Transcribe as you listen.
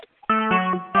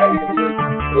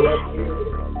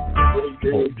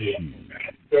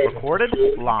Recorded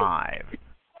live.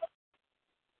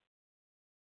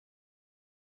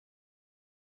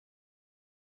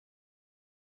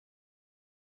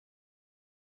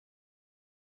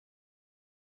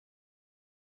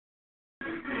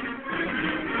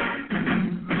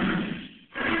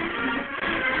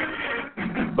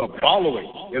 The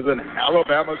following is an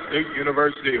Alabama State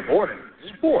University Hornet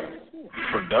Sports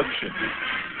production.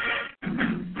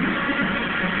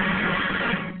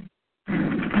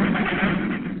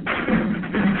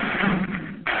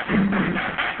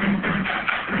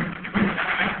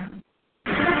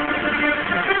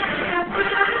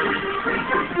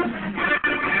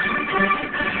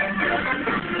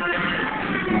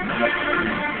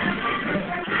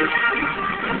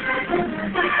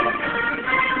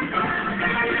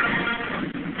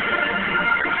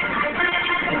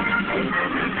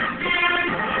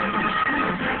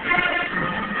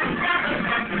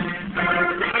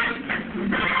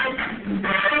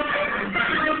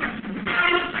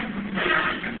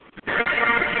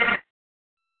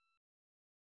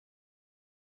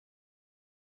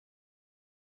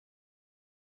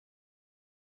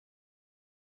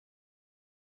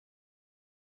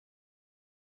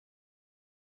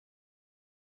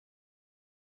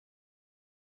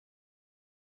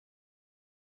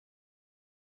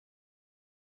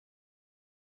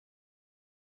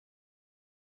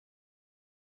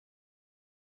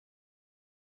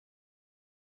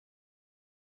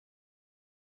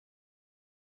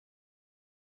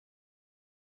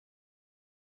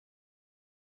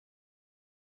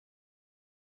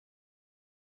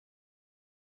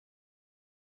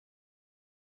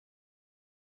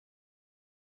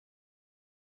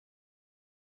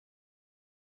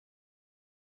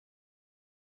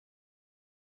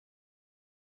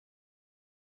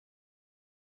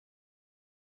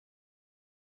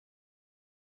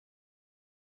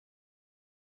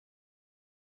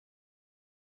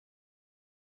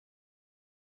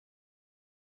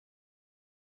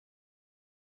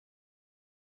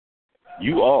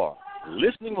 You are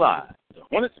listening live to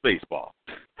Hornets Baseball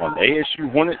on the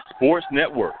ASU Hornets Sports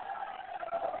Network.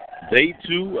 Day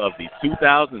 2 of the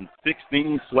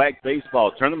 2016 SWAC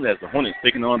Baseball Tournament as the Hornets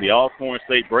taking on the Alcorn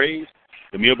State Braves.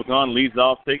 Camille Pagan leads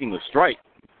off taking a strike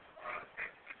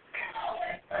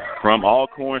from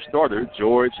Alcorn starter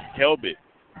George Helbig.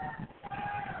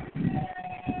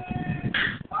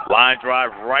 Line drive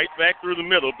right back through the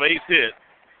middle, base hit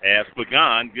as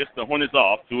Pagan gets the Hornets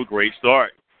off to a great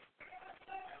start.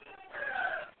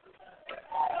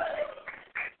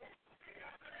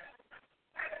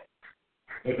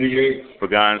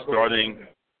 Pagan starting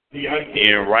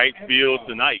in right field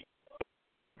tonight.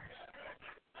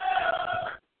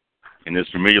 In this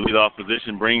familiar leadoff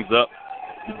position brings up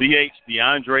the DH,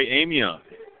 DeAndre Amion.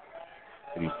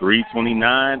 Hitting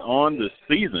 .329 on the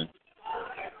season.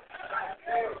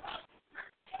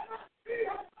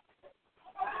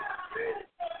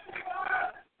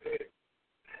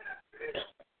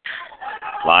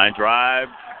 Line drive,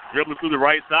 dribbling through the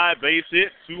right side, base hit,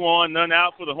 2 on, none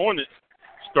out for the Hornets.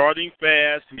 Starting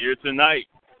fast here tonight.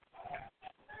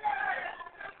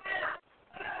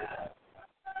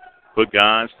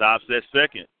 Pagan stops at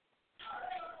second.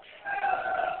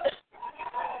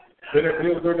 Center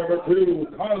fielder number 2,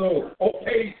 Carlos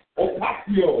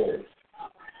Ocasio.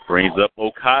 Brings up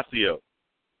Ocasio.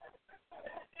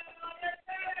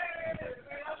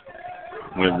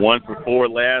 Went 1 for 4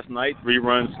 last night, 3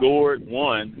 runs scored,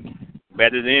 1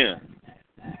 batted in.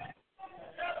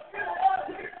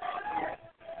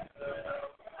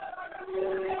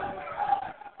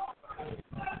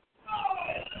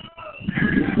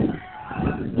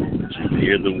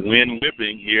 Hear the wind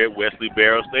whipping here at Wesley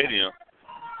Barrow Stadium.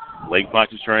 Lake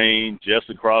Pontchartrain just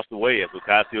across the way as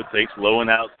Ocasio takes low and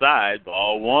outside,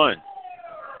 ball 1.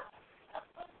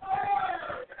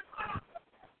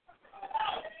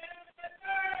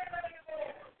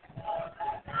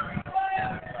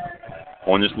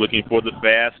 Hornets looking for the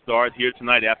fast start here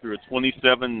tonight after a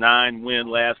 27-9 win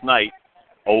last night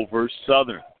over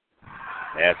Southern.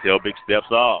 As Helbig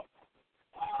steps off.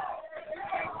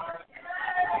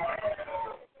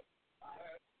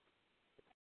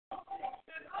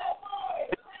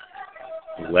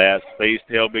 Last faced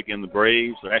Helbig in the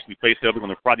Braves, or actually faced Helbig on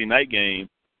the Friday night game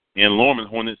in Lorman.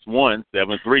 Hornets won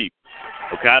 7-3.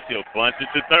 Ocasio bunts it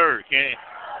to third.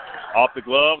 Off the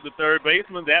glove of the third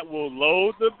baseman. That will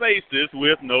load the bases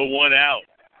with no one out.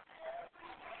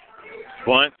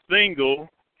 Bunt single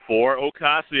for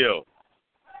Ocasio.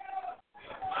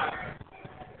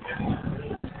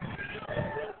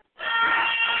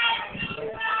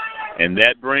 And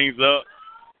that brings up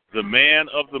the man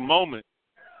of the moment,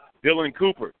 Dylan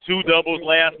Cooper, 2 doubles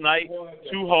last night,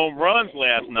 2 home runs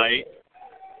last night,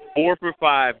 4 for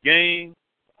 5 games,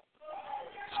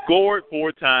 scored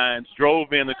 4 times,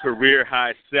 drove in a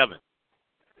career-high 7.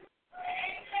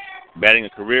 Batting a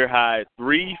career-high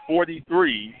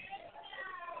 343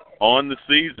 on the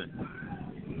season.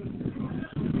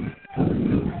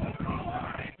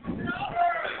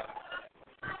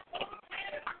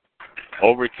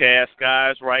 Overcast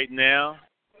skies right now.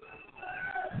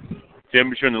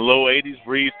 Temperature in the low 80s,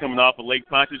 breeze coming off of Lake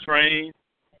Pontchartrain.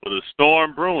 With a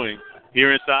storm brewing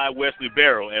here inside Wesley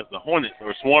Barrow as the Hornets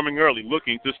are swarming early,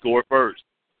 looking to score first.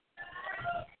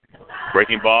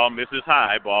 Breaking ball misses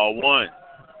high, ball 1.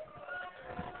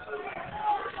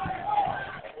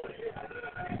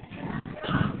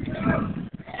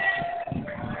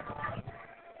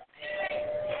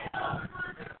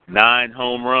 Nine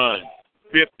home runs,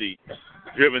 50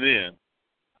 driven in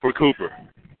for Cooper.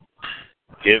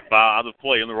 Hit foul out of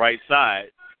play on the right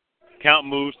side. Count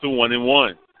moves to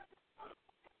 1-1.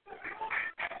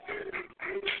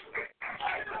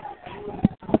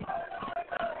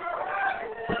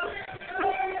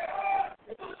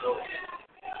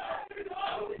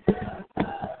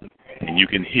 And you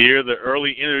can hear the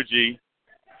early energy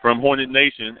from Hornet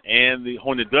Nation and the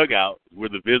Hornet dugout. We're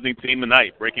the visiting team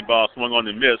tonight. Breaking ball swung on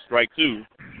and missed. Strike 2.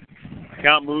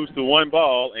 Count moves to 1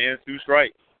 ball and 2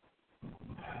 strikes.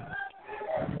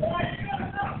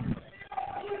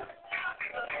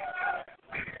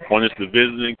 Hornets, the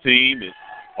visiting team, it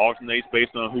alternates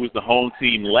based on who is the home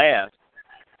team last.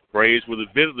 Braves were the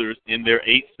visitors in their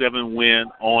 8-7 win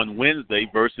on Wednesday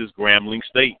versus Grambling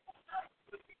State.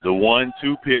 The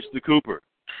 1-2 pitch to Cooper.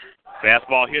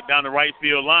 Fastball hit down the right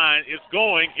field line. It's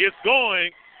going. It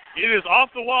is off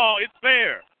the wall. It's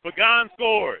fair. Pagan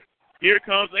scored. Here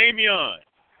comes Amion.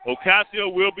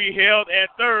 Ocasio will be held at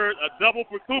third. A double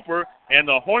for Cooper, and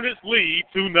the Hornets lead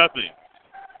 2-0.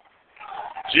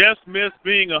 Just missed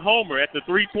being a homer at the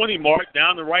 320 mark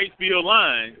down the right field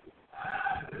line.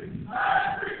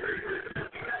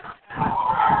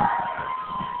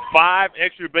 Five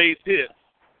extra base hits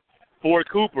for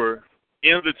Cooper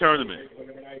in the tournament.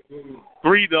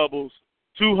 3 doubles,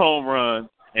 2 home runs,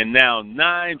 and now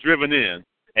 9 driven in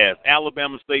as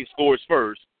Alabama State scores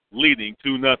first, leading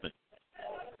 2-0.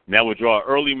 Now we'll draw an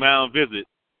early mound visit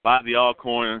by the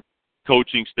Alcorn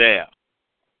coaching staff.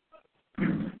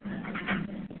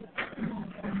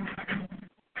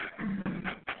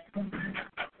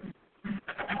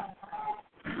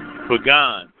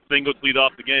 Pagan singles lead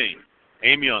off the game.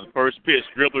 Amion, first pitch,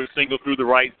 dribbler single through the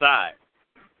right side.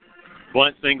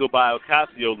 Bunt single by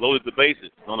Ocasio loaded the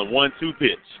bases on a 1-2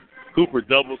 pitch. Cooper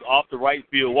doubles off the right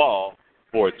field wall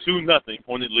for a 2-0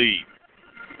 Hornet lead.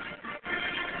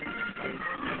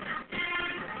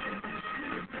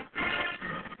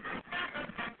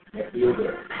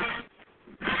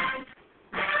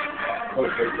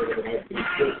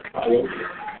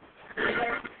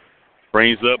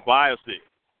 Brings up Biosic.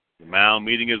 The mound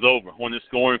meeting is over. Hornets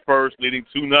scoring first, leading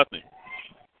 2-0.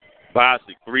 Biosic,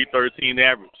 .313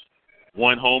 average.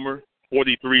 1 homer,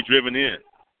 43 driven in.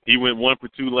 He went 1 for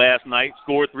 2 last night,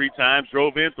 scored 3 times,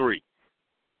 drove in 3.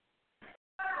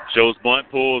 Shows bunt,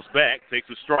 pulls back, takes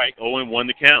a strike, 0-1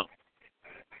 to count.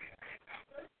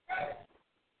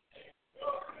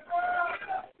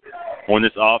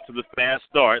 Hornets off to the fast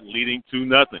start, leading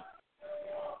 2-0.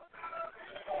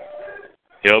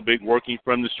 Helbig working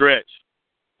from the stretch.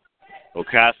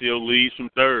 Ocasio leads from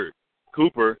third.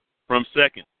 Cooper from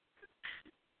second.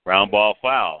 Ground ball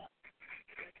foul.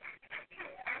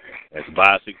 As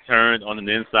Biosic turned on an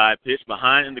inside pitch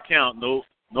behind in the count,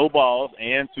 no balls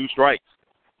and 2 strikes.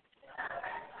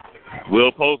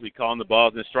 Will Posley calling the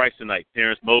balls and strikes tonight.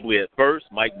 Terrence Mobley at first,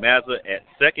 Mike Mazza at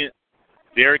second,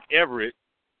 Derek Everett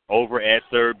over at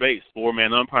third base.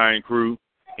 4-man umpiring crew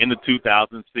in the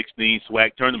 2016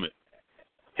 SWAC tournament.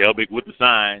 Helbig with the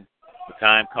sign. The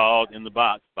time called in the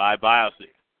box by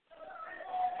Biosic.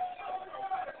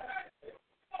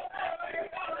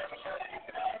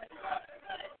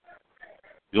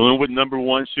 Doing what number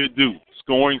 1 should do,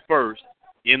 scoring first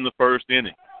in the first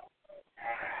inning.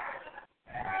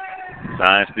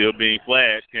 Sign still being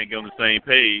flashed, can't get on the same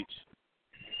page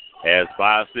as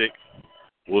Biosic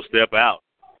will step out.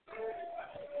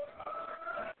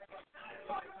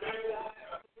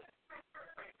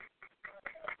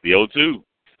 The 0-2.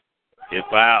 Hit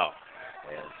foul.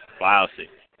 And Biosic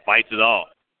fights it off.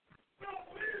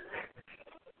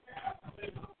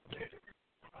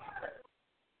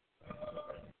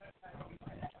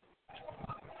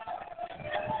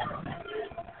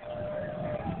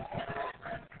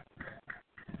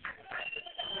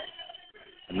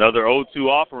 Another 0-2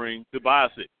 offering to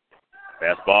Biosic.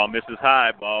 Fastball misses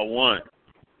high, ball one.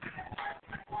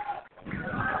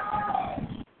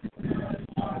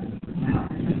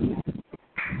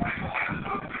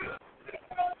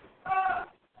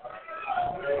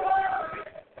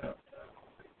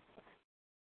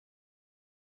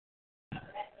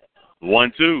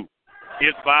 One, two.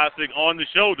 Hits Bosick on the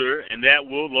shoulder, and that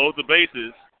will load the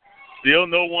bases. Still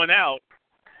no one out.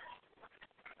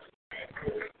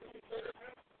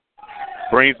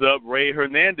 Brings up Ray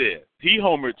Hernandez. He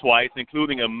homered twice,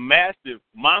 including a massive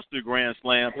monster grand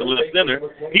slam to left center.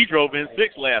 He drove in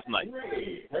 6 last night.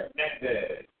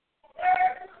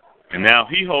 And now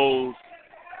he holds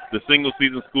the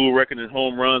single-season school record in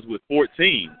home runs with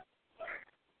 14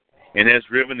 and has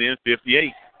driven in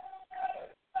 58.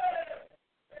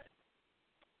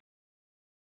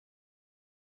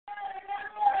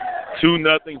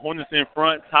 2-0 Hornets in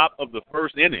front, top of the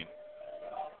first inning.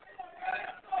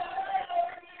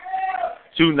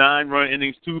 2 9-run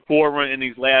innings, 2 4-run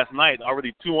innings last night.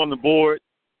 Already 2 on the board.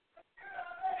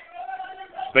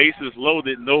 Bases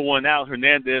loaded, no one out.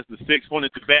 Hernandez, the 6th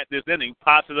Hornet to bat this inning,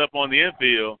 pops it up on the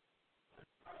infield.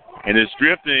 And it's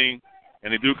drifting,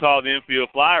 and they do call the infield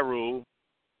fly rule.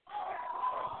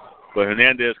 But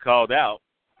Hernandez called out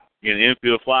in an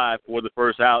infield fly for the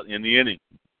first out in the inning.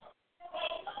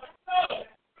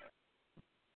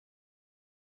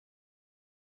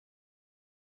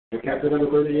 The captain number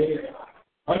 38,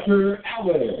 Hunter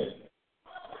Allen.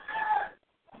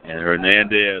 And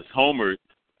Hernandez homered.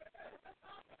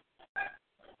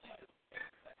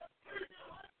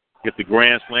 Get the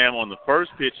grand slam on the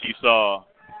first pitch he saw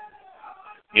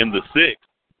in the 6th.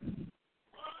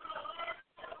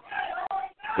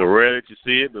 So rare that you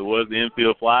see it, but it was the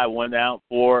infield fly. 1 out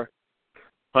for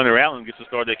Hunter Allen. Gets to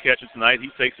start that catcher tonight. He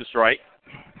takes a strike.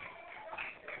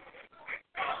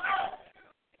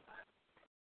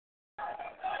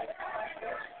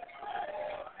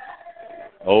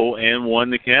 Oh, and 1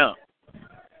 to count.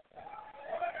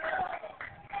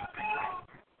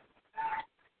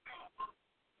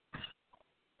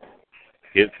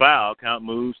 Hit foul. Count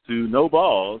moves to no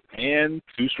balls and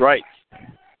 2 strikes.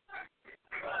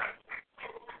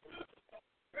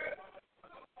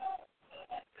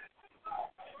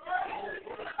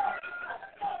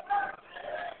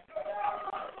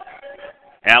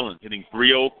 Allen hitting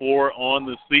 .304 on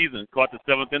the season. Caught the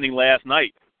 7th inning last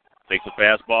night. Takes a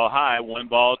fastball high. 1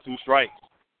 ball, 2 strikes.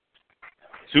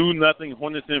 2-0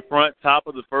 Hornets in front, top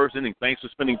of the first inning. Thanks for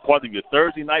spending part of your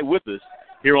Thursday night with us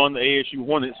here on the ASU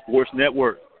Hornets Sports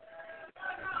Network.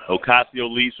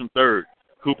 Ocasio leads from third.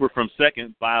 Cooper from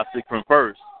second. Bosick from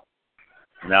first.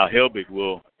 Now Helbig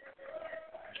will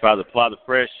try to plot a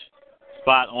fresh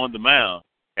spot on the mound.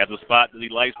 Has a spot that he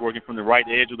likes, working from the right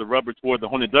edge of the rubber toward the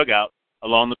Hornet dugout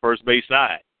along the first base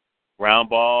side. Ground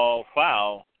ball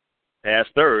foul past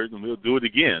third, and we'll do it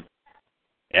again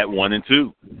at 1 and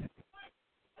 2.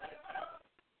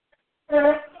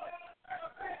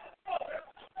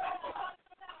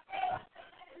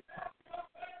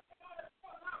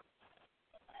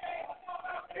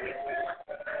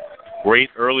 Great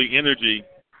early energy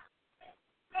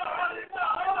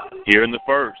here in the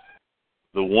first.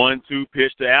 The 1-2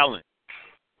 pitch to Allen.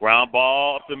 Ground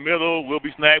ball up the middle will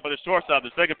be snagged by the shortstop.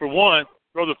 The second for 1.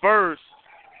 Throw the first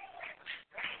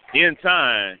in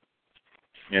time.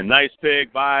 And nice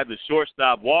peg by the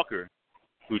shortstop Walker,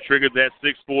 who triggered that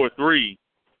 6-4-3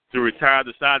 to retire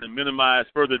the side and minimize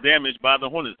further damage by the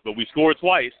Hornets. But we scored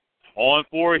twice on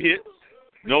 4 hits.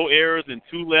 No errors and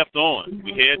 2 left on.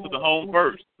 We head to the home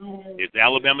first. It's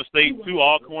Alabama State 2,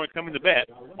 Alcorn coming to bat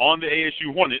on the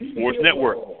ASU Hornets Sports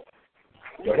Network.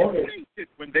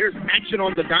 When there's action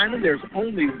on the diamond, there's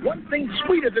only one thing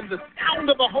sweeter than the sound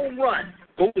of a home run.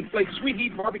 Golden Flake Sweet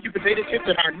Heat Barbecue Potato Chips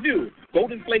and our new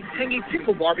Golden Flake Tangy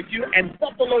Pickle Barbecue and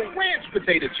Buffalo Ranch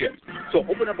Potato Chips. So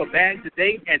open up a bag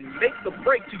today and make the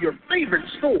break to your favorite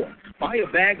store. Buy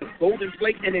a bag of Golden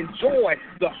Flake and enjoy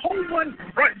the home run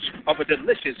crunch of a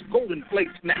delicious Golden Flake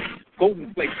snack.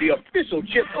 Golden Flake, the official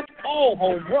chip of all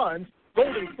home runs.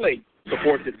 Golden Flake,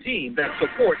 support the team that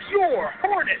supports your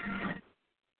Hornets.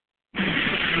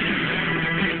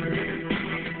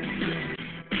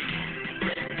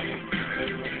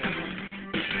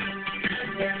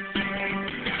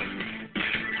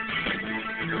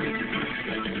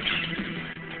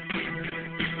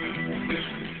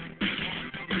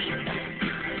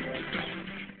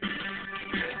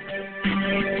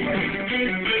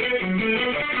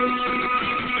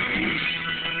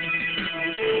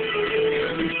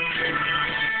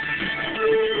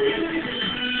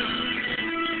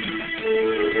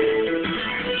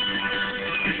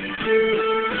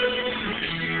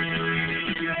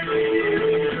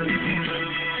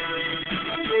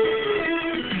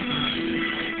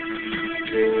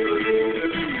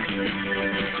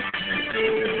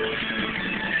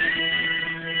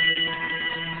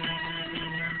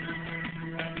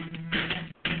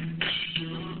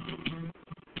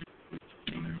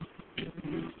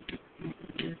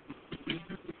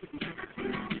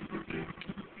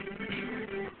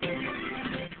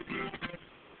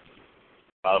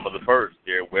 Bottom of the first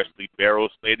here at Wesley Barrow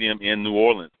Stadium in New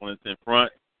Orleans. Hornets in front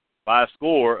by a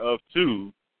score of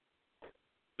 2-0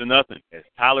 as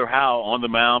Tyler Howell on the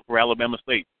mound for Alabama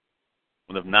State,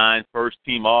 one of 9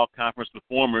 first-team all-conference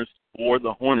performers for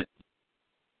the Hornets.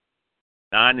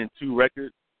 9-2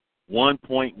 record,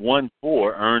 1.14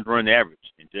 earned run average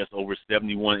in just over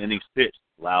 71 innings pitched.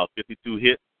 Allowed 52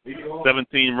 hits,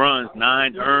 17 runs,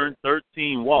 9 earned,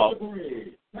 13 walks,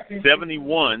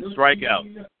 71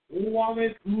 strikeouts.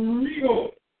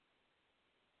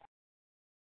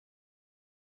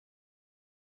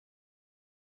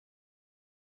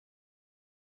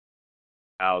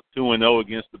 Out 2-0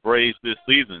 against the Braves this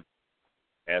season.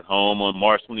 At home on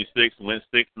March 26th, went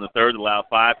 6 in the third, allowed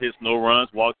 5 hits, no runs,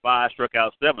 walked 5, struck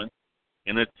out 7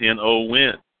 in a 10-0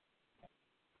 win.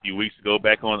 A few weeks ago,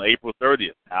 back on April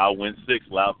 30th, Howell went 6,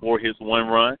 allowed 4 hits, 1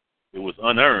 run. It was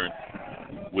unearned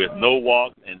with no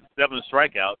walks and 7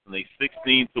 strikeouts in a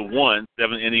 16-1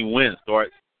 7-inning win.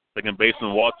 Starts second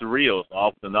baseman Walter Rios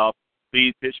off and off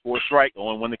speed pitch for a strike,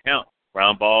 0-1 the count.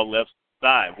 Ground ball left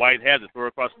side. White has it. Throw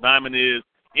across the diamond is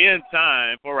in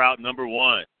time for out number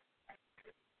 1.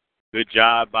 Good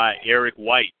job by Eric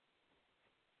White.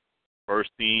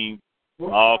 First team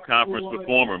all-conference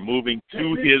performer moving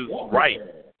to his right.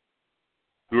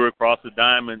 Threw across the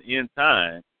diamond in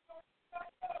time.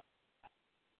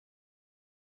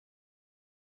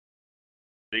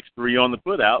 Six-3 on the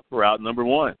put-out for out number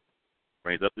 1.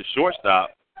 Brings up the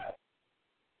shortstop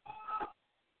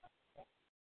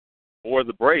for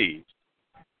the Braves.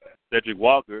 Cedric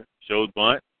Walker shows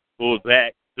bunt, pulls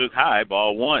back, took high,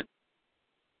 ball 1.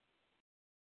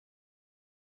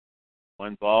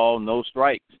 1 ball, no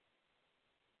strikes.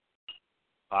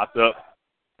 Popped up,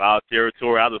 foul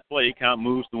territory out of play. Count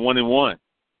moves to 1-1.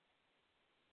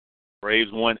 Braves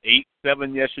won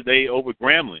 8-7 yesterday over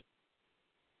Grambling.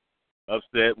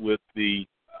 Upset with the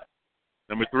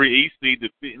number 3 East seed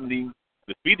defeating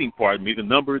the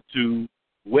number 2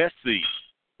 West seed.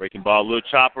 Breaking ball, little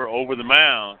chopper over the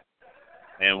mound.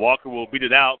 And Walker will beat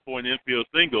it out for an infield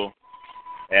single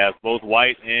as both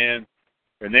White and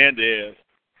Hernandez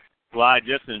slide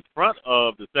just in front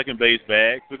of the second base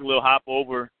bag. Took a little hop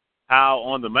over Howell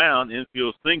on the mound.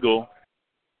 Infield single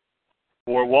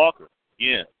for Walker.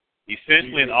 Again,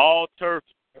 essentially an all-turf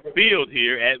field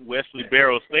here at Wesley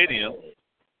Barrow Stadium,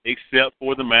 except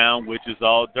for the mound, which is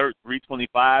all dirt.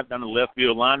 325 down the left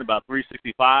field line, about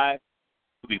 365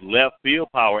 to the left field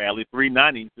power alley,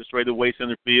 390 to straightaway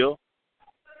center field,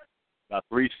 about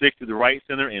 360 to right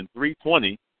center, and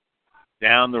 320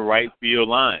 down the right field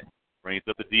line. Brings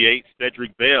up the DH,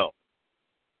 Cedric Bell.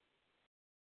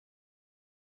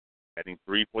 Batting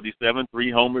 .347,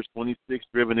 3 homers, 26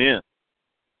 driven in.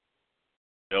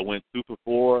 Bell went 2 for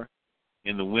 4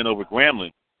 in the win over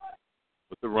Grambling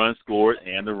with the run scored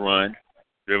and the run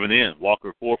driven in.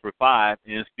 Walker 4 for 5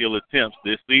 in steal attempts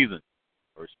this season.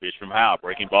 First pitch from Howell.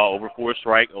 Breaking ball over for a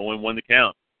strike, 0-1 the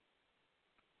count.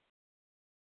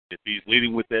 If he's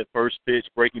leading with that first pitch,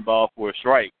 breaking ball for a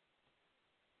strike,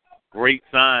 great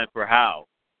sign for Howell,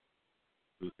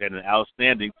 who's had an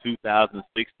outstanding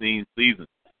 2016 season.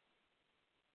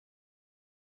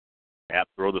 Tap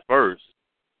throw the first.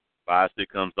 5-6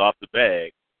 comes off the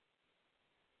bag.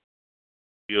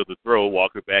 Field the throw.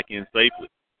 Walker back in safely.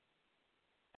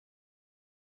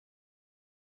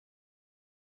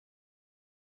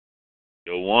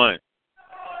 Go 1.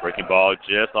 Breaking ball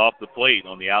just off the plate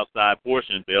on the outside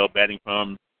portion. Bell batting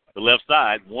from the left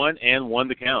side. 1-1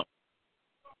 the count.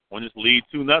 Hornets lead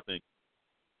 2-0.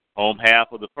 Home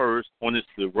half of the first. Hornets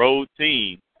the road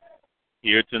team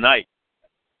here tonight.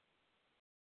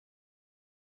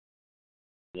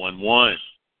 1-1.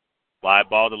 Fly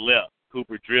ball to left.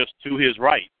 Cooper drifts to his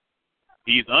right.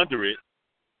 He's under it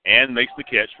and makes the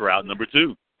catch for out number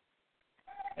 2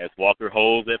 as Walker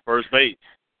holds at first base.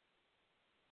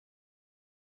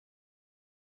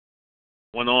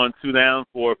 1 on, 2 down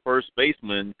for first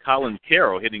baseman Colin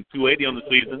Carroll, hitting .280 on the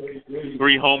season.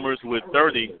 3 homers with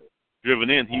 30 driven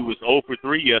in. He was 0 for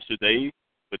 3 yesterday,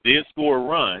 but did score a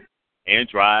run and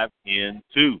drive in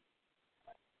 2.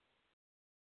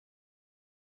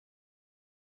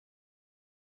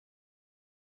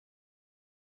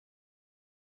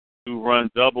 Two-run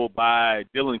double by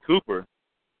Dylan Cooper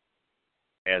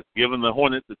has given the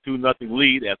Hornets a 2-0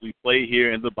 lead as we play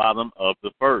here in the bottom of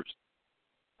the first.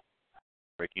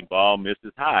 Breaking ball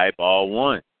misses high, ball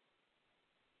 1.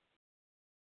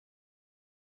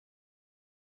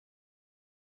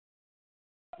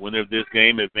 Winner of this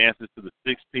game advances to the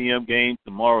 6 p.m. game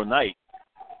tomorrow night.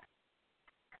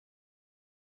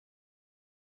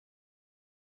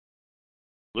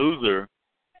 Loser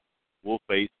will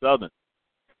face Southern.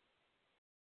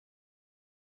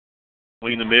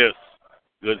 Swing the miss.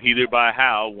 Good heater by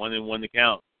Howe. 1-1 to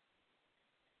count.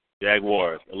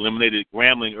 Jaguars eliminated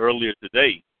Grambling earlier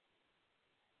today.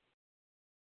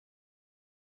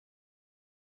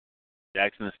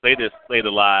 Jackson State has stayed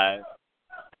alive.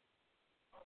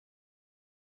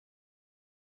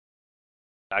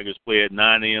 Tigers play at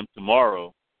 9 a.m.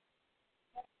 tomorrow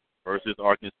versus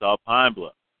Arkansas Pine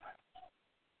Bluff.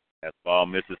 That ball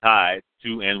misses high.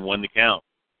 2-1 to count.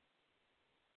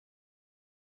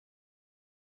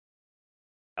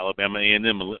 Alabama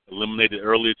A&M eliminated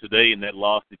earlier today in that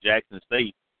loss to Jackson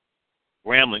State.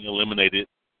 Grambling eliminated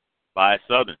by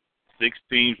Southern. 6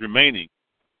 teams remaining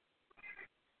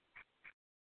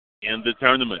in the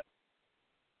tournament.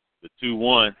 The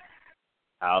 2-1.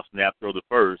 Howe snap throw the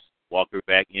first. Walker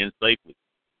back in safely.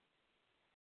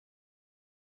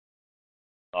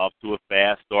 Off to a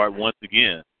fast start once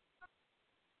again.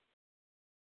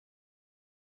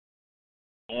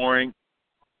 Scoring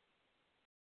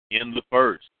in the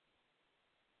first.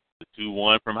 The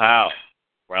 2-1 from Howe.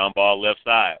 Ground ball left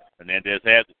side. Hernandez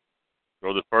has it.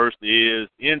 Throw the first is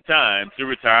in time to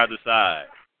retire the side.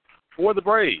 For the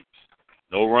Braves.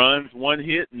 No runs, 1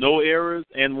 hit, no errors,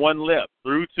 and 1 left.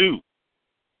 Through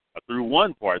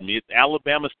 1, pardon me. It's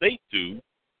Alabama State 2,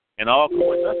 and all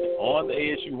for nothing on the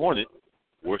ASU Hornet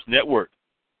Sports Network.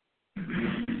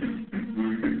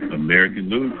 American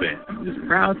Loon Fest is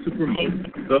proud to promote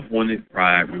the Hornet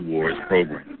Pride Rewards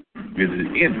program. Visit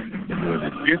any of more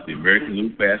than 50 American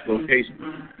Loon Fest locations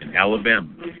in Alabama,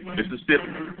 Mississippi,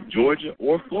 Georgia,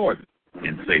 or Florida,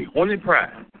 and say Hornet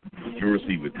Pride. You'll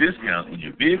receive a discount on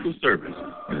your vehicle service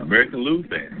at American Loon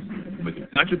Fest with a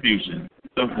contribution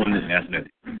to Hornet Athletics.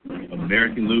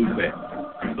 American Loon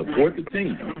Fest. Support the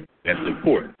team that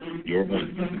supports your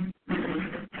Hornets.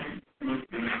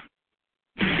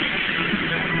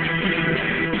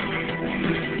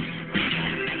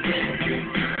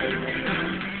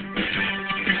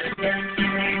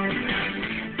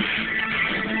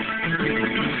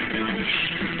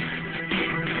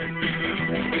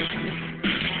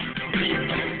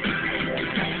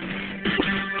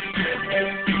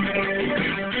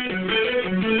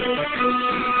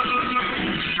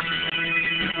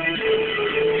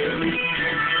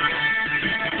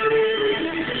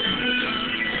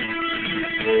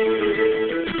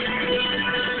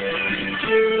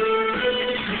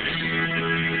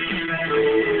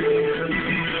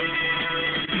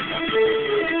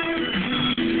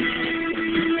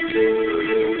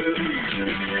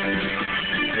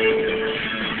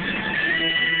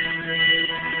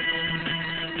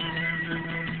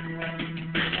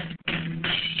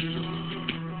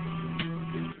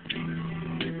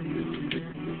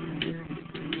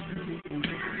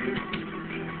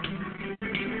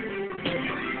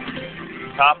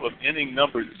 Top of inning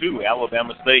number 2,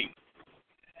 Alabama State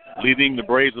leading the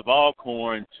Braves of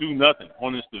Alcorn 2-0.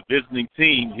 Hornets, the visiting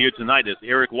team here tonight, as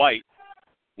Eric White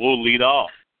will lead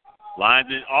off. Lines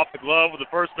it off the glove of the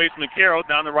first baseman Carroll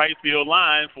down the right field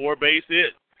line for a base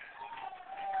hit.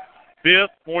 5th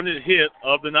Hornet hit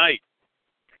of the night.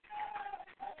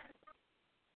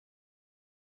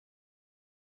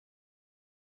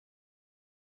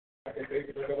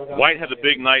 White had a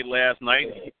big night last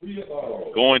night,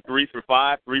 going 3 for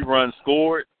 5, 3 runs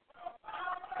scored,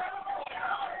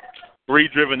 3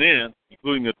 driven in,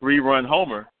 including a 3-run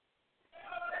homer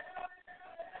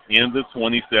in the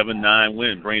 27-9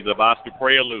 win. Brings up Oscar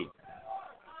Prelude,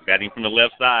 batting from the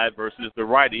left side versus the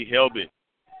righty Helbig.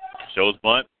 Shows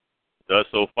bunt, does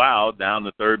so foul down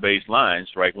the third base line,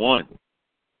 strike 1.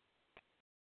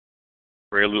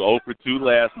 Prelude 0 for 2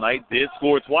 last night, did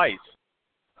score twice.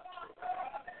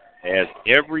 As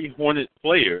every Hornet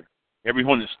player, every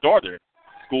Hornet starter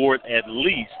scored at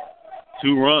least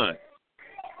 2 runs.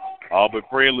 All but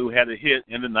Prelude had a hit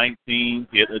in the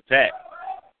 19-hit attack.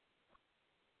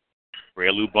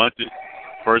 Prelude bunted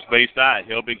first base side.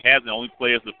 Helbig has it, only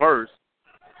play as the first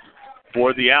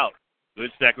for the out. Good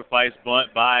sacrifice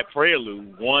bunt by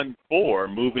Prelude.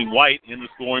 1-4, moving White in the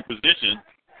scoring position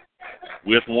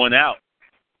with 1 out.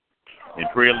 And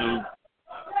Prelude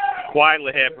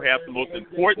quietly had perhaps the most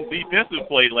important defensive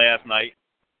play last night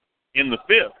in the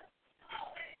 5th.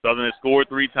 Southern had scored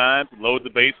 3 times, loaded the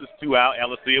bases, 2 out.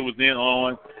 Alicia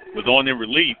was on in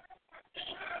relief.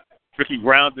 Tricky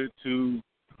grounder to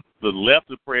the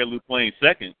left of Prelude playing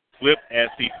second. Slipped as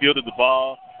he fielded the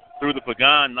ball through the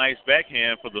Pagan. Nice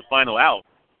backhand for the final out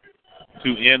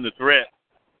to end the threat.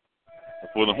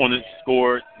 Before the Hornets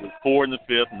scored with 4 in the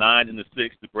 5th, 9 in the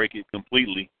 6th to break it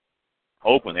completely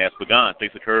open. As Pagan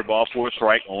takes a curveball for a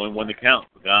strike, 0-1 to count.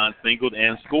 Pagan singled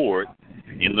and scored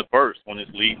in the first. Hornets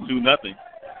lead 2-0.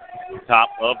 Top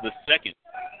of the second.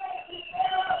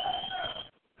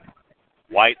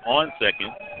 White on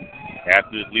second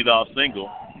after his leadoff single.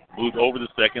 Moves over to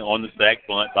second on the sac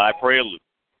bunt by Prelude.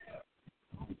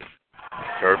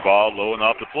 Curveball low and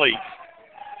off the plate.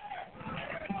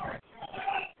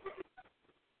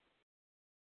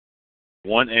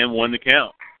 One and one to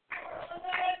count.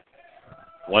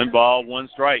 1 ball, 1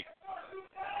 strike.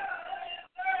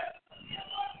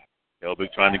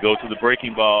 Helbig trying to go to the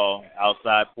breaking ball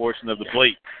outside portion of the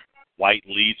plate. White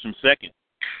leads from second.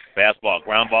 Fastball,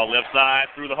 ground ball left side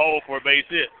through the hole for a base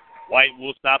hit. White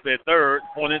will stop at third.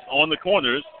 Hornets on the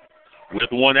corners with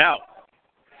 1 out.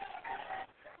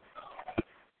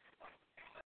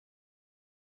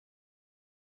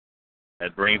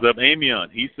 That brings up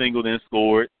Amion. He singled and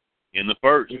scored in the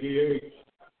first.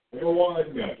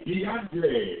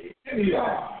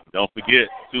 Don't forget,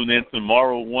 tune in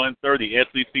tomorrow, 1:30,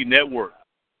 SEC Network.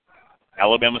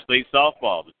 Alabama State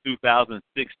softball, the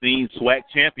 2016 SWAC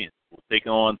champions, will take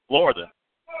on Florida.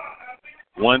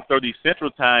 1:30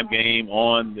 Central Time game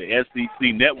on the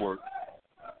SEC Network.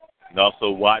 And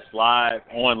also watch live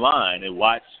online and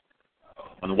watch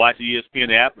on the Watch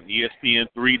ESPN app and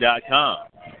ESPN3.com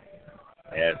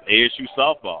as ASU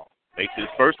softball makes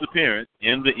its first appearance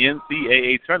in the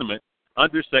NCAA tournament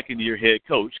under second-year head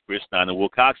coach Chris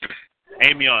Steiner-Wilcoxon.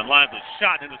 Amion lines a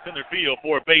shot into center field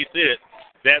for a base hit.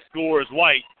 That scores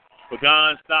White.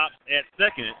 Pagan stops at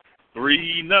second.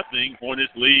 3-0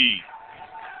 Hornets lead.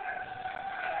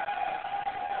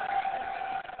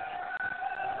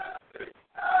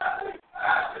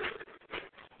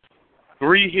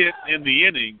 Three hits in the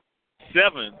inning,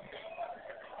 7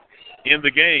 in the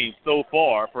game so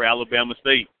far for Alabama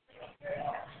State.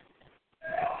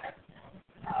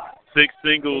 6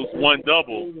 singles, 1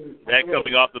 double. That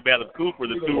coming off the bat of Cooper,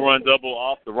 the 2-run double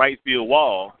off the right field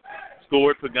wall.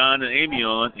 Scored Pagan and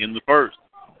Amion in the first.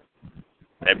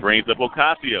 That brings up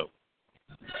Ocasio.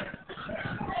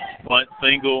 Bunt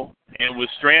single and was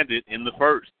stranded in the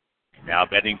first. Now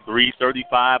batting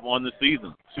 .335 on the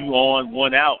season. 2 on,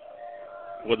 1 out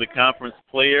for the conference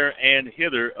player and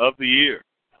hitter of the year.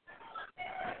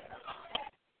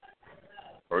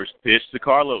 First pitch to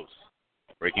Carlos.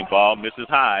 Breaking ball misses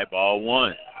high, ball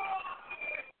 1.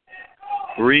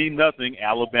 3-0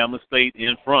 Alabama State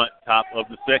in front, top of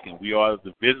the second. We are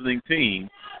the visiting team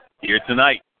here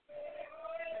tonight.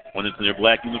 Hornets in their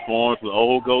black uniforms with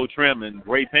old gold trim and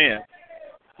gray pants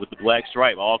with the black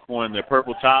stripe. All corn in their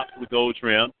purple tops with gold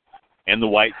trim and the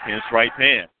white pinstripe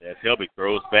pants. As Helbig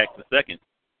throws back to second.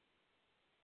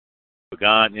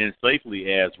 Pagan in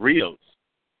safely as Rios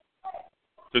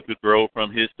took the throw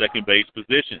from his second base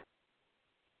position.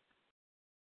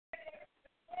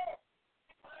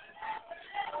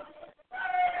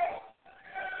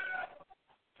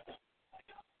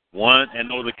 One and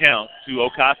no the count to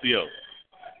Ocasio.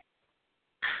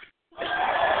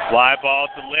 Fly ball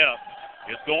to left.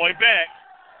 It's going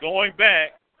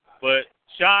back, but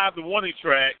shy of the warning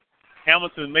track,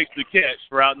 Hamilton makes the catch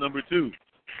for out number 2.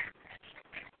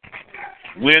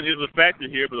 Wind is a factor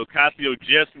here, but Ocasio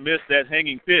just missed that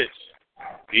hanging pitch.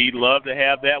 He'd love to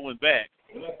have that one back.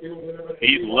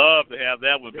 He'd love to have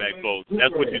that one back, folks.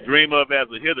 That's what you dream of as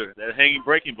a hitter, that hanging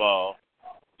breaking ball.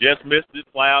 Just missed it,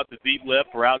 fly out to deep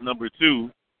left for out number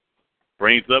 2.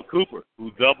 Brings up Cooper,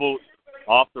 who doubled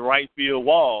off the right field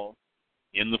wall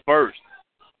in the first.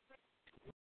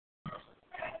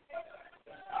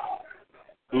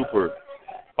 Cooper,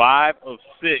 5 of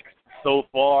 6 so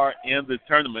far in the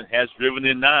tournament, has driven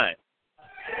in 9.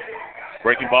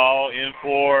 Breaking ball in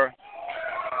for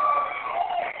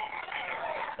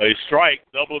a strike.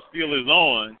 Double steal is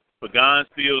on. Pagan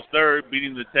steals third,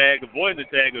 beating the tag, avoiding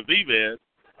the tag of Vivez.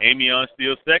 Amion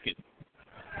steals second.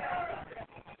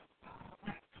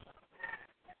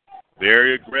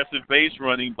 Very aggressive base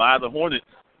running by the Hornets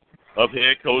of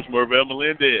head coach Mervel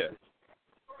Melendez.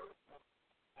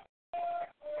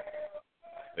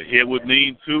 A hit would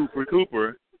mean 2 for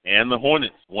Cooper and the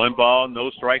Hornets. 1 ball, no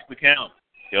strikes to count.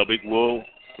 Helbig will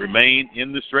remain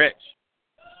in the stretch.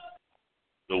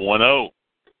 The 1-0.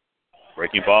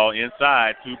 Breaking ball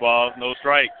inside. 2 balls, no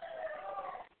strikes.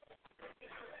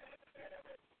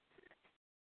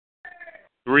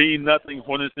 3-0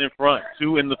 Hornets in front.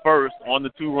 2 in the first on the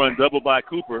 2-run double by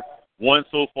Cooper. 1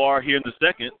 so far here in the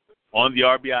second on the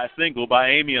RBI single by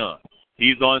Amion.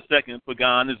 He's on second.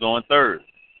 Pagan is on third.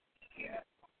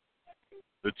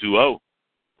 The 2-0.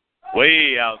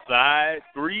 Way outside.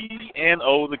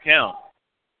 3-0 the count.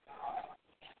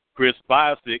 Chris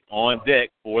Biosick on deck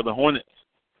for the Hornets.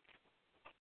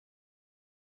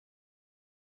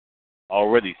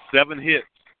 Already 7 hits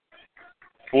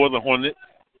for the Hornets,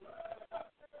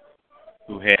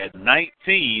 who had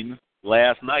 19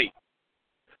 last night.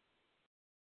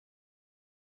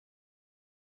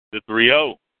 The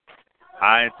 3-0.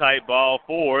 High and tight ball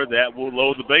 4. That will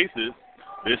load the bases.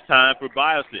 This time for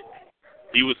Biosic.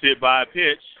 He was hit by a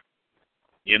pitch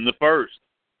in the first.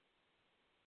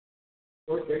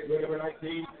 First base, number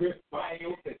 19, Chris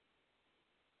Biosic.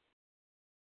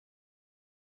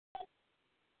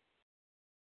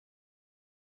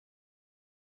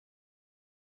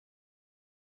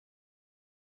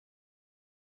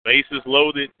 Bases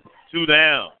loaded, 2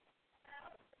 down.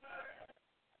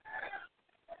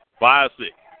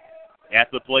 Biosic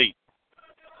at the plate.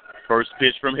 First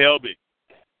pitch from Helbig.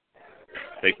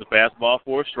 Takes the fastball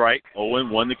for a strike.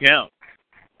 0-1 the count.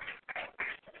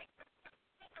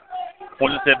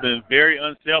 Hornets have been very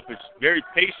unselfish, very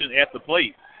patient at the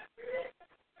plate.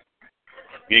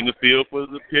 Getting a feel for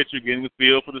the pitcher, getting a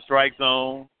feel for the strike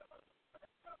zone.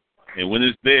 And when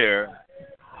it's there,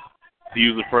 to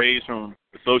use a phrase from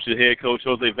associate head coach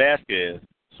Jose Vasquez,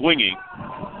 swinging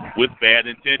with bad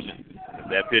intention. If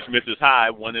that pitch misses high,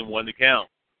 1-1 to count.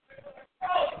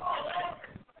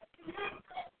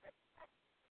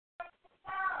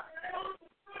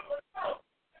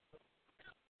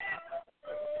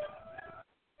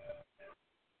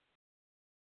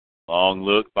 Long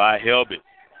look by Helbig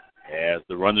as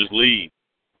the runners lead.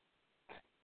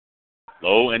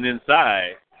 Low and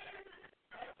inside.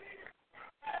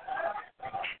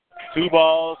 2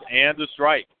 balls and a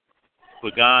strike.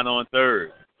 Pagan on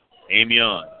third.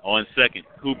 Amion on second.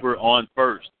 Cooper on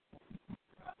first.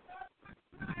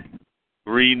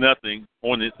 3-0.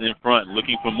 Hornets in front,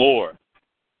 looking for more.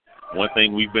 One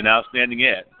thing we've been outstanding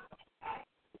at.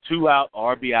 2-out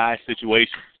RBI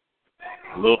situations.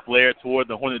 A little flare toward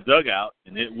the Hornet dugout,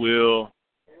 and it will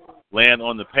land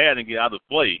on the pad and get out of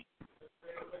play.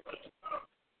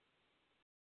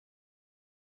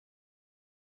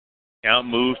 Count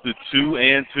moves to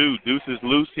 2-2. Deuces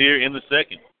loose here in the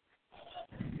second.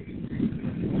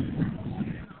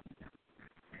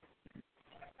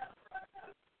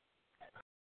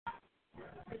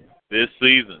 This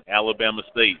season, Alabama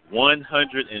State,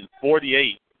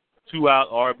 148 2-out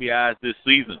RBIs this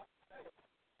season.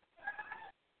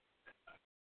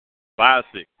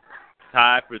 Biosic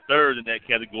tied for third in that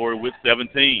category with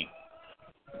 17.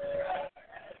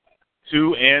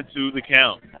 2-2 the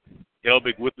count.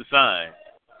 Helbig with the sign.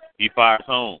 He fires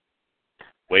home.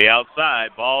 Way outside,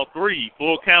 ball 3.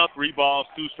 Full count, 3 balls,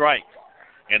 2 strikes.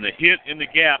 And the hit in the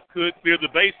gap could clear the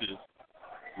bases.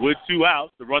 With 2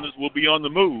 outs, the runners will be on the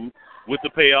move with the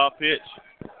payoff pitch.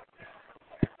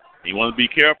 You want to be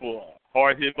careful.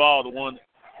 Hard hit ball,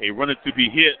 a runner to be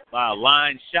hit by a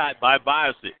line shot by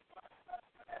Biosic.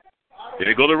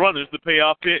 There go the runners, the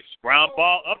payoff pitch. Ground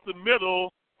ball up the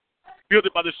middle.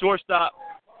 Fielded by the shortstop.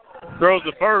 Throws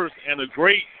the first, and a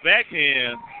great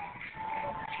backhand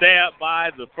stab by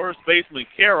the first baseman,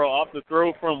 Carroll, off the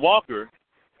throw from Walker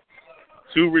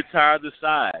to retire the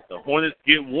side. The Hornets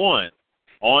get 1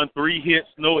 on 3 hits,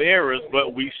 no errors,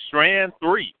 but we strand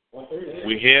 3.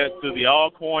 We head to the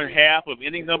Alcorn half of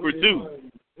inning number 2.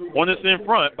 Hornets in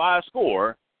front by a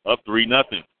score of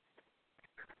 3-0.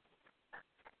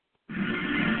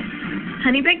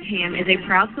 Honey Baked Ham is a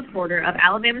proud supporter of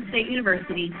Alabama State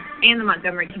University and the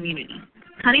Montgomery community.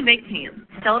 Honey Baked Ham,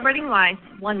 celebrating life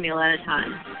one meal at a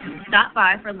time. Stop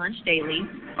by for lunch daily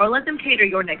or let them cater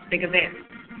your next big event.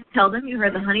 Tell them you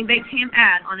heard the Honey Baked Ham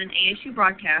ad on an ASU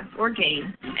broadcast or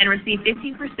game and receive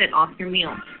 15% off your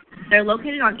meal. They're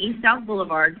located on East South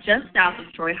Boulevard, just south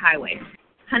of Troy Highway.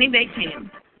 Honey Baked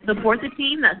Ham. Support the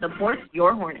team that supports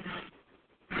your Hornets.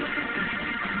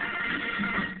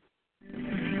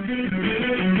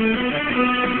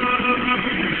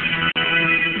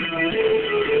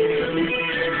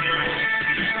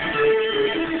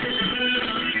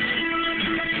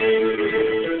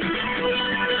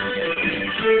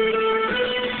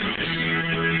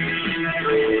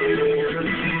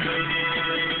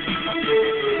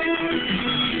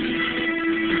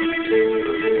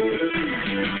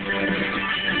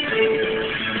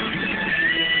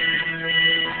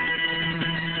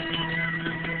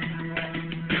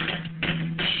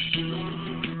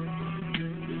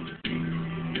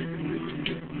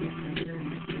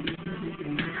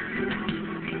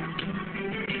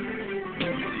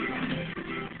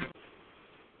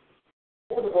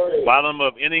 Bottom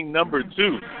of inning number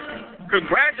 2.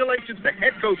 Congratulations to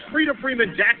head coach Frida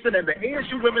Freeman Jackson and the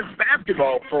ASU women's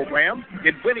basketball program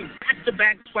in winning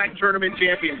back-to-back SWAC tournament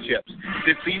championships.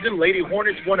 This season, Lady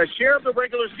Hornets won a share of the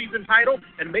regular season title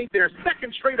and made their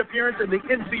second straight appearance in the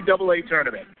NCAA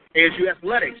tournament. ASU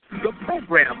Athletics, the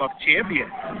program of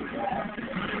champions.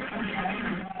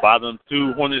 Bottom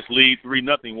 2, Hornets lead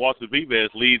 3-0. Walter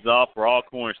Vives leads off for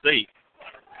Alcorn State.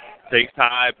 Takes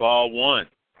tie, ball 1.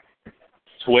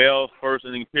 12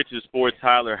 first-inning pitches for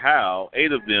Tyler Howe,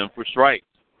 8 of them for strikes.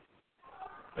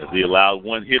 As he allowed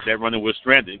one hit, that runner was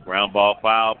stranded. Ground ball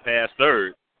foul past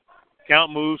third.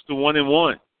 Count moves to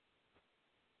 1-1.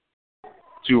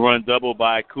 2-run double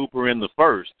by Cooper in the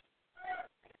first.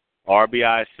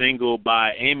 RBI single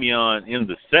by Amion in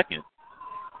the second.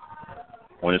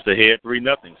 When it's ahead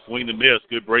 3-0. Swing to miss.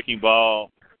 Good breaking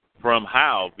ball from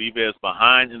Howe. Vives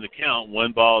behind in the count.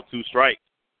 1 ball, 2 strikes.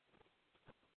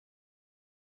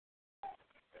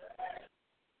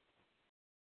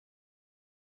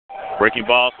 Breaking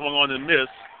ball swung on and missed.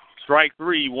 Strike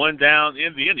 3, 1 down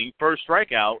in the inning. First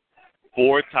strikeout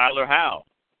for Tyler Howe.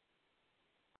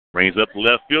 Brings up the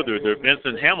left fielder,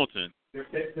 Vincent Hamilton,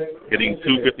 hitting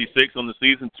 .256 on the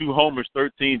season, 2 homers,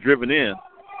 13 driven in.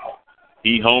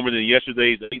 He homered in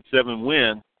yesterday's 8-7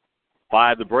 win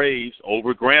by the Braves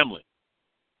over Grambling.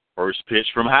 First pitch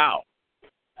from Howe.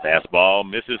 Fastball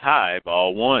misses high,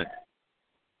 ball 1.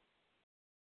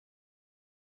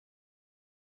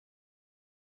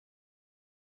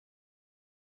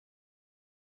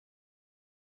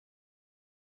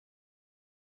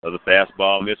 The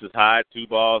fastball misses high, 2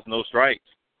 balls, no strikes.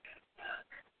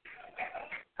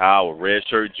 Howe, a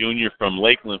redshirt junior from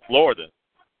Lakeland, Florida.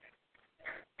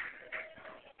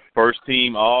 First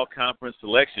team all-conference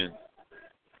selection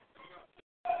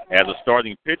as a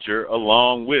starting pitcher,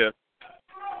 along with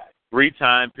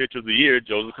 3-time pitcher of the year,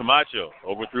 Joseph Camacho.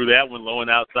 Overthrew that one, low and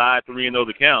outside, 3-0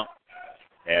 the count.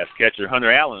 As catcher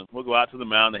Hunter Allen will go out to the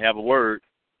mound to have a word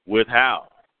with Howe.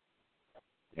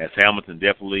 As Hamilton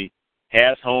definitely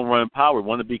has home run power.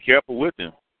 Want to be careful with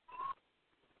him.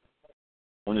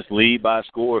 On this lead by a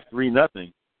score of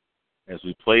 3-0 as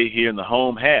we play here in the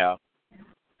home half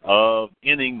of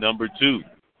inning number 2.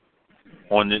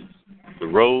 On the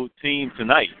road team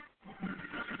tonight.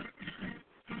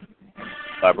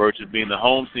 By virtue of being the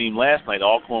home team last night,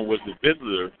 Alcorn was the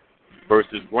visitor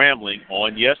versus Grambling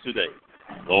on yesterday.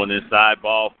 Going inside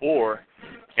ball 4,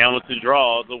 Hamilton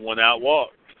draws a 1-out walk.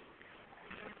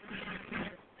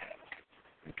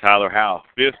 Tyler Howe,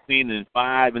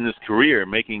 15-5 in his career,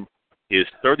 making his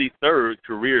 33rd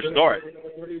career start.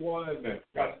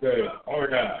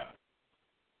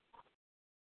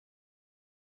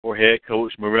 For head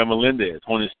coach Maria Melendez,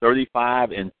 on his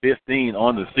 35-15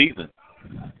 on the season.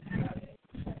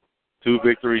 2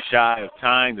 victories shy of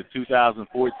tying the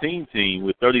 2014 team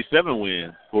with 37 wins.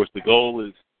 Of course, the goal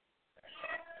is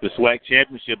the SWAC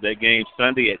championship. That game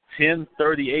Sunday at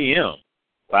 10:30 a.m.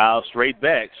 Foul straight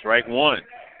back, strike 1.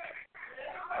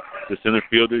 The center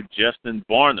fielder, Justin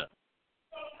Barna.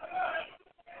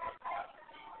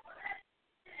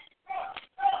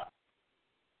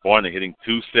 Barna hitting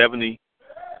 .270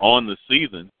 on the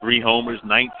season. 3 homers,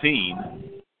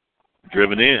 19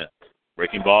 driven in.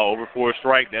 Breaking ball over for a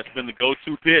strike. That's been the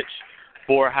go-to pitch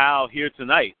for Howe here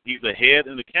tonight. He's ahead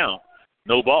in the count.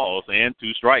 No balls and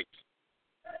 2 strikes.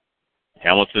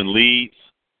 Hamilton leads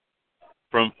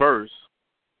from first.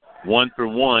 1 for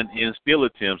 1 in steal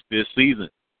attempts this season.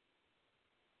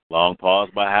 Long pause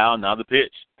by Howe. Now the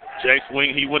pitch. Check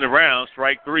swing. He went around.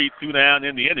 Strike 3, 2 down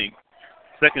in the inning.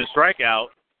 Second strikeout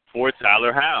for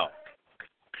Tyler Howe.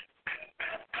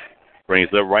 Brings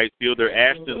up right fielder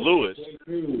Ashton Lewis.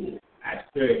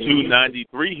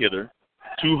 .293 hitter.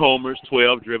 2 homers,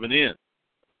 12 driven in.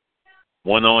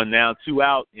 1 on now, 2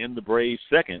 out in the Braves'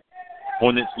 second.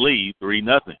 Hornets lead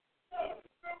 3-0.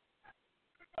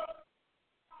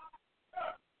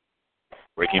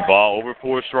 Breaking ball over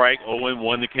for a strike,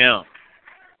 0-1 the count.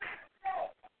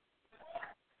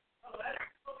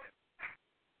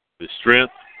 The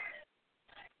strength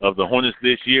of the Hornets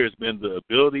this year has been the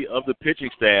ability of the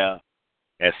pitching staff,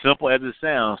 as simple as it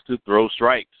sounds, to throw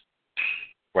strikes.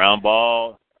 Ground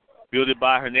ball fielded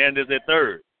by Hernandez at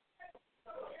third.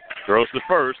 Throws to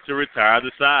first to retire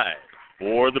the side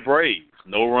for the Braves.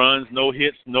 No runs, no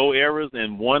hits, no errors,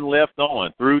 and 1 left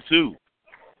on through 2.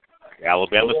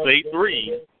 Alabama State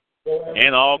 3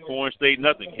 and Alcorn State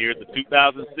nothing here at the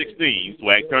 2016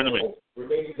 SWAC tournament.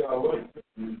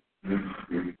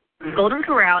 Golden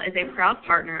Corral is a proud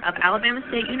partner of Alabama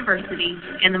State University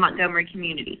and the Montgomery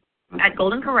community. At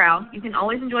Golden Corral, you can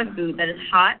always enjoy food that is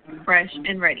hot, fresh,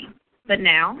 and ready. But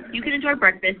now, you can enjoy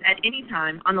breakfast at any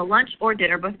time on the lunch or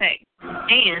dinner buffet.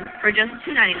 And for just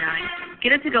 $2.99,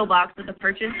 get a to-go box with the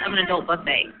purchase of an adult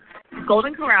buffet.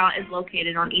 Golden Corral is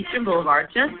located on Eastern Boulevard,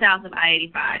 just south of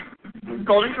I-85.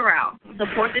 Golden Corral.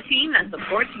 Support the team that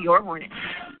supports your Hornets.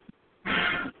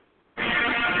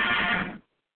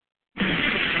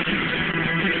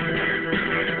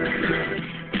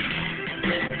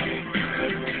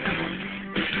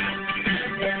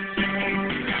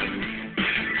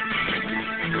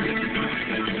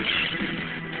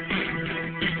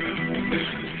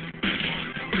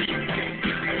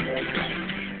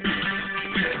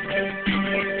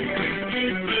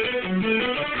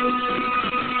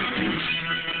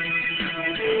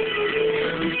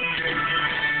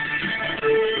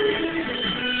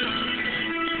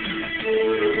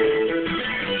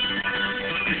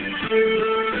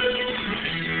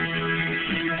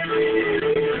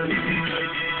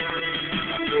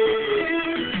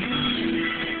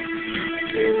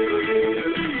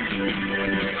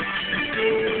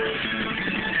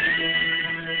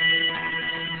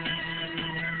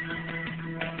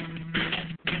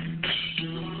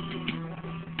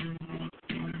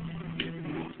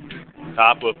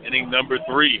 Top of inning number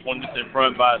 3, Hornets in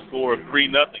front by a score of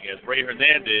 3-0 as Ray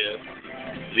Hernandez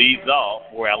leads off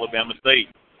for Alabama State.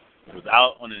 He was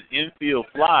out on an infield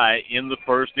fly in the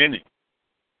first inning.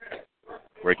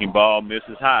 Breaking ball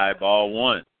misses high, ball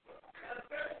 1.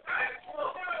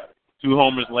 2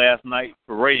 homers last night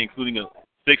for Ray, including a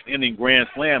 6th-inning grand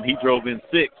slam. He drove in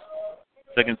 6.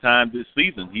 Second time this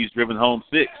season, he's driven home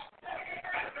 6.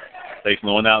 Takes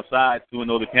one outside,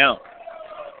 2-0 the count.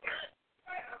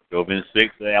 Drove in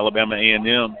 6 at Alabama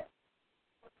A&M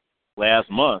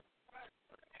last month.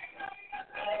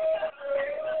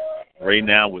 Ray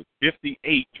now with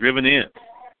 58 driven in.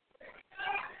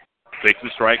 Takes a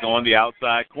strike on the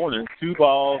outside corner. 2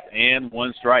 balls and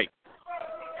 1 strike.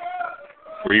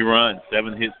 3 runs,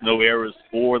 7 hits, no errors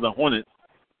for the Hornets.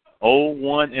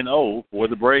 0-1-0 for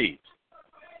the Braves.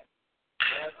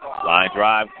 Line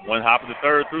drive, 1 hop of the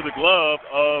third through the glove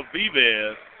of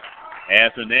Vives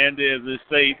as Hernandez is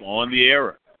safe on the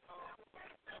error.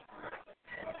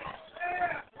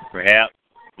 Perhaps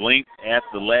blinked at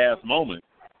the last moment.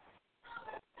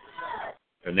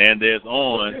 Hernandez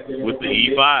on with the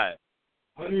E5.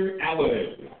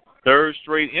 Third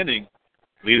straight inning,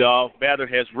 leadoff batter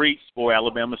has reached for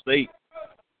Alabama State.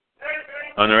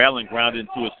 Hunter Allen grounded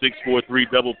into a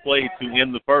 6-4-3 double play to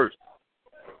end the first.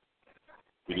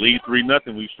 We lead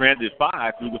 3-0. We've stranded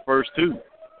 5 through the first 2.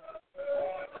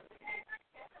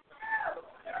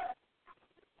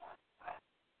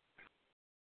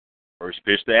 First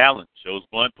pitch to Allen. Shows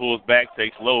bunt, pulls back,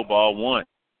 takes low, ball 1.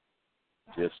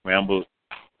 Just scrambled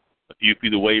a few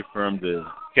feet away from the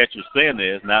catcher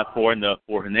Sanders, not far enough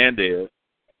for Hernandez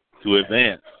to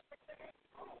advance.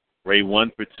 Ray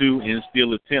 1 for 2 in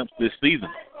steal attempts this season.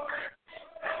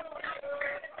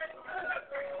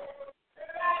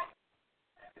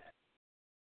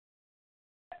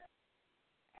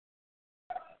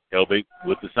 Helbig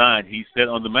with the sign. He's set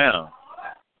on the mound.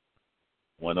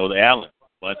 1-0 to Allen.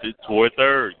 Bunted toward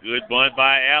third. Good bunt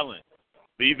by Allen.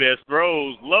 Vives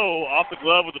throws low off the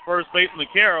glove of the first baseman,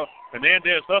 Carroll.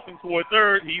 Hernandez huffing toward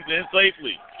third. He's in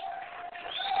safely.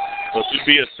 So it should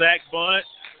be a sac bunt.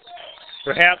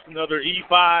 Perhaps another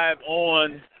E5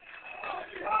 on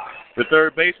the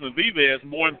third baseman, Vives.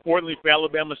 More importantly for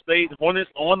Alabama State,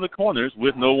 Hornets on the corners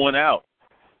with no one out.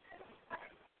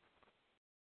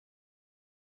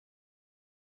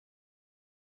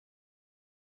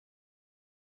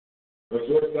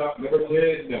 Shortstop number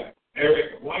 10,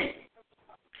 Eric White.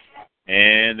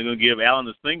 And they're going to give Allen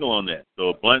a single on that. So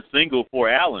a bunt single for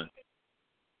Allen.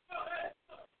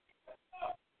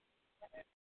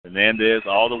 Hernandez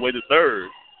all the way to third.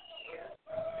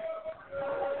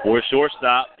 For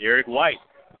shortstop, Eric White,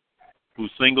 who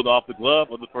singled off the glove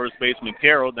of the first baseman,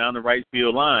 Carroll, down the right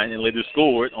field line and later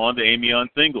scored on the Amion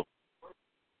single.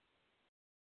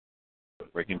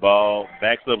 Breaking ball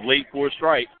backs up late for a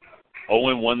strike.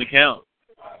 0-1 the count.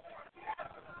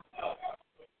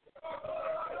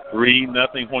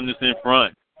 3-0 Hornets in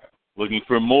front. Looking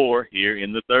for more here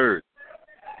in the third.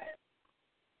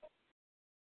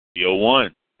 The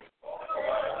 0-1.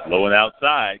 Low and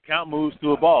outside. Count moves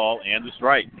to a ball and a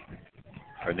strike.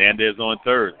 Hernandez on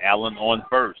third. Allen on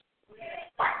first.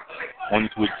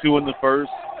 Hornets with 2 in the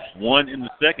first, 1 in the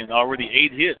second. Already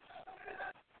 8 hits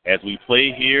as we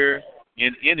play here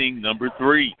in inning number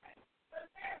 3.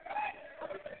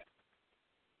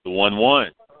 The 1-1.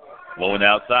 Low and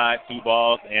outside, 2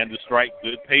 balls and a strike.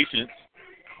 Good patience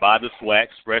by the SWAC's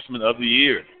freshman of the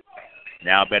year.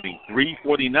 Now batting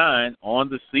 .349 on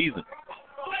the season.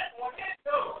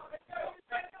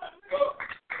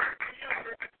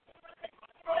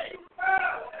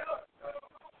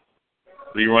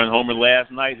 Three-run homer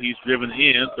last night. He's driven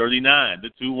in 39.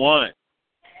 The 2-1.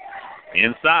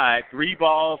 Inside, 3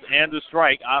 balls and a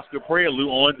strike. Oscar Prelude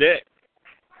on deck.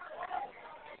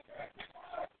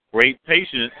 Great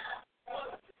patience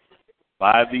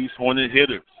by these Hornet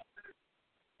hitters.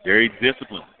 Very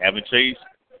disciplined. Haven't chased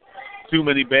too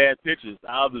many bad pitches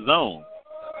out of the zone.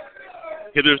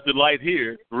 Hitters delight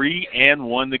here.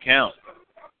 3-1 to count.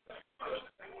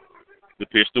 The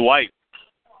pitch to White.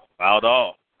 Fouled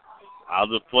off.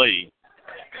 Out of play.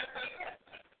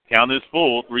 Count is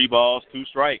full. 3 balls, 2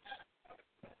 strikes.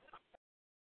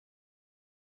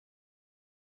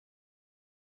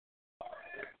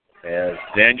 As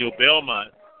Daniel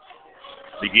Belmont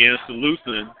begins to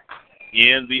loosen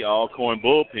in the Alcorn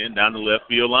bullpen down the left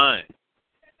field line.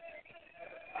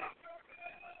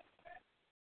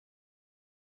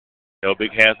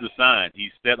 Helbig has the sign.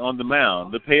 He's set on the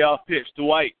mound. The payoff pitch to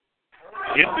White.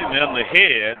 Hits him on the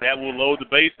head. That will load the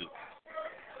bases.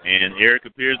 And Eric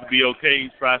appears to be okay. He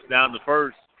tries down the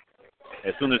first.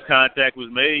 As soon as contact was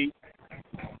made,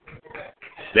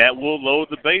 That will load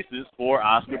the bases for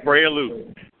Oscar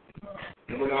Prelude.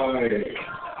 Number 9,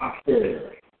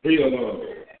 Oscar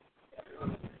Prelude.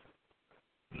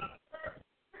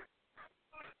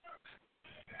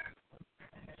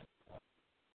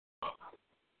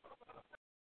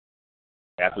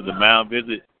 After the mound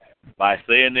visit by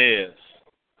Sayanez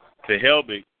to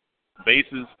Helbig,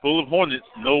 bases full of Hornets,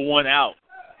 no one out.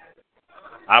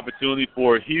 Opportunity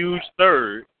for a huge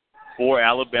third for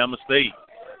Alabama State.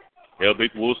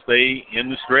 Helbig will stay in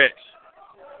the stretch.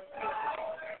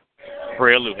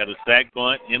 Prelude had a sack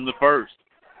bunt in the first.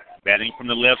 Batting from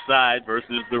the left side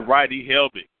versus the righty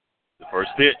Helbig. The first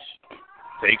pitch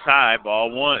takes high,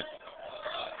 ball one.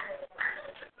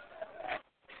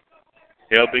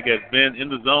 Helbig has been in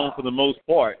the zone for the most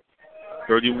part.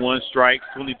 31 strikes,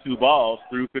 22 balls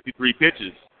through 53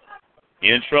 pitches.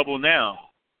 In trouble now.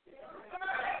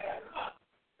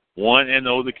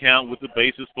 1-0 the count with the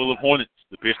bases full of Hornets.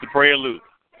 The pitch to Prelude.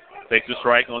 Takes a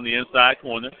strike on the inside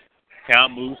corner.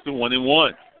 Count moves to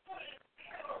 1-1.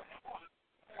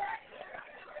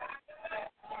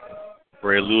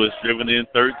 Prelude has driven in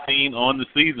 13 on the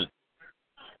season.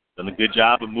 Done a good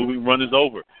job of moving runners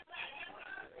over.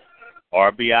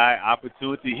 RBI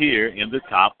opportunity here in the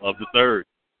top of the third.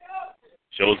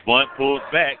 Shows bunt, pulls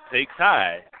back, takes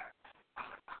high.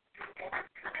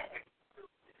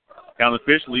 Count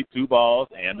officially 2 balls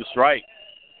and a strike.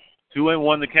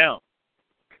 2-1 the count.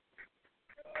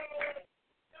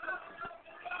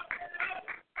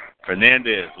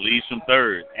 Hernandez leads from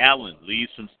third. Allen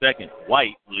leads from second.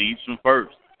 White leads from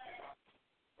first.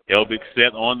 Helbig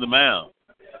set on the mound.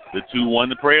 The 2-1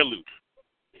 the Prelude.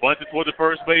 Bunted toward the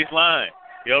first base line.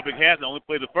 Helbig has it, only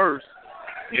played the first.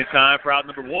 In time for out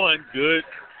number 1. Good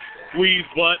squeeze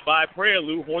bunt by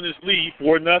Prelude. Hornets lead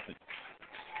 4-0.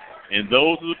 And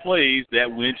those are the plays that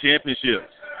win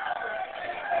championships.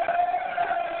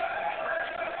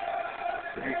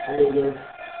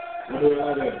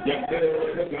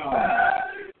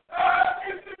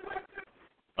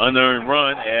 Unearned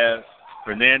run as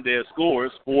Hernandez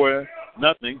scores 4-0.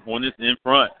 Hornets in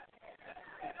front.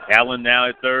 Allen now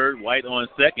at third, White on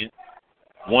second.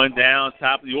 One down,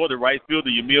 top of the order, right fielder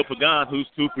Yamil Pagan, who's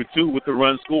 2 for 2 with the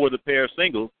run scored, a pair of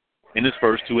singles in his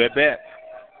first 2 at-bats.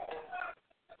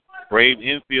 Brave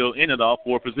infield in at all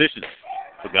 4 positions.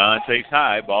 Pagan takes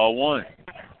high, ball 1.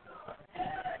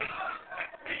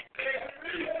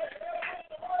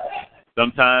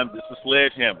 Sometimes it's a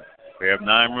sledgehammer. Pair of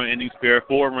 9-run innings, pair of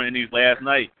 4-run innings last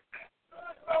night.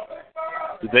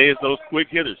 Today is those quick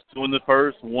hitters. 2 in the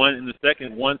first, 1 in the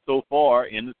second, 1 so far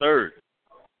in the third.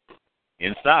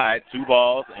 Inside, 2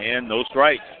 balls and no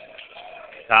strikes.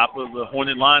 Top of the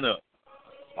Hornet lineup.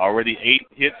 Already 8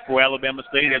 hits for Alabama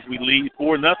State as we lead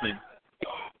 4-0.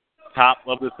 Top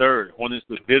of the third. Hornets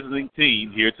the visiting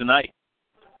team here tonight.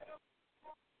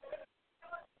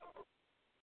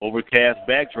 Overcast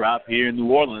backdrop here in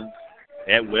New Orleans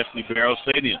at Wesley Barrow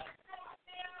Stadium.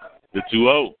 The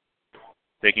 2-0.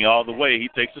 Taking all the way, he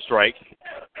takes a strike.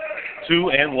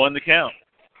 2-1 the count.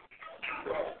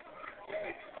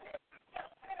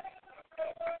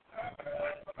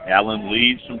 Allen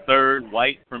leads from third,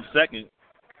 White from second.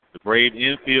 The Brave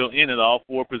infield in at all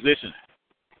 4 positions.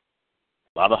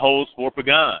 A lot of holes for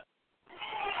Pagan.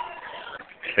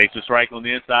 Takes a strike on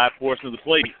the inside portion of the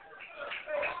plate.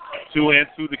 2-2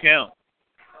 the count.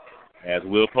 As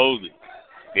Will Posey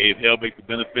gave Helbig the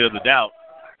benefit of the doubt.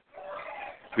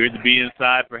 Appeared to be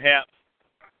inside perhaps.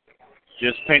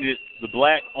 Just painted the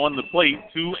black on the plate.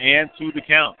 2-2 the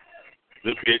count.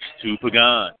 The pitch to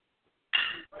Pagan.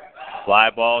 Fly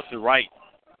ball to right.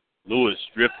 Lewis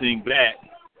drifting back.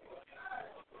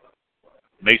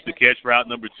 Makes the catch for out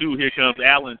number 2. Here comes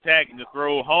Allen tagging. The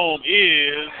throw home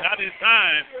is not in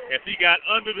time as he got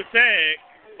under the tag.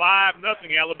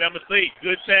 5-0 Alabama State.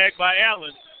 Good tag by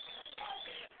Allen.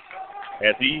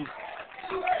 As he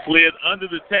slid under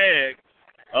the tag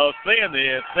of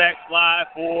Sayanez, sack fly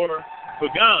for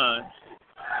Pagan.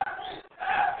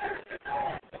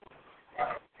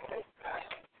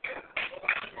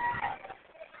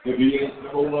 The BS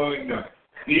number 1,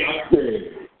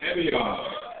 DeAndre Evian.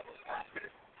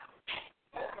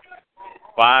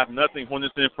 5-0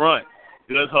 Hornets in front.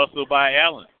 Good hustle by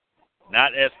Allen.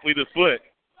 Not as fleet of foot.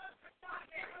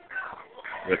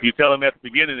 If you tell him at the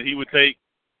beginning that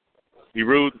he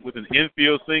ruled with an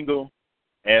infield single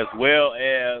as well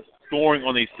as scoring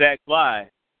on a sack fly,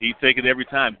 he'd take it every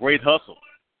time. Great hustle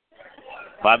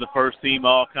by the first team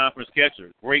all-conference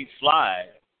catcher. Great slide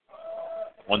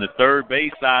on the third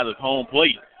base side of home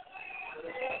plate.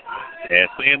 As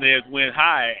Sayanez went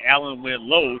high, Allen went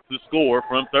low to score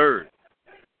from third.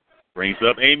 Brings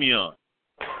up Amion.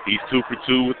 He's 2 for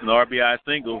 2 with an RBI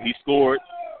single. He scored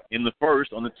in the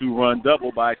first on the 2-run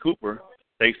double by Cooper.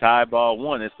 Takes high ball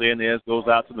 1 as Sanchez goes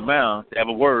out to the mound to have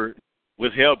a word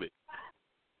with Helbig.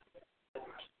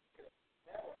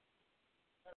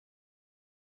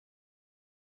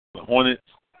 The Hornets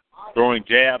throwing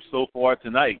jabs so far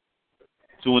tonight.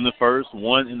 2 in the first,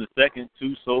 1 in the second,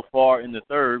 2 so far in the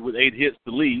third with 8 hits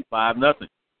to lead, 5-0.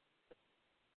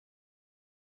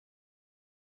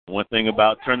 One thing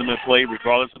about tournament play,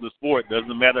 regardless of the sport,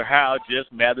 doesn't matter how, it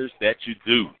just matters that you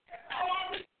do.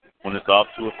 When it's off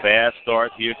to a fast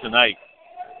start here tonight.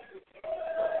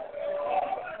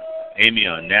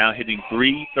 Amion now hitting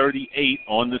 .338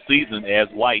 on the season as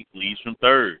White leads from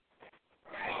third.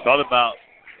 Thought about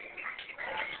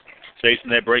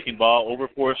chasing that breaking ball over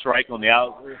for a strike on the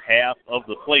outer half of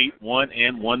the plate,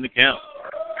 1-1 to count.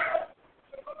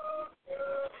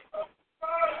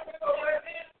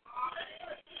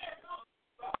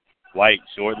 White,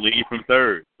 short lead from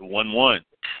third, the 1-1.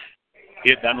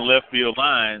 Hit down the left field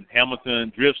line.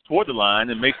 Hamilton drifts toward the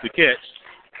line and makes the catch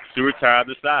to retire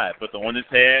the side. But the Hornets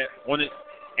had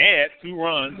 2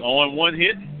 runs on 1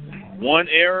 hit, 1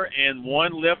 error, and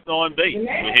 1 left on base. We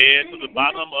head to the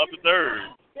bottom of the third.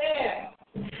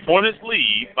 Hornets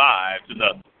lead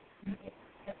 5-0.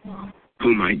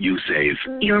 Who might you save?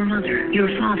 Your mother, your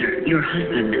father, your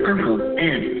husband, uncle,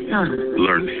 aunt, son.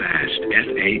 Learn FAST,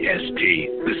 F-A-S-T,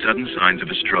 the sudden signs of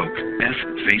a stroke. F,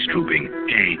 face drooping.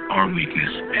 A, arm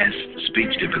weakness. S,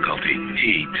 speech difficulty.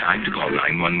 T, time to call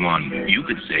 911. You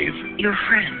could save your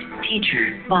friend,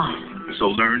 teacher, boss. So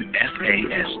learn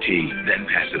FAST, then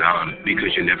pass it on,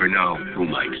 because you never know who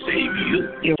might save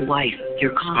you. Your wife,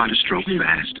 your car. Spot a stroke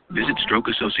fast. Visit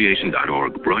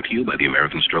strokeassociation.org, brought to you by the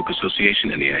American Stroke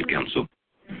Association and the Ad Council.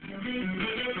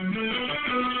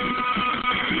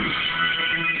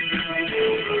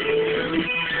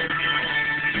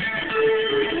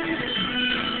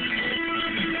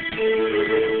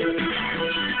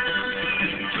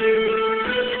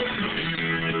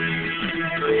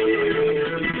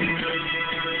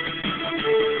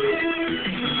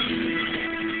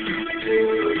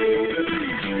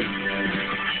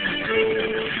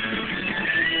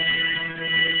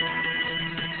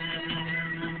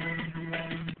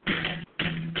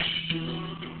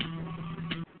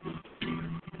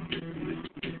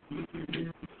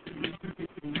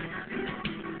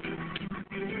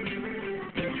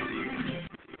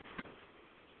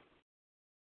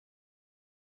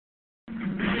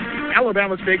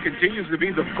 Alabama State continues to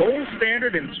be the gold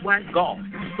standard in SWAC golf.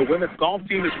 The women's golf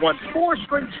team has won 4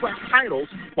 straight SWAC titles,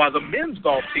 while the men's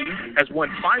golf team has won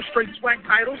 5 straight SWAC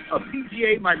titles, a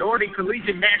PGA Minority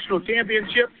Collegiate National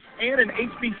Championship, and an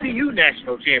HBCU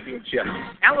National Championship.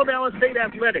 Alabama State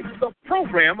Athletics, the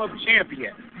program of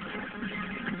champions.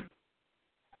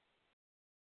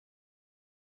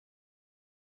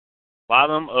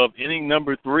 Bottom of inning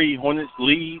number 3, Hornets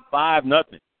lead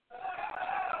 5-0.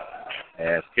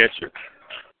 As catcher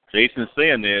Jason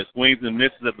Sanchez swings and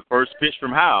misses at the first pitch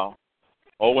from Howe.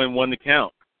 0-1 to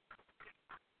count.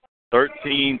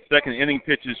 13 second inning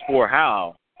pitches for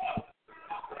Howe.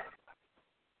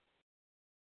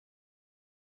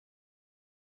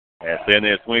 As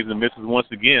Sanchez swings and misses once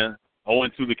again.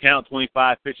 0-2 to count.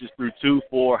 25 pitches through 2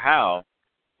 for Howe.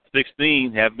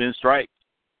 16 have been strikes.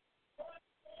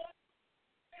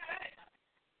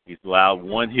 He's allowed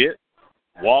 1 hit,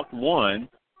 walked 1,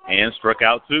 and struck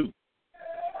out 2.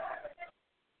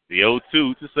 The 0-2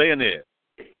 to Sanchez.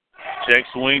 Check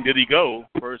swing, did he go?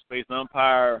 First base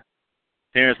umpire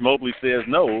Terrence Mobley says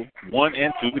no.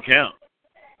 1-2 to count.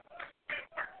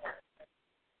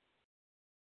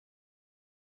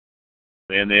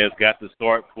 Sanchez got the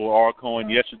start for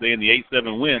Arcoin yesterday in the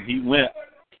 8-7 win. He went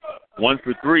 1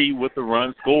 for 3 with the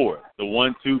run scored. The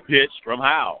 1-2 pitch from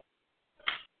Howe.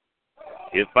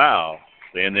 Hit foul.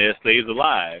 Sanchez stays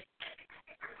alive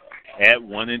at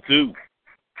 1-2.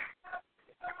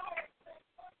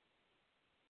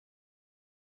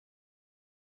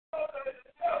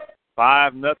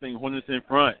 $5-0 Hornets in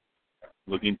front,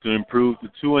 looking to improve to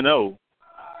 2-0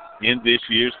 in this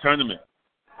year's tournament.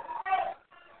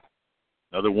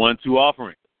 Another 1-2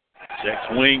 offering. Check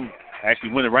swing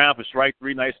actually went around for strike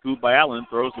 3. Nice scoop by Allen.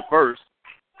 Throws the first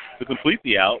to complete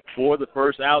the out for the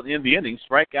first out in the inning.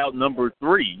 Strikeout number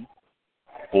 3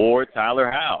 for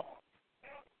Tyler Howe.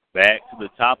 Back to the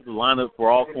top of the lineup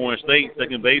for Alcorn State.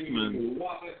 Second baseman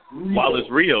Wallace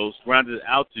Rios grounded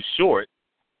out to short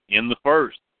in the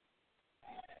first.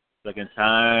 Second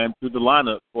time through the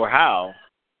lineup for Howe,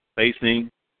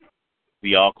 facing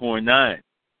the Alcorn 9.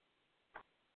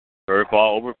 Third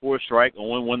ball over for a strike,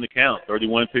 0-1 to count.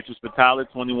 31 pitches for Tyler,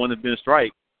 21 have been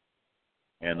strike.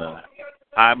 And a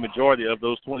high majority of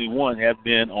those 21 have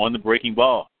been on the breaking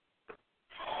ball.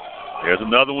 There's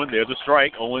another one. There's a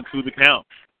strike. 0-2 the count.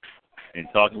 And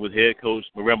talking with head coach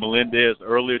Maria Melendez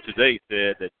earlier today,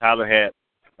 said that Tyler had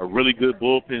a really good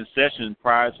bullpen session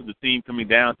prior to the team coming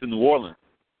down to New Orleans.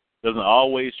 Doesn't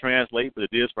always translate, but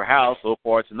it is for Howell so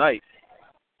far tonight.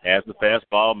 As the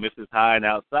fastball misses high and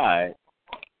outside.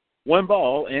 1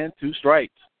 ball and 2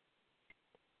 strikes.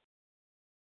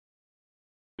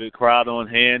 Good crowd on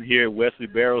hand here at Wesley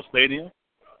Barrow Stadium.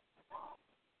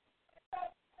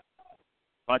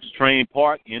 Pontchartrain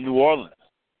Park in New Orleans.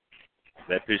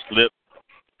 That pitch slipped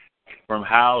from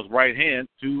Howell's right hand,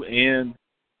 2-2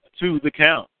 the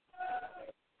count.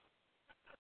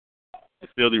 The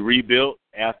facility rebuilt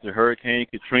after Hurricane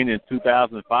Katrina in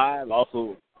 2005.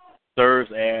 Also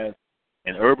serves as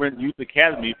an urban youth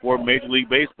academy for Major League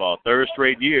Baseball. 3rd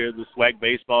straight year the SWAC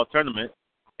baseball tournament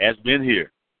has been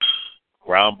here.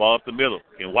 Ground ball up the middle.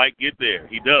 Can White get there?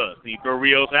 He does. Can he throw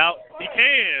Rios out? He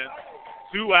can.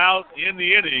 2 outs in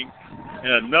the inning.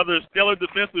 And another stellar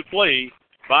defensive play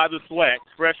by the SWAC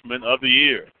freshman of the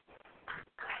year.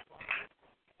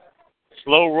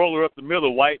 Slow roller up the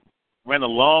middle. White ran a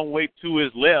long way to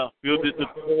his left, fielded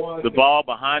the ball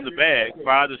behind the bag,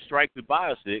 fired a strike to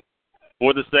Biosic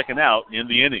for the 2nd out in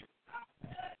the inning.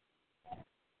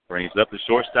 Brings up the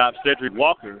shortstop Cedric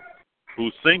Walker, who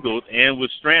singled and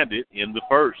was stranded in the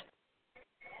 1st.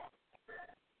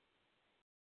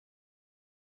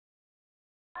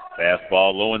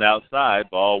 Fastball low and outside,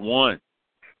 ball 1.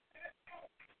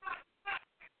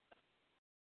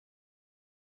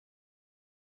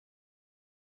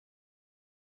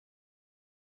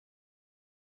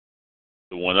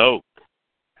 The 1-0.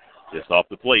 Just off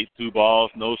the plate, 2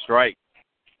 balls, no strike.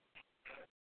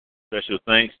 Special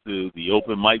thanks to the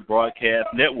Open Mic Broadcast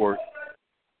Network,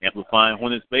 amplifying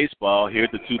Hornets baseball here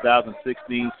at the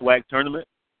 2016 SWAC tournament.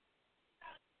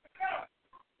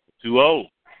 2-0.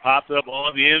 Popped up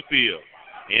on the infield.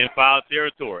 In foul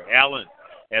territory. Allen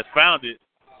has found it.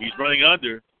 He's running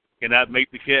under. Cannot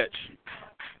make the catch.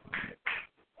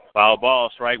 Foul ball,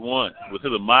 strike 1. Was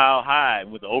hit a mile high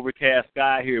with the overcast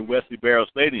sky here at Wesley Barrow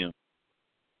Stadium.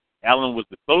 Allen was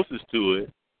the closest to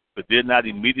it, but did not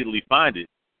immediately find it.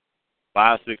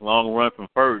 5-6 long run from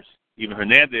first. Even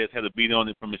Hernandez had a beat on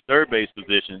it from his third base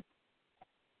position.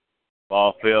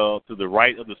 Ball fell to the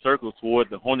right of the circle toward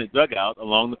the Hornet dugout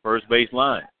along the first base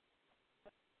line.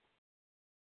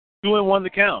 2-1 the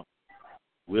count,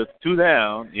 with 2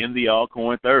 down in the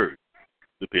Alcorn 3rd.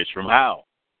 The pitch from Howell.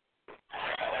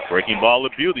 Breaking ball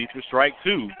of beauty for strike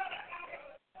 2.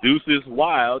 Deuces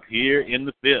wild here in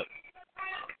the 5th.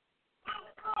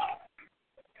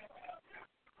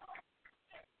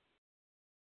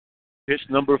 Pitch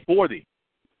number 40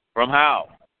 from Howell.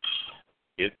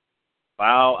 It's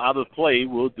foul out of play.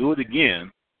 We'll do it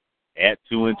again at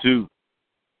 2-2.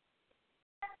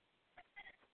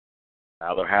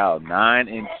 Tyler Howell,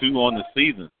 9-2 on the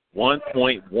season,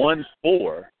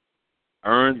 1.14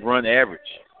 earned run average.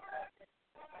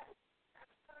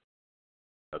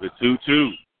 Another 2-2.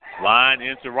 Line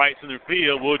into right center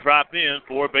field. Will drop in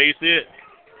for a base hit.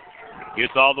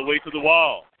 Gets all the way to the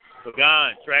wall.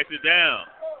 Pagan tracks it down.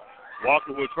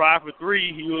 Walker will try for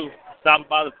 3. He will stop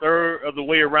about a third of the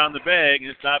way around the bag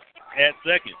and stop at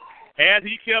second. Had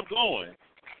he kept going,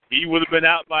 he would have been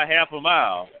out by half a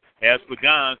mile as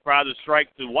Pagan tried to strike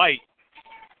to White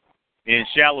in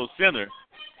shallow center.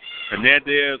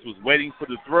 Hernandez was waiting for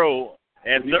the throw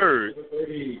at third.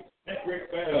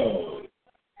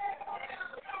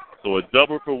 So a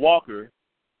double for Walker.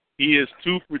 He is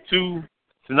 2 for 2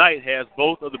 tonight, has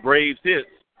both of the Braves hits.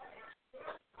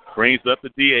 Brings up the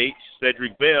DH,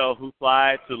 Cedric Bell, who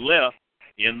flies to left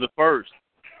in the 1st.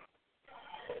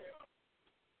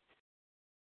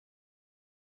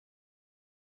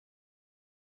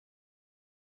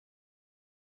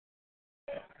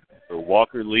 So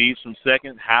Walker leads from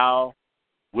second. Howell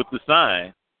with the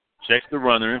sign, checks the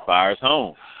runner and fires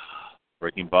home.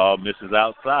 Breaking ball misses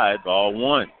outside, ball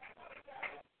 1.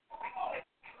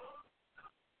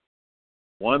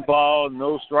 1 ball,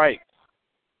 no strikes.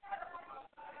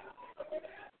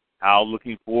 Howell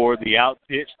looking for the out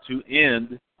pitch to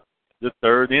end the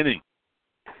 3rd inning.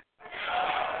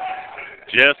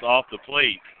 Just off the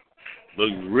plate.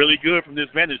 Looked really good from this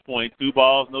vantage point. 2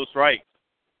 balls, no strikes.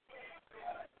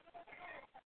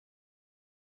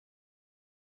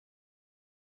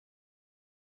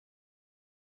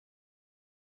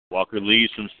 Walker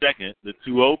leads from second. The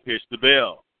 2-0 pitch to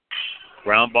Bell.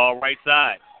 Ground ball right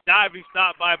side. Diving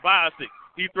stop by Biosic.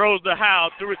 He throws the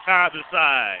Howell to retire the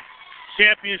side.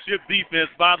 Championship defense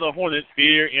by the Hornets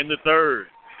here in the 3rd.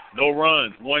 No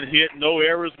runs, 1 hit, no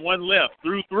errors, 1 left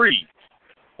through 3.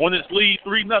 Hornets lead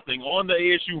 3-0 on the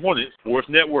ASU Hornets Sports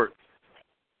Network.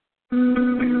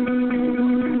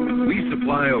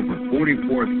 supply over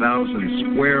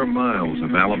 44,000 square miles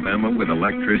of Alabama with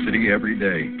electricity every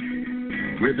day.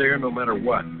 We're there no matter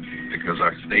what, because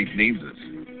our state needs us.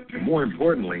 And more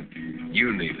importantly,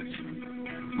 you need us.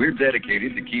 We're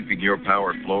dedicated to keeping your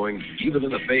power flowing even in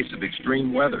the face of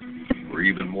extreme weather or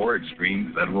even more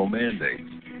extreme federal mandates.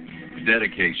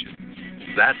 Dedication.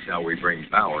 That's how we bring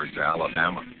power to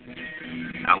Alabama.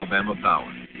 Alabama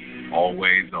Power.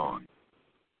 Always on.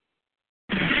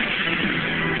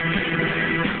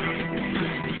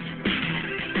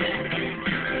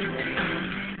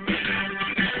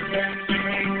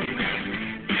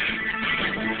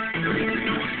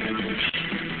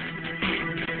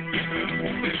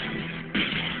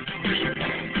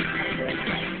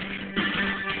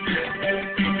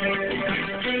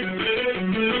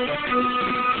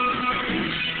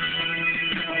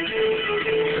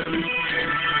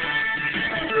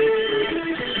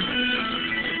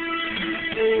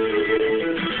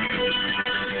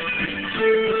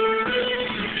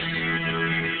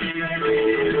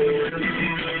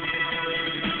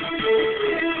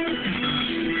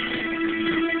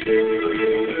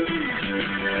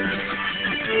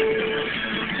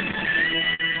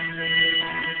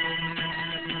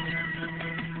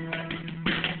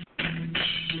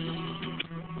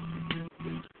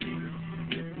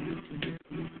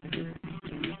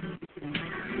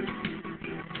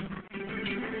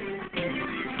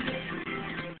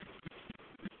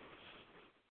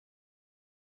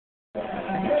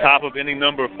 Top of inning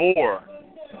number 4,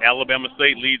 Alabama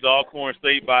State leads Alcorn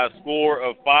State by a score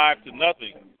of 5-0.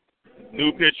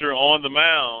 New pitcher on the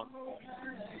mound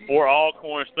for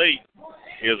Alcorn State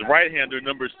is right-hander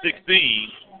number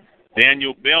 16,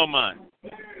 Daniel Belmont.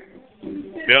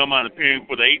 Belmont appearing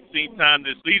for the 18th time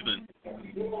this season.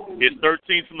 His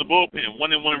 13th from the bullpen,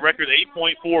 1-1 record,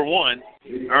 8.41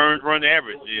 earned run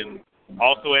average, and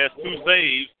also has 2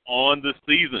 saves on the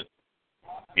season.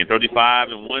 In 35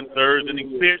 1/3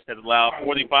 innings pitched, has allowed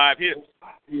 45 hits,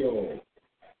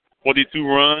 42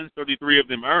 runs, 33 of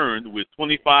them earned, with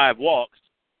 25 walks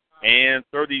and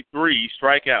 33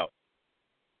 strikeouts.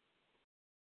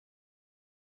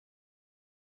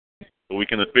 So we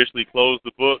can officially close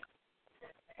the book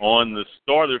on the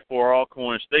starter for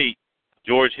Alcorn State.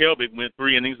 George Helbig went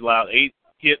 3 innings, allowed 8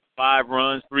 hits, 5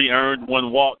 runs, 3 earned,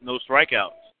 1 walk, no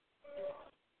strikeouts.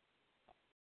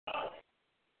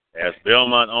 As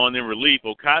Belmont on in relief,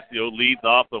 Ocasio leads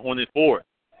off the Hornet 4th.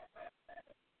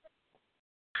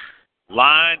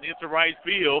 Line into right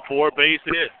field for a base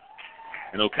hit.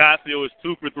 And Ocasio is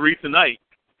 2 for 3 tonight.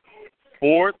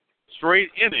 4th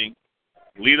straight inning.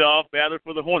 Leadoff batter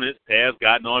for the Hornets has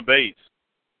gotten on base.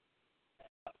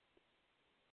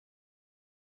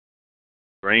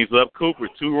 Brings up Cooper,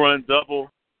 2-run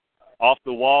double off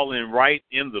the wall and right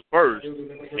in the first,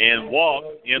 and walk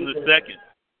in the second.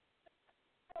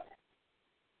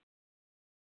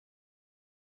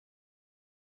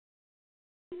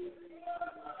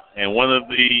 And one of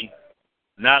the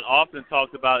not often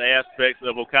talked about aspects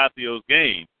of Ocasio's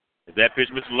game is that pitch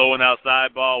misses low and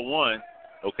outside, ball 1.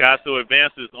 Ocasio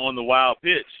advances on the wild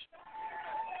pitch.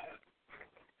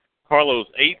 Carlos,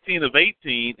 18 of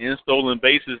 18 in stolen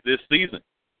bases this season.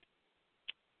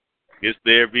 Gets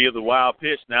there via the wild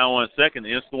pitch, now on second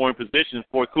in scoring position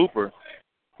for Cooper,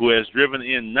 who has driven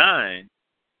in 9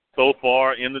 so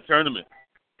far in the tournament.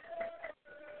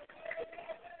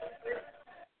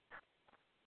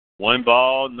 1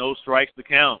 ball, no strikes to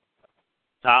count.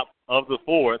 Top of the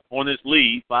 4th, Hornets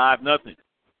lead 5-0.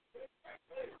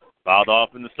 Fouled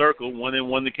off in the circle,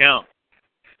 1-1 to count.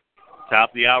 Top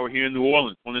of the hour here in New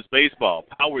Orleans, Hornets baseball,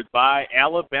 powered by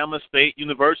Alabama State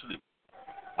University.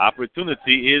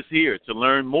 Opportunity is here. To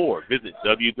learn more, visit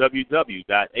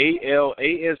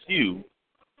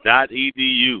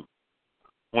www.alasu.edu.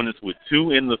 Hornets with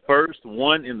 2 in the first,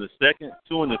 1 in the second,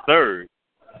 2 in the third.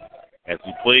 As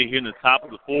we play here in the top of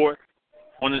the 4th,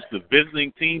 Hornets, the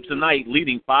visiting team tonight,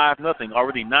 leading 5-0,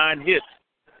 already 9 hits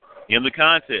in the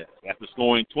contest after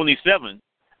scoring 27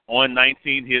 on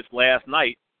 19 hits last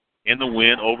night in the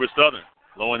win over Southern.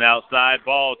 Low and outside,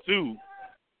 ball 2.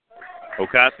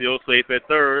 Ocasio safe at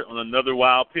third on another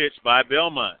wild pitch by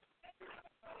Belmont.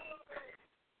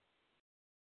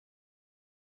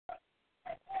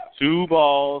 Two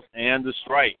balls and a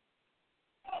strike.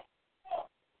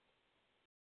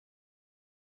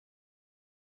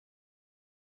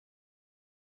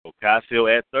 Ocasio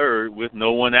at third with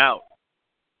no one out.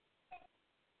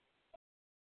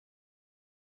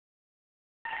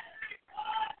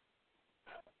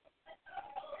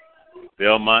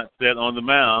 Belmont set on the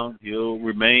mound. He'll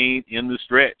remain in the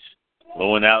stretch.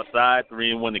 Low and outside,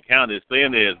 3-1 to count. As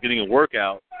Fernandez getting a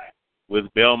workout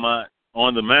with Belmont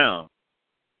on the mound.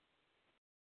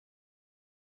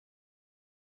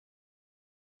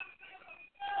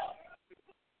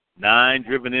 9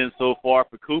 driven in so far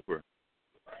for Cooper,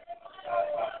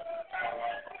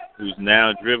 who's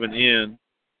now driven in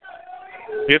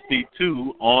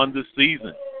 52 on the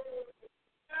season.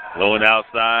 Low and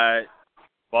outside,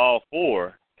 ball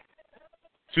 4.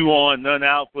 2 on, none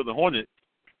out for the Hornets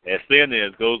as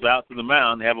Sanchez goes out to the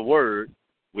mound and have a word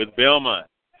with Belmont,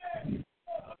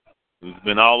 who's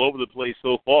been all over the place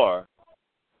so far.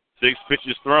 6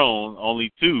 pitches thrown,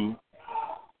 only 2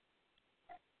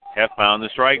 have found the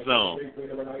strike zone.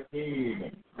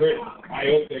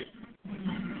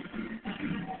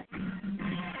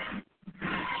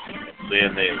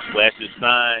 Then they flashes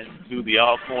sign to the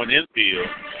Alcorn infield.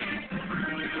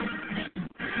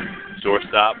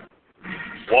 Shortstop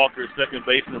Walker, second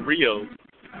baseman Rios,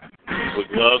 with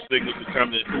glove signals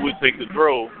determining who would take the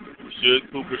throw.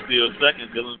 Should Cooper steal second,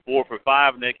 Dylan 4 for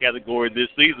 5 in that category this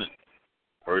season.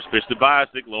 First pitch to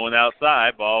Biasic, low and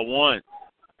outside, ball 1.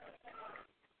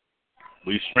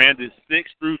 We've stranded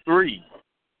 6 through 3.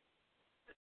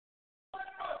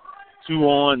 2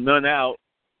 on, none out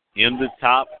in the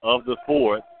top of the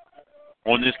 4th.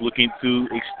 Hornets looking to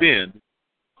extend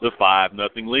the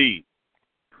 5-0 lead.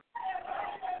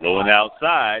 Low and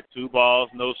outside, 2 balls,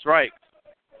 no strikes.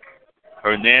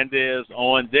 Hernandez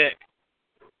on deck.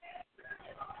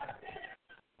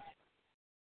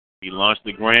 He launched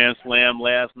the grand slam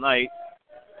last night,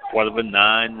 part of a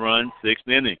 9-run 6th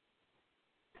inning.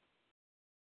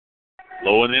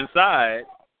 Low and inside,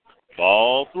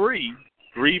 ball 3.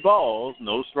 3 balls,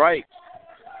 no strikes.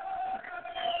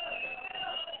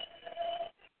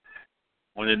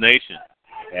 Hornet Nation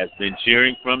has been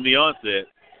cheering from the onset.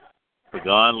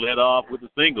 Pagan led off with a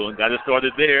single and got it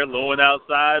started there. Low and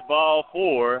outside, ball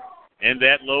 4, and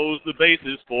that loads the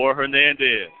bases for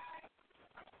Hernandez.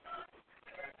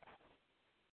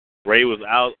 Ray was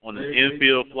out on an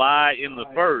infield fly in the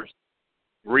first,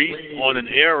 Reese on an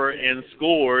error, and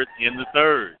scored in the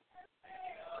third.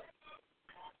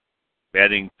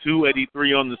 Batting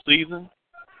 .283 on the season.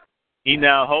 He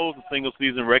now holds the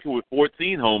single-season record with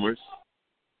 14 homers.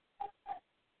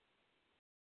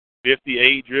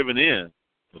 58 driven in.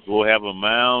 We'll have a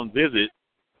mound visit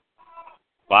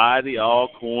by the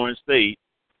Alcorn State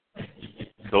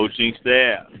coaching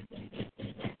staff.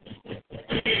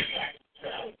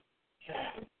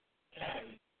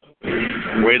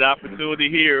 Great opportunity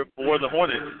here for the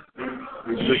Hornets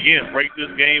to, again, break this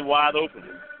game wide open.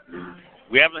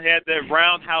 We haven't had that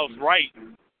roundhouse right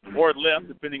or left,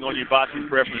 depending on your boxing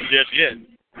preference just yet.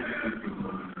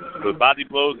 But body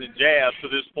blows and jabs to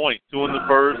this point. 2 in the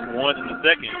first, 1 in the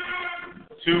second,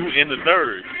 2 in the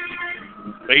third.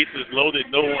 Bases loaded,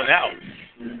 no one out.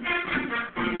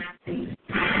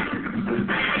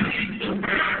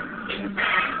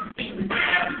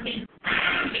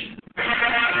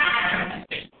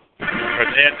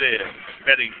 Hernandez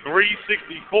batting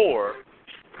 .364,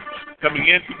 coming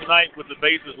into tonight with the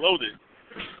bases loaded.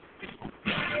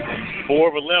 4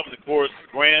 of 11, of course,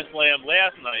 grand slam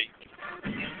last night.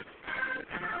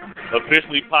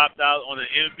 Officially popped out on an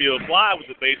infield fly with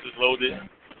the bases loaded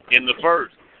in the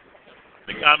first.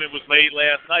 The comment was made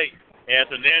last night as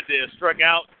Hernandez struck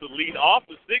out to lead off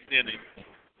the 6th inning,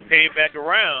 came back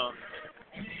around.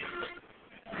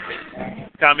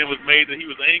 Comment was made that he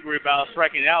was angry about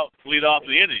striking out to lead off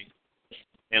the inning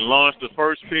and launched the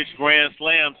first pitch grand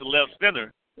slam to left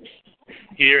center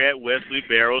here at Wesley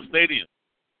Barrow Stadium.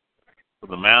 So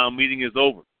the mound meeting is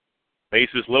over.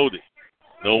 Bases loaded.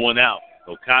 No one out.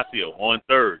 Ocasio on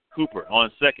third. Cooper on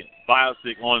second.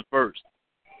 Biosic on first.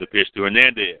 The pitch to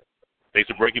Hernandez. Takes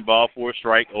a breaking ball for a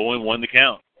strike. 0-1 the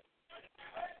count.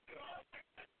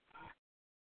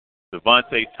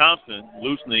 Devontae Thompson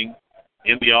loosening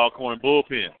in the Alcorn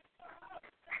bullpen.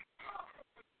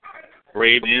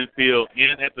 Brave infield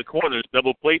in at the corners.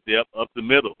 Double plate depth up the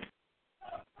middle.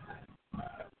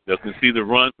 They'll concede the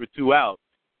run for 2 outs.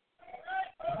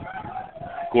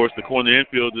 Of course, the corner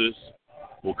infielders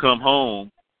will come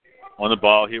home on the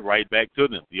ball hit right back to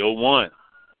them. The 0-1.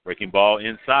 Breaking ball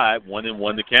inside.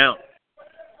 1-1 to count.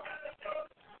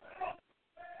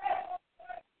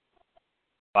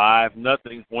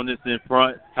 5-0. Hornets in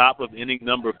front. Top of inning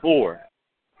number 4.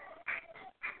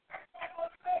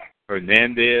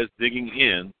 Hernandez digging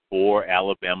in for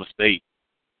Alabama State.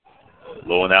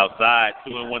 Low and outside.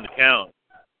 2-1 to count.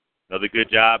 Another good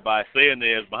job by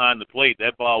Sanchez behind the plate.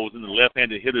 That ball was in the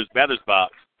left-handed hitter's batter's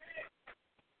box.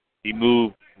 He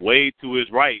moved way to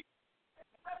his right.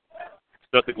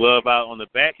 Stuck the glove out on the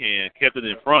backhand, kept it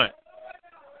in front.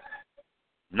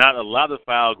 Not a lot of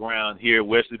foul ground here at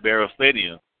Wesley Barrow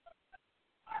Stadium.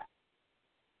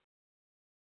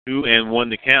 2-1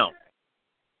 to count.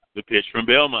 The pitch from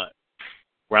Belmont.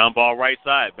 Ground ball right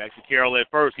side. Back to Carroll at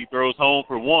first. He throws home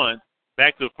for one.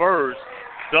 Back to first.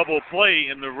 Double play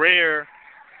in the rare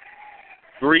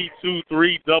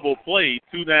 3-2-3 double play.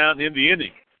 2 down in the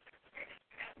inning.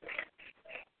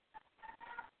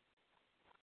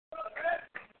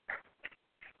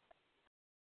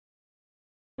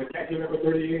 Catcher number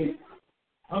 38,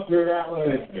 Hunter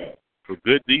Allen. For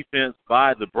good defense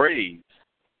by the Braves.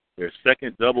 Their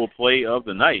second double play of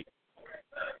the night.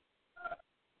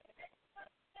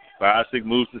 Bosick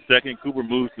moves to second. Cooper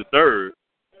moves to third.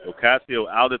 Ocasio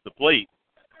out at the plate.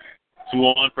 2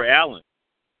 on for Allen.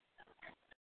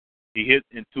 He hit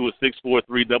into a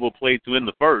 6-4-3 double play to end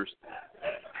the first.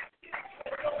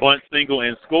 Bunt single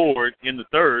and scored in the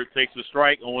third. Takes a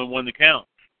strike, 0-1 the count.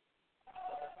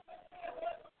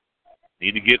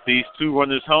 Need to get these 2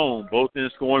 runners home, both in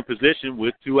scoring position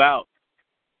with 2 out.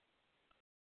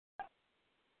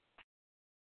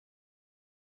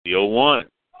 The 0-1.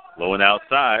 Low and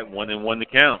outside, 1-1 the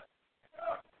count.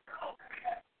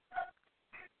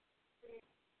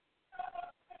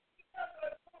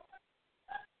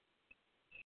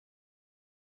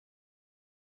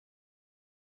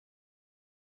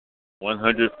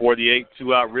 .148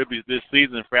 2-out ribbies this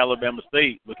season for Alabama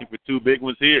State. Looking for 2 big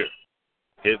ones here.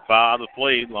 Hit foul the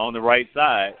plate along the right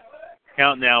side.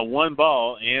 Count now 1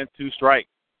 ball and 2 strikes.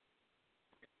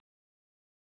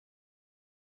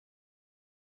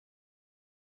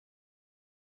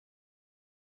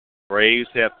 Braves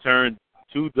have turned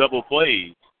 2 double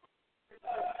plays,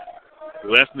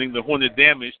 lessening the Hornet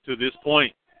damage to this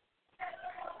point.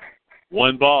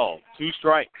 1 ball, 2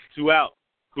 strikes, 2 out.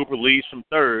 Cooper leads from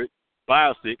third.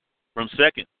 Bosick from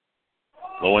second.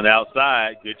 Low and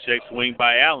outside. Good check swing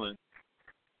by Allen.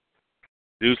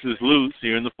 Deuce is loose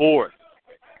here in the fourth.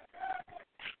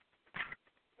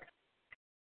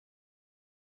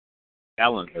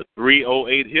 Allen, a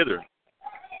 .308 hitter.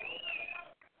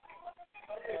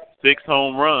 6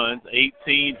 home runs,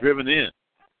 18 driven in.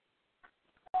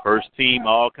 First team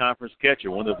all-conference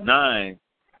catcher, one of 9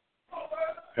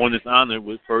 Hornets honored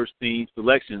with first team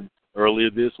selections earlier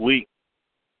this week.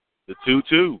 The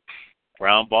 2-2.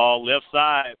 Ground ball left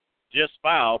side, just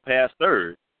foul past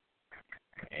third.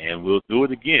 And we'll do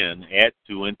it again at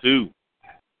 2-2.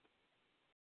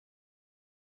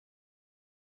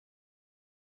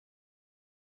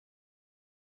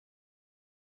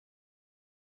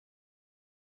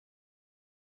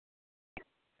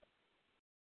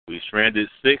 We stranded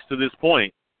 6 to this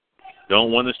point.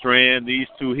 Don't want to strand these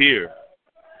 2 here.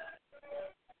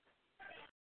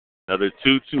 Another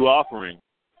 2-2 offering.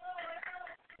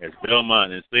 As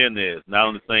Belmont and Sandez not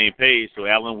on the same page, so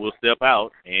Allen will step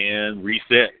out and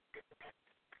reset.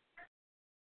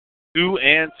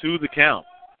 2-2 the count.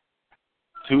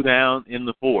 2 down in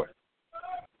the fourth.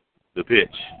 The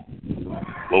pitch.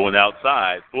 Low and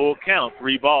outside. Full count.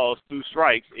 3 balls, 2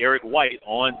 strikes. Eric White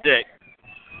on deck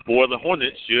for the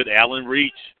Hornets should Allen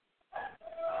reach.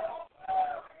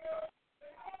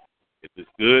 If it's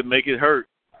good, make it hurt.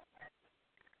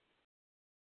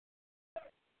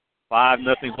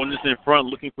 5-0 Hornets in front,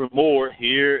 looking for more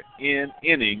here in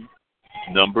inning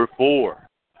number 4.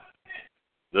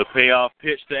 The payoff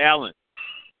pitch to Allen.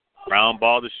 Ground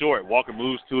ball to short. Walker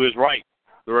moves to his right.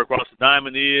 Throw across the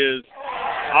diamond is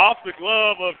off the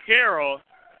glove of Carroll.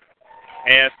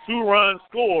 As 2 runs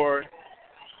scored,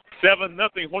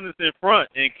 7-0 Hornets in front,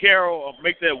 and Carroll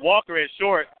make that Walker at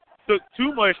short. Took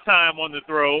too much time on the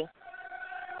throw.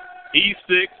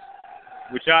 E6,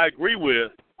 which I agree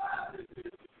with.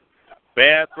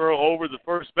 Bad throw over the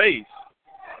first base.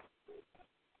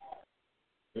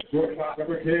 The shortstop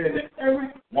number 10,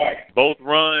 Eric White. Both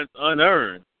runs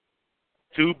unearned.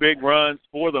 2 big runs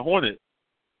for the Hornets.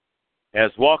 As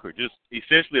Walker, just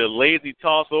essentially a lazy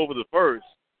toss over the first.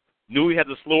 Knew he had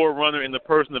the slower runner in the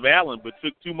person of Allen, but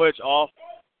took too much off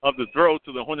of the throw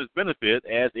to the Hornets' benefit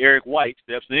as Eric White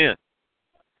steps in.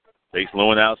 Takes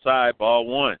low and outside, ball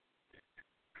 1.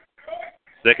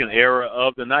 Second error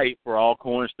of the night for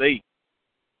Alcorn State.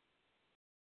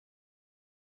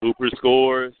 Cooper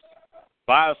scores.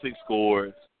 5-6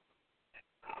 scores.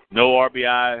 No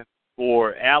RBI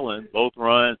for Allen. Both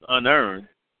runs unearned.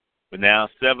 But now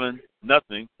 7-0.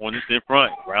 Hornets in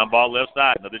front. Ground ball left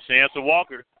side. Another chance for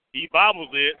Walker. He bobbles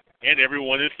it, and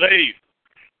everyone is saved.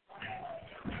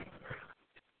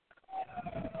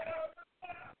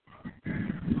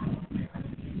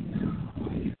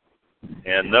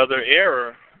 And another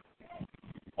error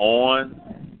on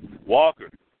Walker.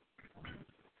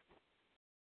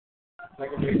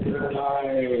 Second base number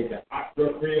 9, Oscar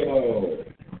Priolo.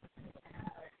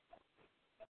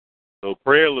 So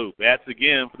Prelude bats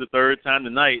again for the 3rd time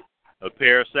tonight. A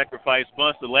pair of sacrifice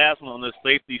bunts. The last one on the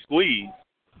safety squeeze.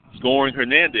 scoring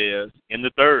Hernandez in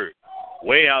the third.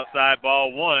 Way outside,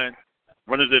 ball one.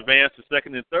 Runners advance to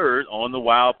second and third on the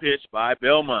wild pitch by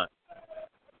Belmont.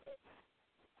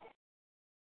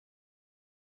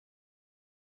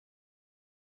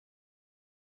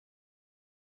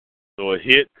 So a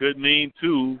hit could mean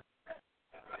two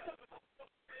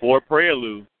for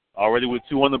Prelude. Already with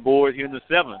two on the board here in the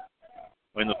seventh.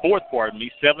 In the fourth,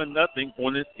 7-0,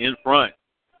 Hornets in front.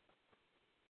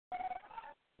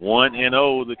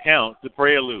 1-0 the count to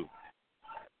Prelude.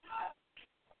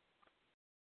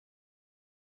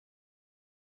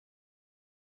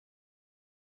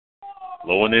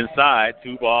 Low and inside,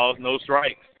 2 balls, no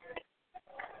strikes.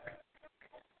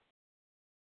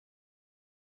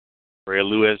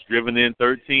 Prelude has driven in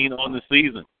 13 on the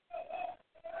season.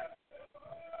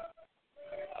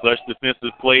 Clutch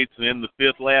defensive plays in the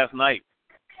fifth last night.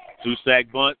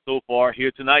 2-sack bunt so far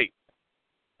here tonight.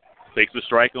 Takes a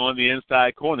strike on the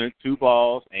inside corner, 2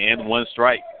 balls and 1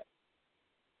 strike.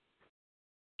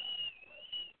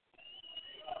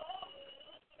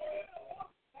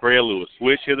 Prelude, a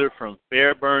switch hitter from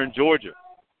Fairburn, Georgia.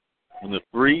 One of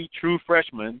the 3 true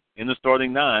freshmen in the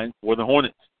starting 9 for the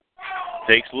Hornets.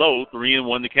 Takes low,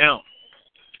 3-1 to count.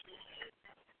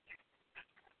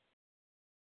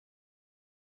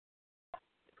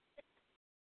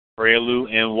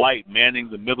 Prelude and White manning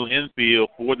the middle infield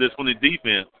for this Hornet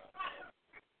defense.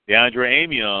 DeAndre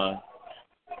Amion,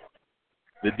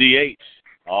 the DH.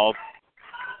 All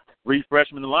 3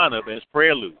 freshmen in the lineup as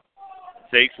Prelude.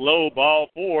 Takes low, ball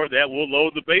 4. That will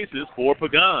load the bases for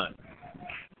Pagan.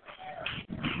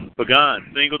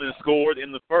 Pagan singled and scored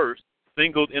in the first,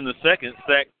 singled in the second,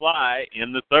 sack fly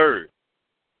in the third.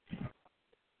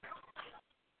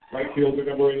 Right fielder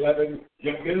number 11,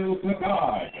 Jamil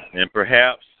Pagan. And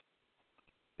perhaps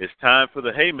it's time for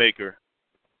the haymaker.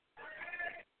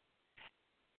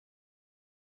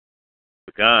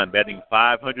 Pagan batting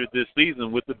 .500 this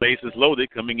season with the bases loaded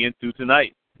coming into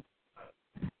tonight.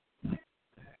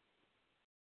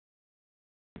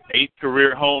 8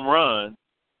 career home runs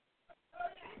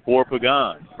for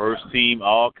Pagan. First team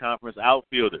all-conference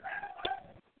outfielder.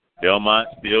 Belmont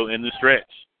still in the stretch.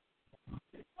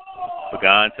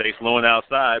 Pagan takes low and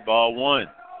outside, ball 1.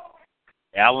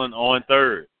 Allen on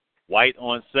third. White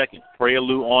on second.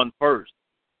 Prelude on first.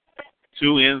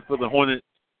 2 in for the Hornets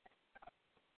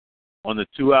on the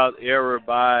 2-out error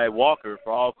by Walker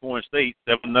for Alcorn State.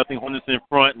 7-0 Hornets in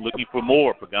front, looking for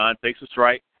more. Pagan takes a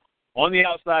strike on the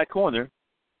outside corner.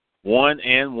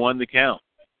 1-1 the count.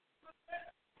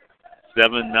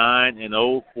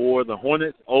 7-9-0 for the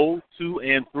Hornets.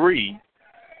 0-2-3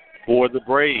 for the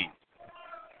Braves.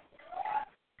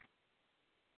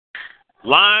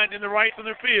 Line in the right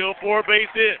center field for a base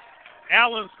hit.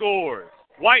 Allen scores.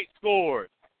 White scores.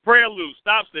 Prelude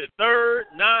stops at third.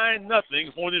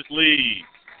 9-0 Hornets lead.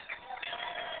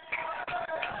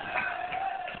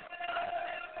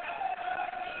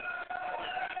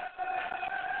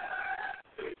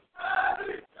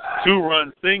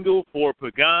 Two-run single for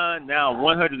Pagan. Now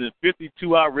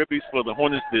 152 out ribbies for the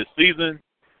Hornets this season.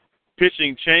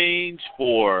 Pitching change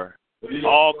for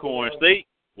Alcorn State.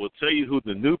 We'll tell you who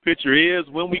the new pitcher is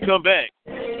when we come back.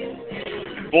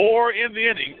 4 in the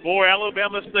inning for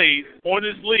Alabama State.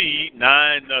 Hornets lead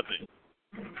 9-0.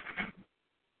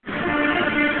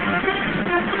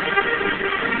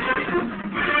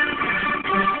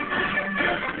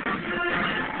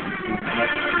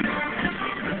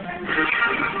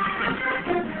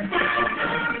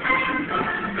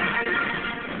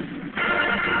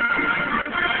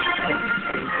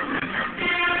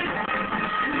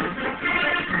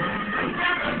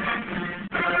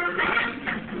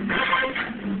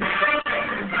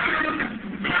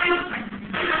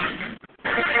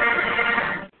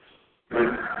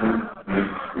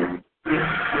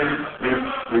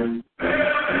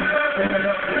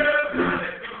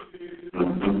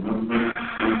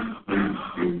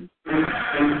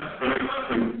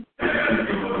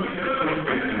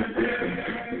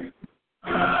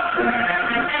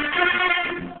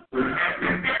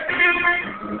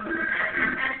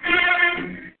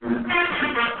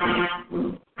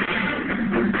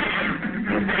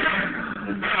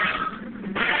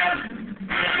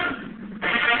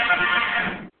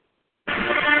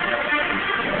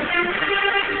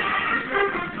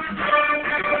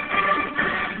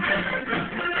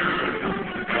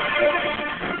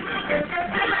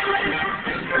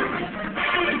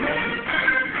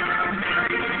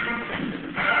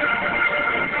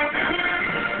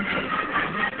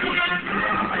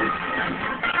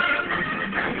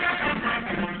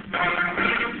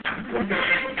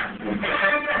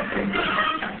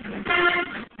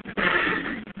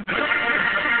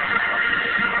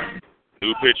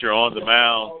 pitcher on the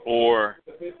mound for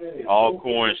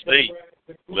Alcorn State,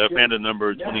 left-hander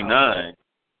number 29,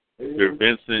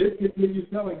 Vincent,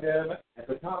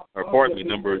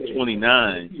 number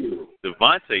 29,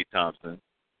 Devontae Thompson.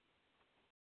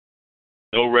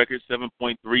 No record,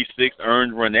 7.36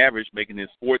 earned run average, making his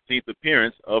 14th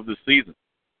appearance of the season.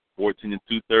 14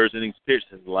 2/3 innings pitched,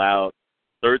 has allowed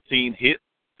 13 hits,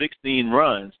 16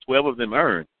 runs, 12 of them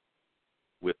earned,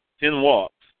 with 10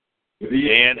 walks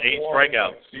and 8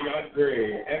 strikeouts.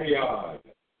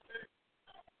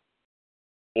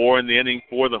 4 in the inning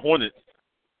for the Hornets,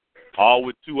 all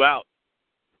with 2 outs.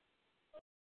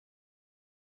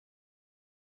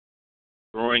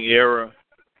 Throwing error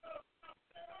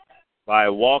by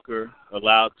Walker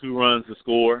allowed 2 runs to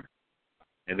score,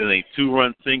 and then a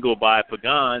 2-run single by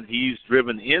Pagan. He's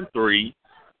driven in 3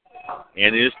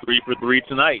 and is 3 for 3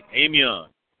 tonight. Amion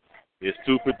is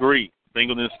 2 for 3.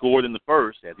 Singled and scored in the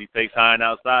first as he takes high and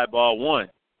outside, ball 1.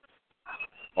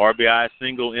 RBI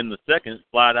single in the second,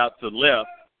 flied out to left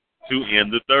to end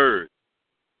the third.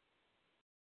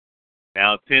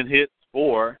 Now 10 hits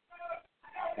for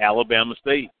Alabama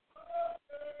State.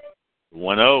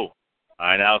 1-0.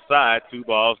 High and outside, 2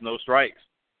 balls, no strikes.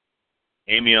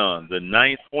 Amion, the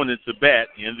 9th Hornets to bat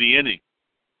in the inning.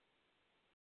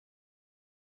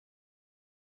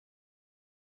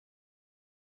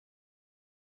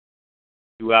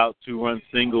 Two-out, 2-run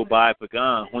single by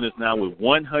Pagan. Hornets now with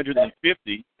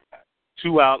 150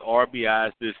 2-out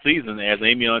RBIs this season as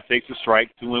Amion takes a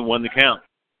strike, 2-1 to count.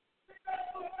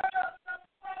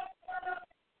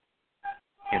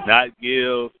 Cannot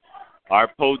give our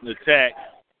potent attack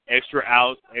extra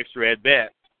outs, extra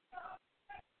at-bats.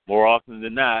 More often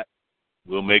than not,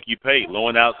 we'll make you pay. Low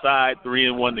and outside,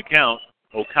 3-1 to count.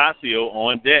 Ocasio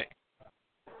on deck.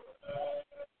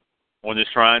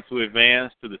 Hornets trying to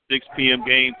advance to the 6 p.m.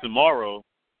 game tomorrow.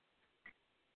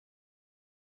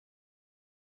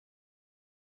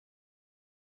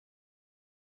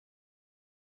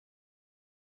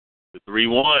 The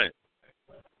 3-1.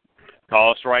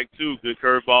 Call strike 2. Good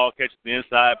curveball catches the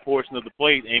inside portion of the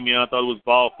plate. Amion thought it was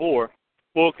ball 4.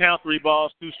 Full count, 3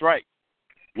 balls, 2 strikes.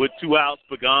 With 2 outs,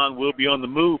 Pagan will be on the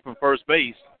move from first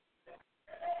base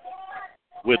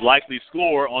with likely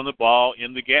score on the ball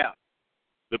in the gap.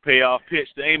 The payoff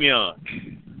pitch to Amion.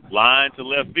 Line to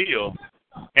left field.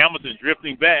 Hamilton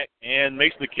drifting back and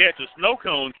makes the catch, a snow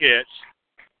cone catch,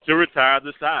 to retire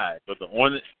the side. But the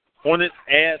Hornets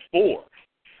add 4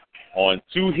 on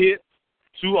 2 hits,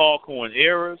 2 Alcorn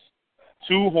errors,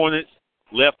 2 Hornets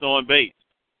left on base.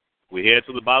 We head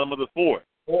to the bottom of the 4th.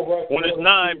 Hornets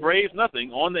 9, Braves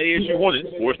nothing on the ASU Hornets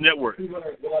Sports Network.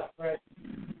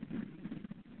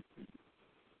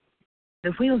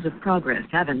 The wheels of progress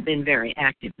haven't been very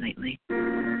active lately.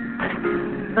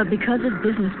 But because of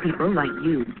business people like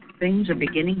you, things are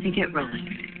beginning to get rolling.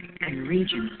 And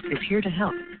Regions is here to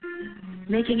help,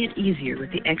 making it easier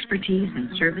with the expertise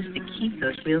and service to keep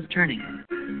those wheels turning.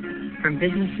 From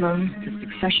business loans to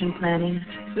succession planning,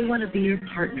 we want to be your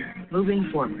partner moving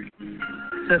forward.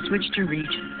 So switch to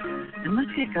Regions, and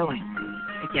let's get going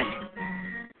together.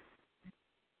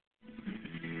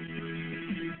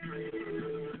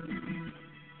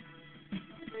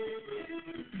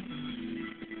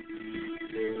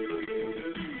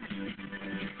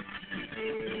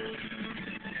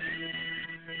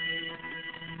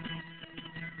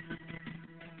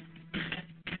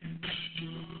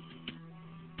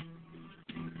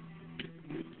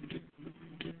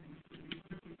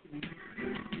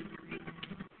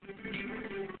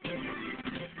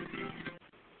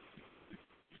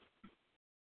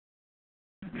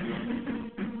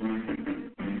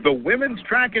 The women's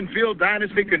track and field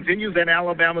dynasty continues at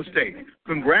Alabama State.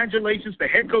 Congratulations to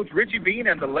head coach Richie Bean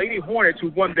and the Lady Hornets, who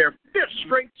won their 5th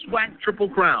straight SWAC Triple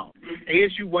Crown.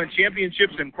 ASU won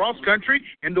championships in cross country,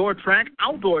 indoor track,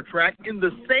 outdoor track in the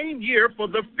same year for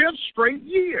the 5th straight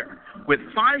year. With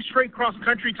 5 straight cross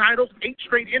country titles, 8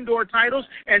 straight indoor titles,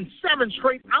 and 7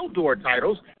 straight outdoor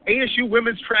titles, ASU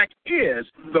women's track is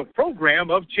the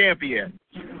program of champions.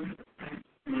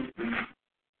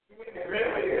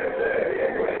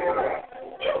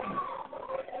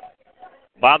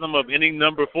 Bottom of inning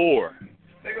number 4.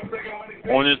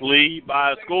 Hornets lead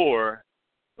by a score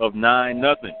of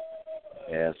 9-0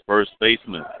 as first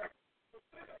baseman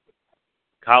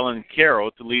Colin Carroll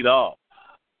to lead off.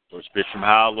 First pitch from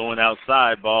Howell, low and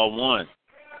outside, ball 1.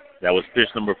 That was pitch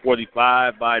number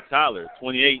 45 by Tyler.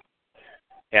 28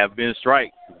 have been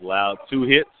strikes. He's allowed 2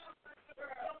 hits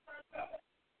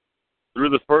through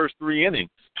the first 3 innings.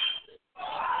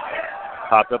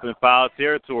 Popped up in foul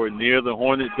territory near the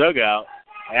Hornet dugout.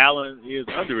 Allen is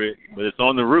under it, but it's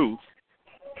on the roof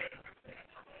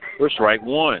for strike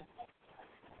 1.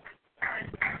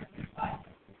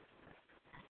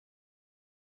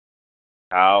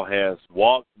 Howe has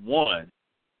walked 1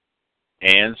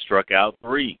 and struck out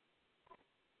 3.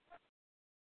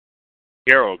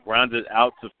 Carroll grounded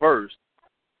out to first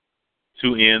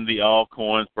to end the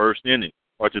Alcorn first inning,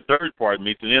 or to third, pardon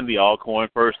me, to end the Alcorn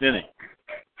first inning.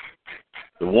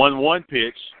 The 1-1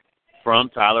 pitch from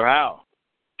Tyler Howe.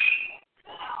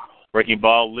 Breaking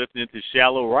ball lifted into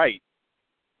shallow right.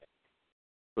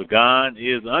 Pagan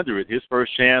is under it. His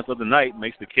first chance of the night,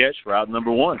 makes the catch for out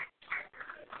number 1.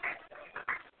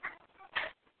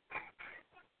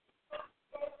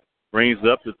 Brings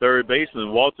up the third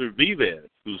baseman, Walter Vives,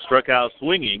 who struck out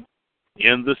swinging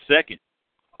in the second.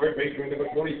 Third baseman number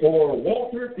 24,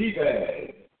 Walter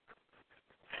Vives.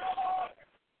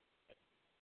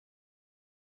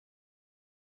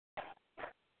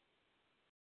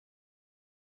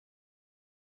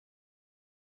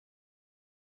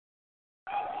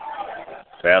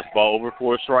 Fastball over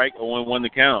for a strike, 0-1 to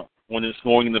count. One is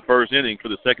scoring in the first inning for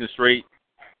the second straight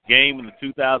game in the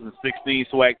 2016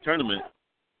 SWAC tournament.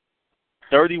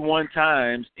 31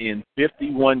 times in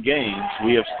 51 games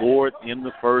we have scored in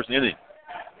the first inning.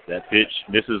 That pitch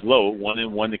misses low,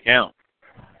 1-1 to count.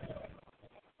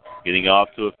 Getting off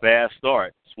to a fast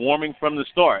start, swarming from the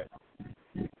start,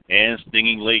 and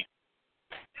stinging late.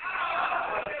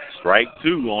 Strike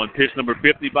 2 on pitch number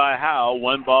 50 by Howe,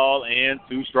 1 ball and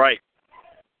 2 strikes.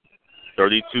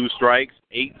 32 strikes,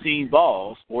 18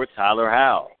 balls for Tyler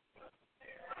Howe.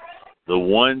 The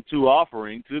 1-2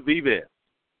 offering to Vives.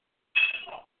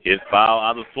 Hit foul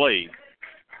out of play.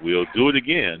 We'll do it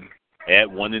again at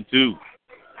 1-2.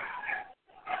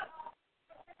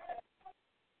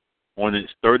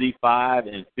 Hornets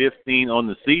 35-15 on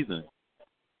the season.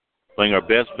 Playing our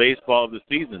best baseball of the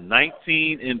season.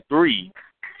 19-3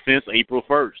 since April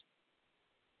 1st.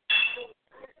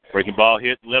 Breaking ball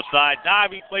hit left side,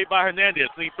 diving play by Hernandez.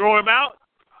 Can he throw him out?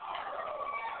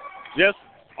 Just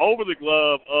over the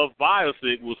glove of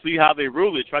Biosic. We'll see how they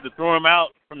rule it. Tried to throw him out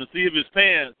from the seat of his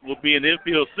pants. Will be an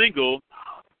infield single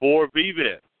for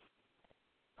Vives.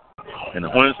 And the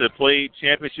Hornets have played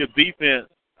championship defense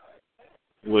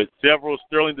with several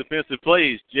sterling defensive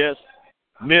plays. Just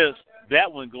missed that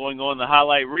one going on the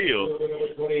highlight reel.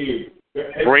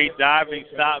 Great diving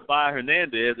stop by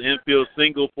Hernandez. Infield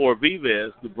single for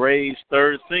Vives, the Braves'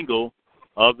 third single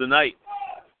of the night.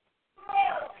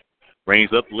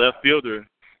 Brings up left fielder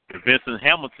Vincent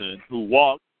Hamilton, who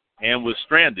walked and was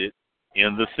stranded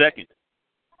in the second.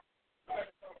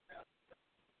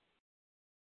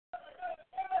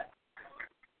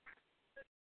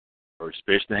 First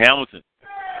pitch to Hamilton.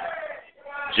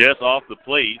 Just off the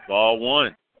plate, ball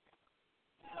 1.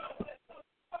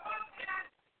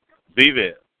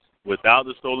 Vives, without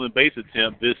the stolen base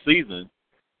attempt this season,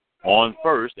 on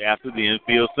first after the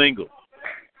infield single.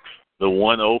 The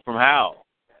 1-0 from Howe.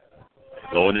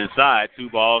 Going inside, 2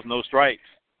 balls, no strikes.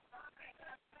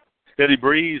 Steady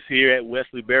breeze here at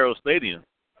Wesley Barrow Stadium.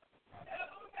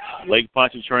 Lake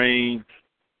Pontchartrain,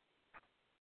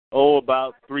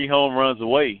 about 3 home runs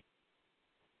away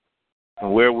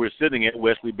from where we're sitting at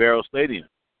Wesley Barrow Stadium.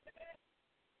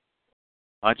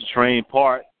 Pontchartrain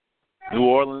Park, New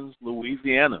Orleans,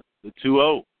 Louisiana, the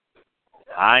 2-0.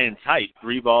 High and tight,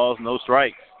 3 balls, no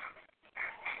strikes.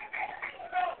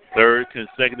 Third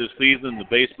consecutive season the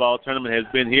baseball tournament has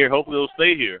been here. Hopefully it'll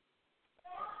stay here.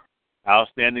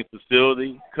 Outstanding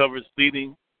facility, covered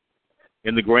seating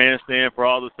in the grandstand for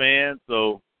all the fans.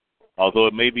 So although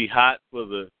it may be hot for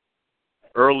the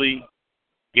early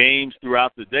games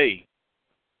throughout the day,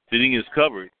 seating is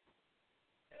covered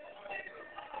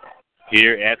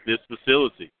here at this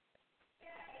facility.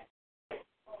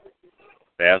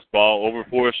 Fastball over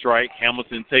for a strike.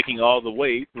 Hamilton taking all the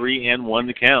way, 3-1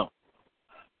 to count.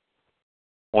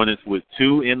 Hornets with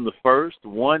 2 in the first,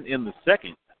 1 in the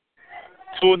second,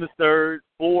 2 in the third,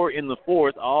 4 in the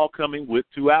fourth, all coming with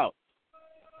 2 outs.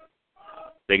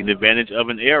 Taking advantage of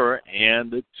an error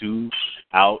and the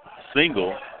 2-out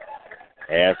single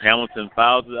as Hamilton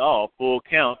fouls it off. Full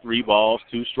count, 3 balls,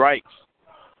 2 strikes.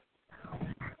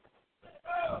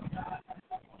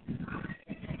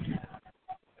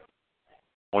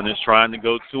 Hornets trying to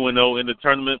go 2-0 in the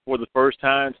tournament for the first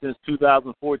time since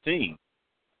 2014.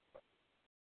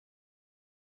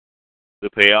 The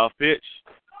payoff pitch.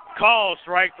 Call,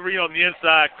 strike 3 on the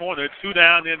inside corner, 2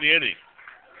 down in the inning.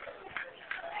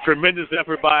 Tremendous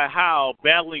effort by Howe,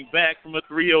 battling back from a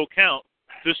 3-0 count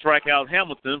to strike out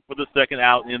Hamilton for the second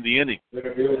out in the inning.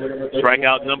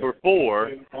 Strikeout number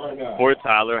 4 for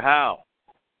Tyler Howe.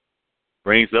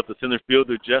 Brings up the center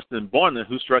fielder Justin Barnett,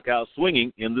 who struck out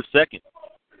swinging in the second.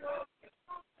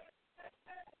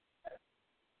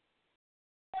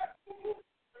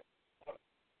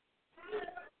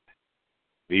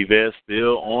 Vives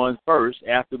still on first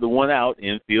after the one out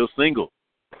infield single.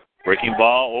 Breaking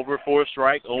ball over for a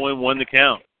strike, 0-1 to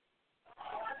count.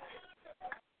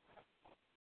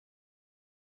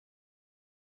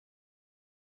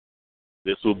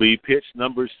 This will be pitch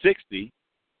number 60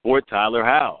 for Tyler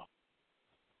Howe.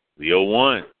 The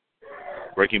 0-1.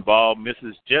 Breaking ball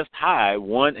misses just high,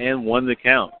 1-1 to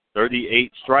count.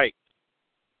 38 strikes,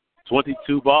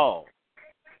 22 balls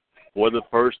for the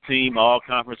first team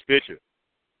all-conference pitcher.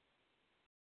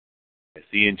 As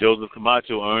he and Joseph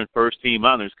Camacho earned first-team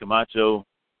honors, Camacho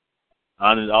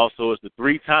honored also as the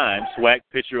three-time SWAC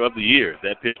Pitcher of the Year.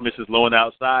 That pitch misses low and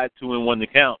outside, 2-1 to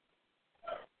count.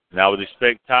 And I would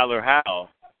expect Tyler Howe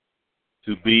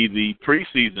to be the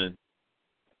preseason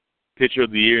Pitcher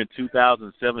of the Year in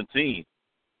 2017.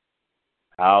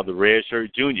 Howe, the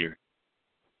redshirt junior,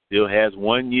 still has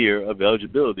 1 year of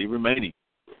eligibility remaining.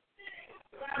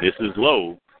 This is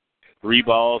low. 3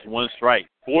 balls, 1 strike.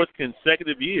 4th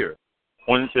consecutive year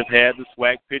Hornets have had the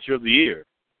SWAC Pitcher of the Year.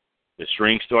 The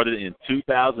string started in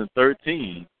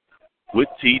 2013 with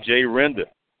T.J. Renda.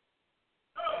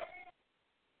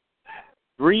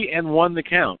 3-1 the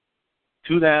count.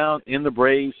 2 down in the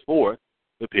Braves' 4th.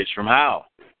 The pitch from Howe.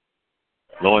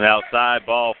 Low and outside,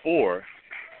 ball 4.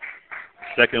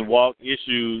 Second walk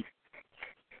issued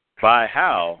by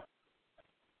Howe.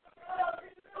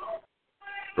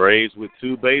 Braves with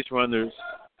 2 base runners.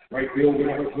 Right fielder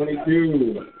number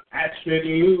 22, Ashton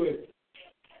Lewis.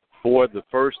 For the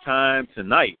first time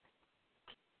tonight,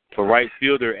 for right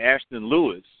fielder Ashton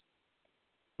Lewis,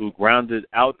 who grounded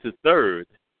out to third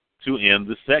to end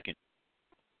the second.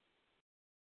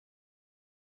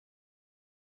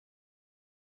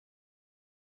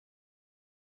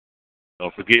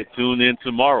 Don't forget, tune in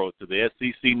tomorrow to the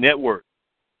SEC Network,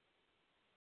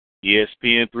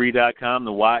 ESPN3.com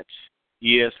to watch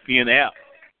ESPN app,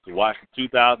 to watch the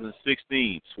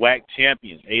 2016 SWAC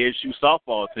champion ASU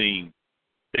softball team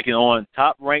taking on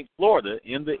top-ranked Florida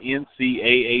in the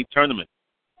NCAA tournament.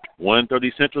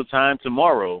 1:30 Central Time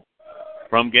tomorrow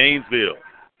from Gainesville.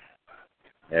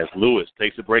 As Lewis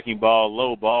takes a breaking ball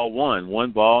low, ball 1.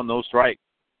 1 ball, no strike.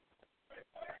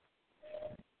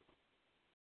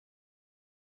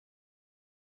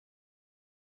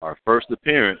 Our first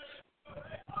appearance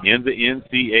in the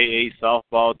NCAA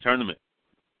softball tournament.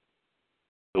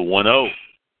 The 1-0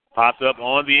 pops up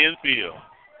on the infield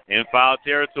in foul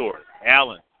territory.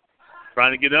 Allen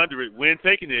trying to get under it. Wind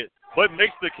taking it, but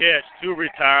makes the catch to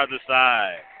retire the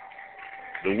side.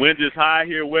 The wind is high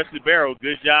here, Wesley Barrow.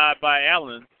 Good job by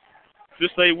Allen to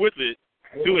stay with it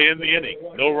to end the inning.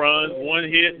 No runs, 1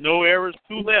 hit, no errors,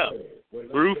 2 left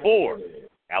through 4.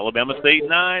 Alabama State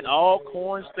 9,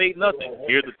 Alcorn State nothing.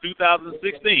 Here at the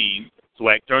 2016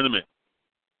 SWAC tournament.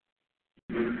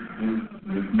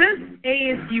 This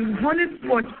ASU Hornet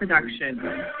Sports production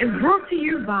is brought to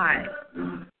you by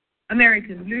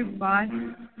American Lube Bar,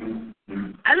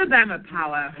 Alabama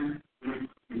Power,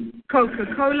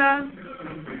 Coca-Cola,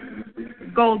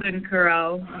 Golden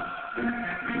Corral,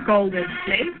 Golden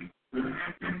Flake,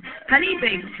 Honey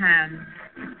Baked Ham,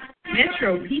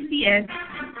 Metro PCS,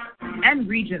 and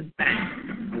Regions Bank.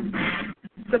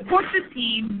 Support the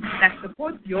team that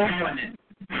supports your Hornets.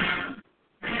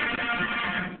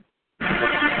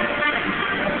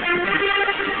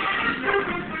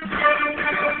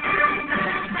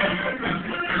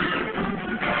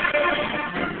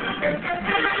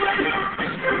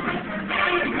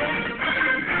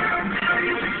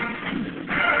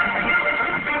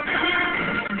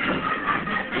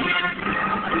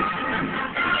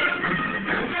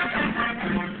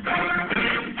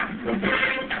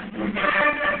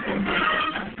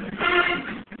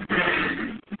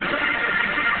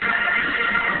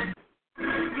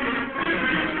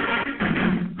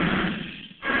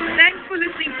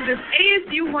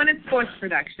 ASU Hornet Sports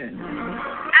production.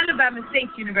 Alabama State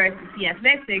University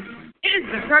Athletics is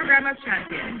the program of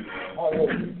champions.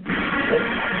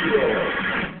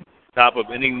 Top of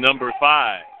inning number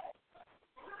 5.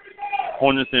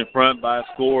 Hornets in front by a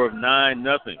score of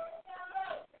 9-0.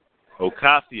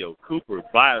 Ocasio, Cooper,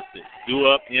 Biosic due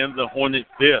up in the Hornet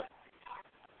 5th.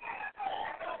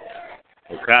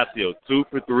 Ocasio 2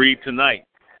 for 3 tonight.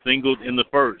 Singled in the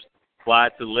 1st. Fly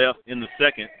to left in the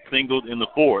 2nd. Singled in the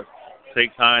 4th.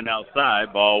 Takes high and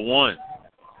outside, ball 1.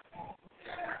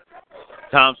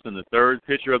 Thompson, the 3rd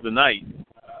pitcher of the night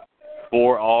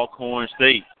for Alcorn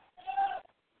State.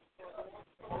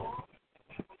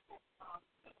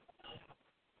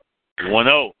 The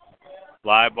 1-0.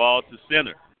 Fly ball to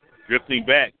center. Drifting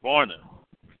back, Varner.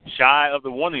 Shy of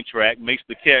the warning track, makes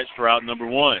the catch for out number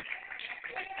 1.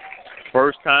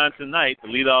 First time tonight, the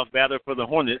leadoff batter for the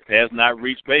Hornets has not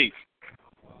reached base.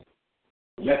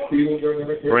 Left fielder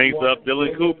number 31, brings up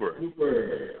Dylan Cooper.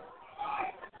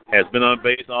 Has been on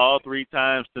base all 3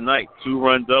 times tonight.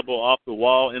 2-run double off the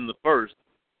wall in the first,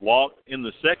 walked in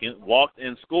the second, walked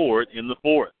and scored in the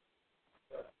fourth.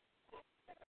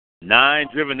 9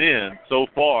 driven in so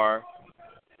far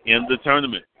in the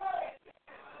tournament.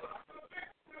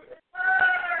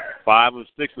 5 of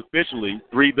 6 officially,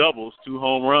 3 doubles, 2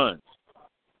 home runs.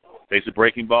 Takes a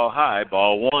breaking ball high,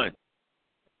 ball 1.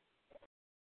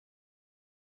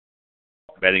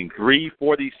 Batting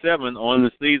 .347 on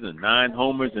the season, 9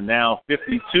 homers and now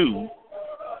 52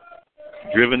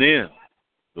 driven in.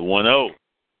 The 1-0.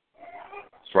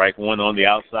 Strike 1 on the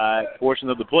outside portion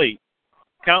of the plate.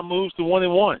 Count moves to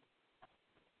 1-1.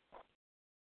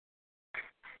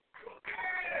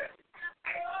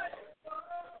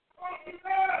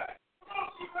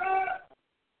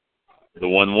 The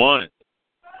 1-1.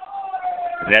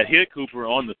 And that hit Cooper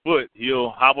on the foot. He'll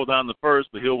hobble down the first,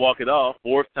 but he'll walk it off.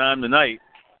 4th time tonight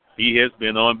he has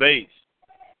been on base.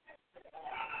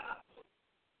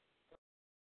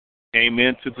 Came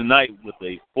into tonight with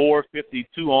a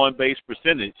 .452 on-base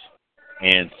percentage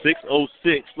and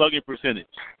 .606 slugging percentage.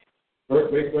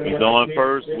 He's on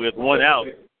first with 1 out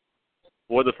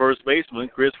for the first baseman,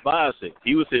 Chris Biasek.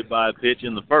 He was hit by a pitch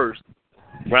in the first,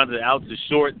 grounded out to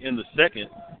short in the second,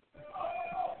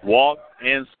 walked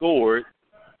and scored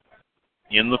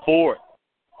in the fourth.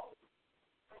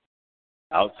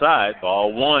 Outside,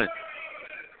 ball 1.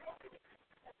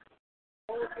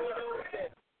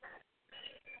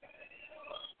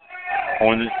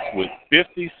 Hornets with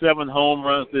 57 home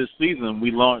runs this season.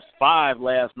 We launched 5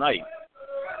 last night.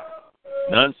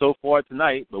 None so far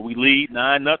tonight, but we lead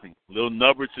 9-0. Little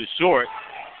number to short.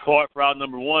 Caught for out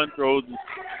number 1, throws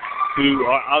to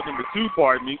out number 2,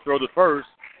 throw the first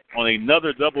on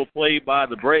another double play by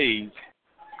the Braves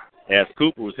as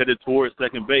Cooper was headed towards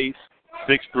second base.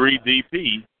 6'3"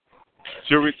 DP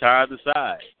to retire the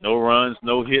side. No runs,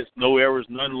 no hits, no errors,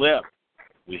 none left.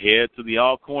 We head to the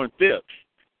Alcorn 5th.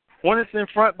 Hornets in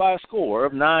front by a score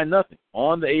of 9-0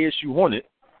 on the ASU Hornet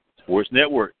Sports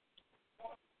Network.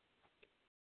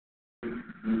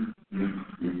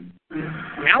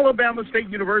 Alabama State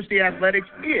University Athletics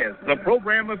is the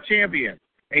program of champions.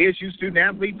 ASU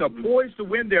student-athletes are poised to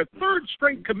win their 3rd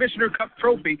straight Commissioner Cup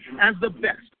trophy as the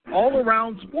best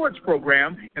all-around sports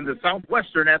program in the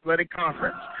Southwestern Athletic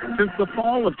Conference. Since the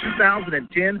fall of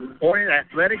 2010, Hornet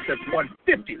Athletics has won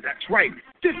 50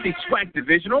 SWAC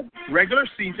divisional, regular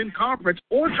season, conference,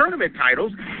 or tournament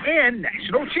titles, and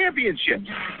national championships.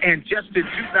 And just in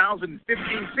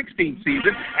 2015-16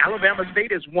 season, Alabama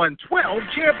State has won 12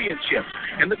 championships.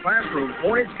 In the classroom,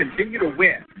 Hornets continue to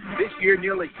win. This year,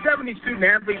 nearly 70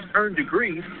 student-athletes earn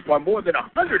degrees, while more than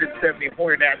 170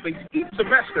 Hornet athletes each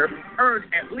semester earn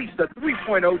at least a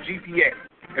 3.0 GPA.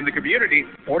 In the community,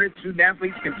 Hornet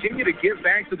student-athletes continue to give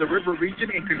back to the River region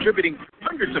and contributing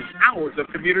hundreds of hours of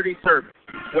community service.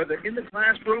 Whether in the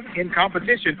classroom, in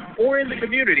competition, or in the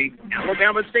community,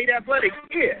 Alabama State Athletics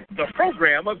is the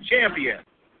program of champions.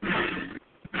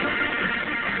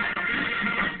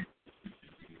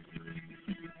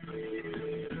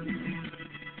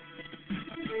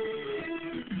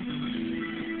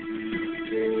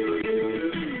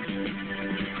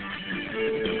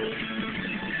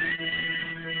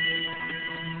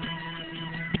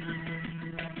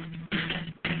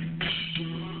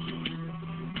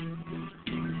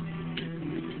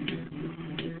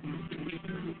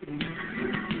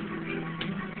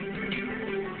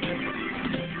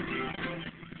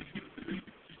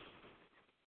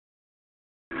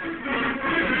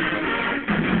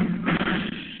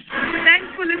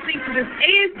 This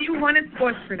ASU Hornet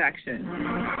Sports production.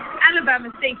 Alabama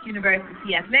State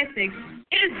University Athletics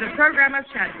is the program of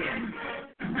champions.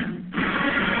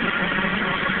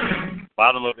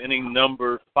 Bottom of inning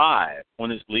number 5.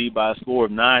 Hornets lead by a score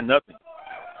of 9-0.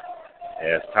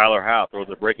 As Tyler Howe throws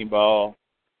a breaking ball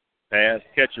past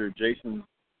catcher Jason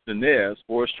Sinez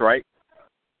for a strike.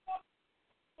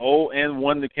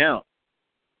 0-1 to count.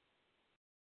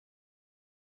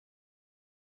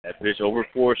 That pitch over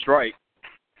for a strike.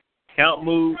 Count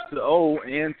moves to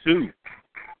 0-2.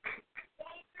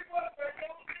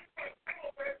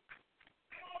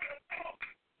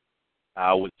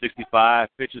 With 65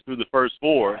 pitches through the first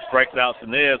 4, strikes out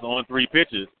Sinez on 3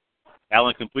 pitches.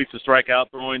 Allen completes the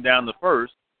strikeout, throwing down the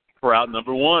first for out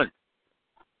number 1.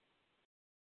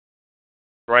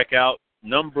 Strikeout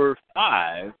number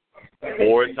 5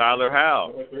 for Tyler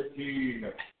Howe. Number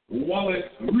 13, Wallace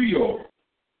Rio.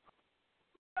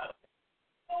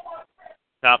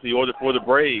 Top of the order for the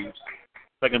Braves,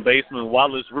 second baseman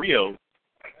Wallace Rio,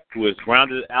 who is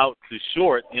grounded out to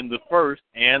short in the first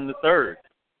and the third.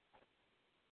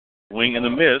 Swing and a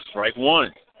miss, strike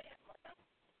one.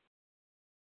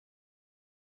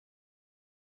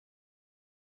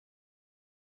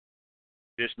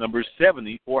 Pitch number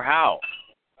 70 for Howell.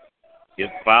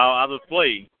 Gets foul out of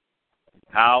play.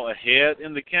 Howell ahead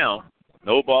in the count.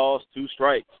 No balls, 2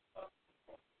 strikes.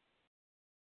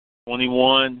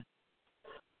 21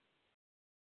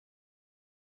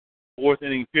 fourth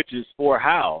inning pitches for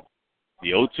Howell.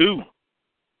 The 0-2.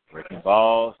 Breaking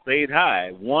ball stayed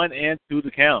high. 1-2 the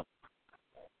count.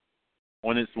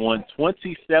 Hornets won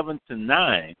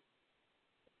 27-9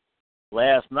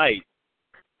 last night.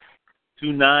 2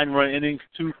 9-run innings,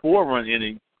 2 4-run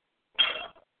innings.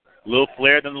 Little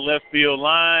flare down the left field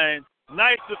line.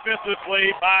 Nice defensive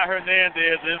play by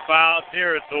Hernandez in foul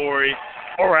territory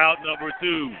for out number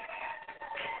 2.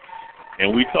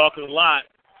 And we talk a lot,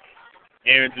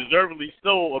 and deservedly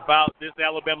so, about this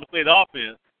Alabama State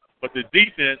offense, but the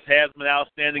defense has been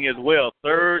outstanding as well.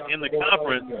 3rd in the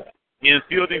conference in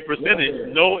fielding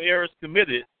percentage. No errors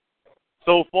committed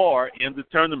so far in the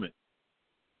tournament.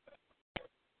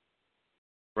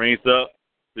 Brings up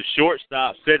the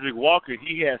shortstop, Cedric Walker.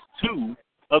 He has 2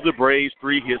 of the Braves'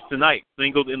 3 hits tonight.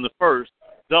 Singled in the first,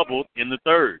 doubled in the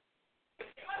third.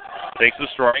 Takes a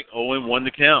strike, 0-1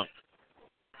 to count.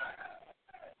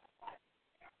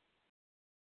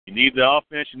 You need the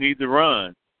offense, you need the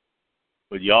run,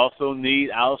 but you also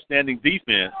need outstanding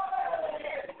defense.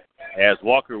 As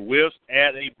Walker whiffs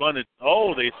at a bunted.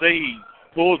 Oh, they say he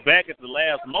pulls back at the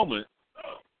last moment.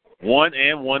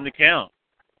 1-1 to count.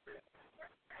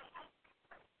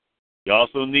 You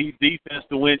also need defense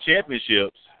to win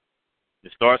championships.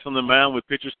 It starts on the mound with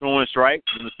pitchers throwing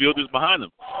strikes and the fielders behind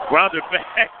them. Grounder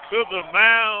back to the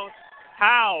mound.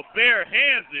 Howell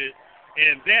bare-hands it,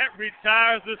 and that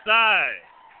retires the side.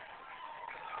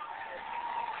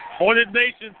 Hornet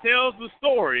Nation tells the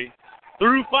story.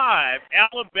 Through 5,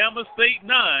 Alabama State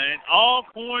 9,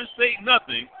 Alcorn State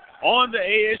nothing on the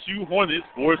ASU Hornet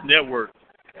Sports Network.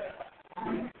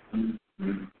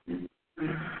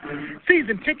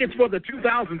 Season tickets for the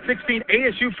 2016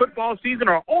 ASU football season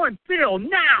are on sale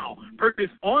now. Purchase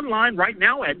online right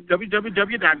now at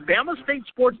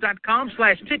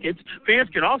www.bamastatesports.com/tickets. Fans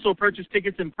can also purchase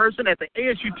tickets in person at the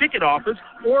ASU ticket office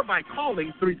or by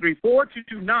calling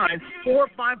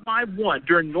 334-229-4551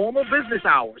 during normal business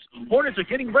hours. Hornets are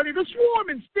getting ready to swarm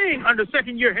and sting under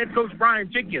second-year head coach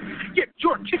Brian Jenkins. Get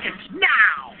your tickets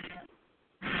now.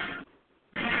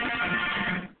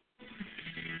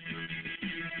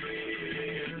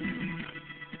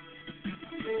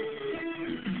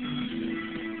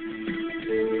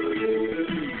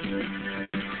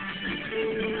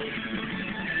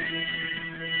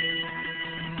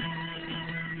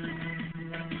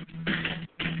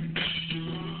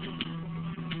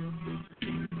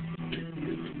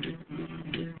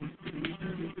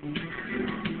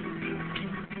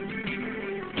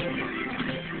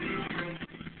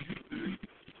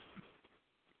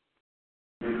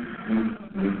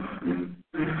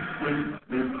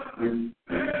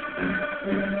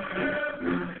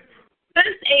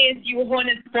 ASU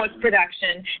Hornet Sports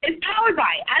production is powered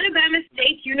by Alabama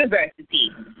State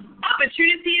University.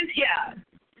 Opportunity is here.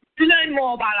 To learn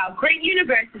more about our great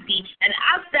university and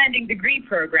outstanding degree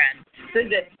program,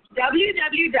 visit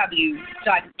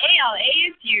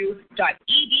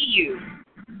www.alasu.edu.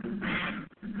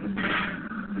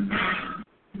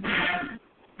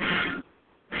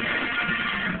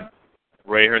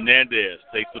 Ray Hernandez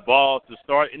takes the ball to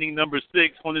start inning number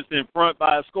 6. Hornets in front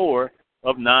by a score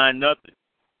of 9-0.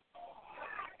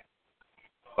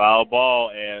 Foul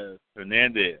ball as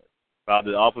Hernandez fouled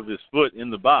it off of his foot in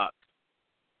the box.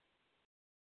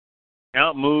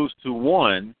 Count moves to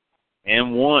 1-1.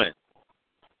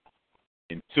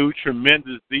 And 2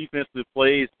 tremendous defensive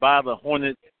plays by the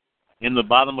Hornets in the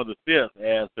bottom of the 5th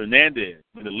as Hernandez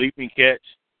with a leaping catch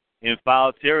in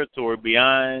foul territory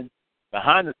behind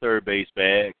the third base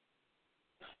bag.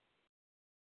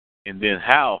 And then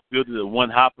Howell fielded a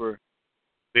one-hopper,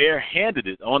 barehanded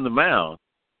it on the mound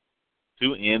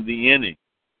to end the inning.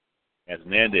 As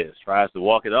Hernandez tries to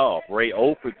walk it off. Ray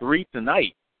 0 for 3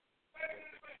 tonight.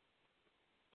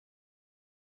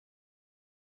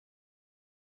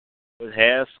 But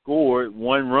has scored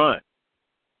 1 run.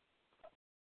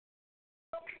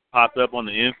 Popped up on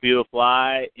the infield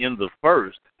fly in the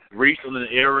first, reached on an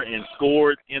error and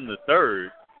scored in the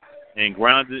third, and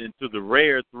grounded into the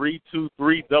rare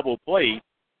 3-2-3 double play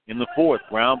in the fourth.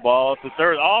 Ground ball to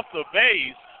third off the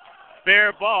base.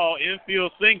 Fair ball,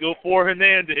 infield single for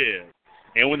Hernandez.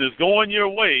 And when it's going your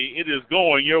way, it is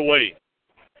going your way.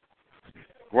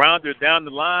 Grounder down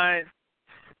the line,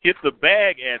 hit the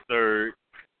bag at third,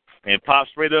 and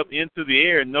popped straight up into the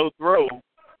air. No throw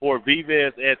for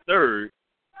Vives at third.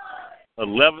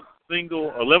 11th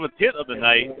hit of the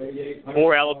night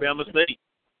for Alabama State.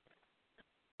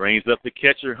 Brings up the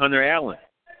catcher, Hunter Allen.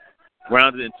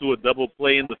 Grounded into a double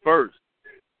play in the first.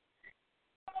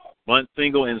 Bunt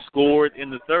single and scored in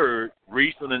the third.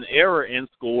 Reached on an error and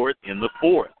scored in the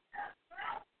fourth.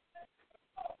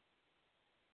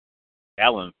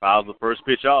 Allen fouls the first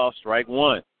pitch off, strike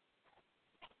one.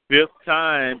 Fifth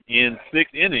time in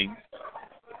 6 innings,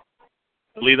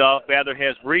 the leadoff batter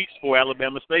has reached for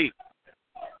Alabama State.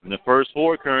 In the first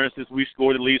 4 occurrences, we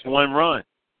scored at least 1 run.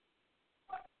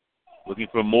 Looking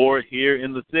for more here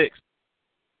in the 6th.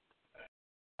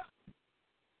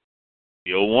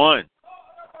 The 0-1.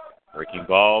 Breaking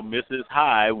ball misses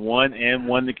high,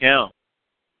 1-1 to count.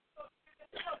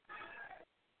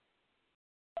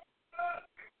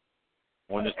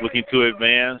 Hornets looking to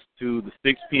advance to the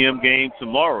 6 p.m. game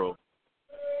tomorrow.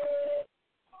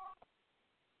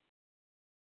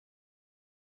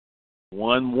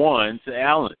 1-1 to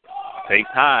Allen. Takes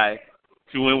high,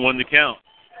 2-1 to count.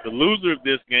 The loser of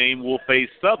this game will face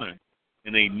Southern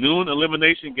in a noon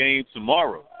elimination game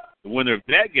tomorrow. The winner of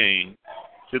that game,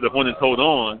 should the Hornets hold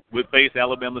on, would face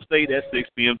Alabama State at 6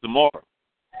 p.m. tomorrow.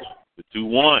 The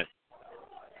 2-1.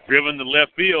 Driven to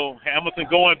left field. Hamilton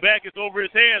going back. It's over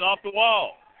his head, off the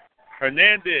wall.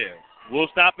 Hernandez will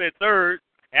stop at third.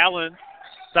 Allen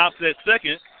stops at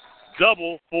second.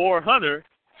 Double for Hunter.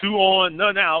 2 on,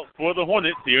 none out for the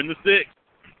Hornets here in the 6th.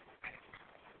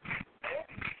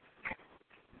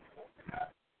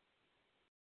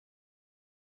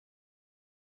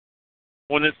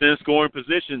 Hornets in scoring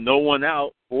position, no one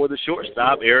out for the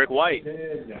shortstop, Eric White.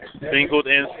 Singled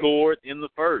and scored in the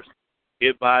first.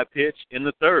 Hit by a pitch in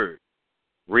the third.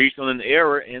 Reached on an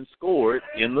error and scored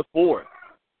in the fourth.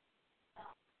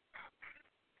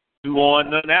 2 on,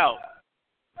 none out.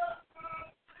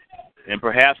 And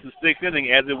perhaps the 6th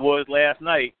inning, as it was last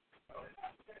night,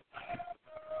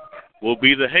 will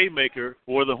be the haymaker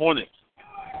for the Hornets.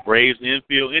 Braves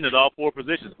infield in at all 4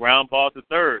 positions. Ground ball to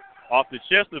third. Off the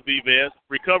chest of Vives.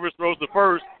 Recovers, throws to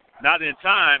first. Not in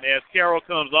time as Carroll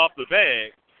comes off the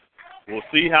bag. We'll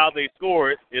see how they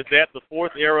score it. Is that the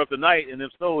 4th error of the night? And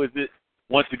if so, is it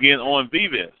once again on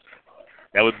Vives?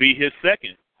 That would be his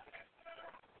 2nd.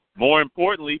 More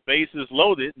importantly, bases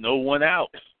loaded, no one out.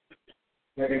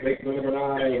 Second baseman number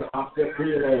 9, Oscar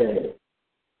Friedel.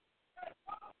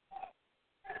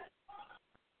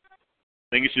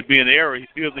 I think it should be an error. He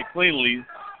feels it cleanly.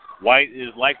 White is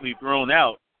likely thrown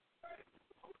out.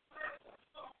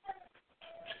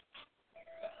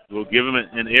 We'll give him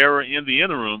an error in the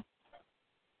interim.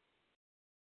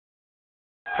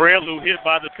 Prelude hit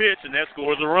by the pitch, and that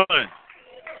scores a run.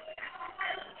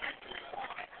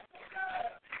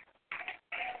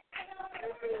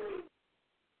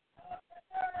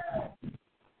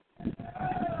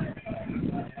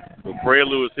 So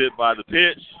Prelude is hit by the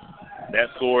pitch. That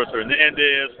scores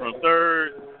Hernandez from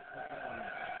third.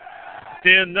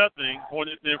 10-0,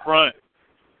 Hornets in front.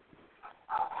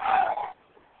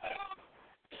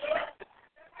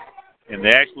 And they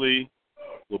actually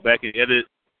go back and edit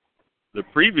the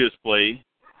previous play.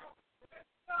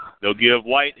 They'll give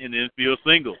White an infield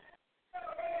single.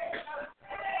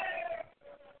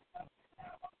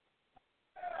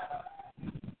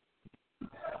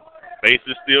 Base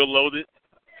is still loaded.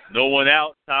 No one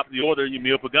out. Top of the order,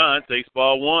 Yamil Pagan takes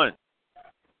ball 1.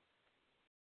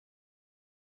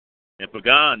 And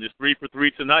Pagan is 3 for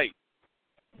 3 tonight.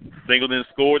 Singled and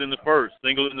scored in the first.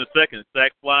 Singled in the second.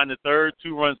 Sack fly in the third.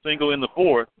 2-run single in the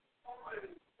fourth.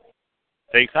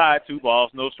 Takes high. 2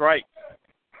 balls, no strikes.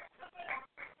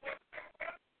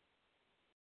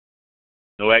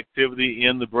 No activity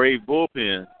in the Brave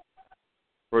bullpen.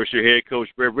 First-year head coach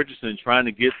Brett Richardson trying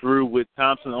to get through with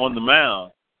Thompson on the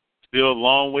mound. Still a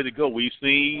long way to go. We've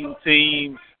seen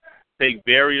teams take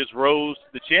various roads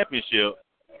to the championship.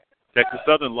 Texas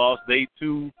Southern lost day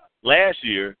 2 last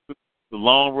year. Took the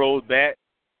long road back.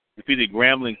 Defeated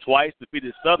Grambling twice.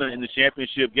 Defeated Southern in the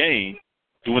championship game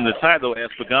to win the title as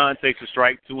Pagan takes a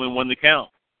strike, 2-1 to count.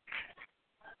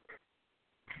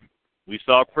 We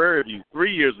saw Prairie View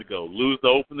 3 years ago lose the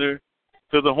opener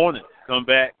to the Hornets. Come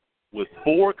back with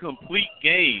 4 complete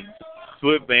games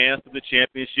to advance to the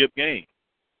championship game.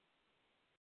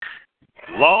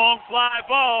 Long fly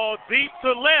ball deep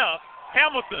to left.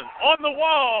 Hamilton on the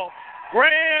wall.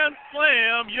 Grand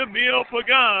slam, Yamil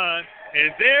Pagan.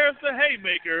 And there's the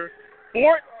haymaker.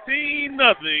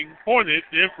 14-0, Hornets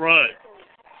in front.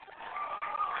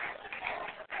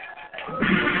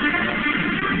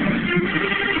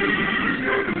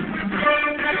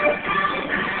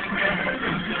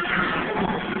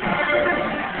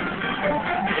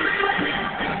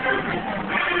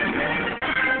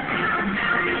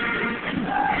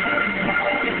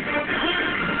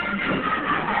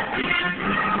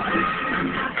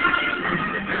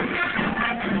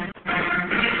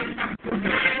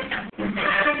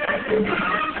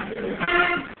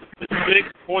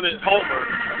 Hornet homer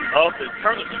of the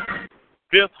tournament.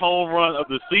 5th home run of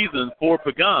the season for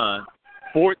Pagan.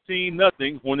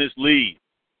 14-0 Hornets lead.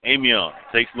 Amion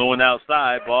takes low and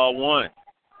outside, ball 1.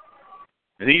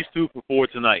 And he's 2 for 4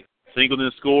 tonight.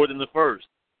 Singleton scored in the 1st.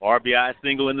 RBI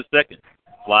single in the 2nd.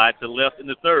 Fly to left in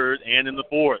the 3rd and in the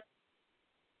 4th.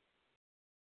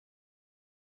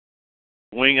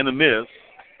 Swing and a miss.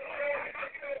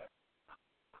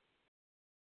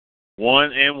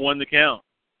 1-1 to count.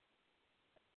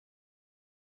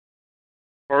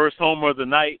 First homer of the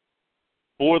night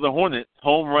for the Hornets,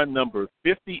 home run number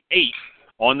 58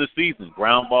 on the season.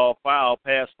 Ground ball foul,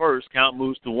 pass first, count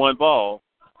moves to 1 ball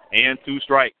and 2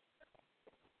 strikes.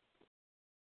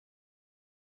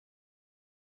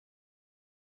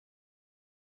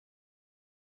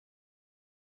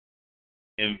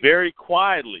 And very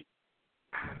quietly,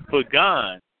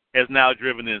 Pagan has now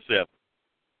driven in 7.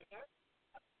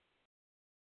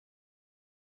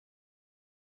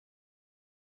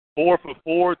 Four for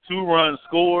 4, 2 runs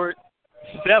scored,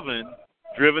 7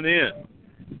 driven in.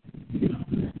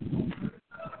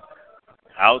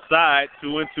 Outside,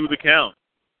 2-2 the count.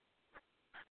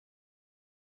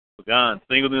 Pagan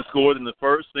Singleton scored in the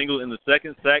 1st, single in the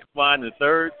 2nd, sac fly in the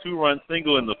 3rd, 2-run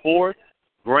single in the 4th.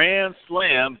 Grand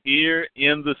slam here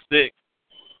in the 6th.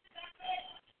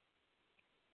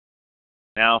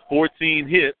 Now 14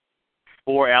 hits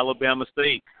for Alabama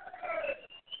State.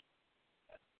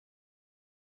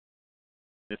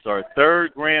 It's our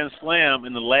 3rd grand slam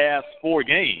in the last 4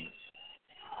 games.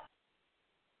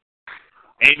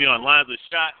 Amion lines a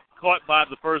shot caught by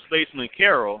the first baseman,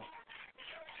 Carroll.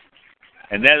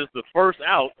 And that is the first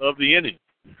out of the inning.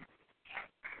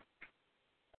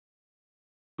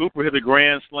 Cooper hit a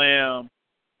grand slam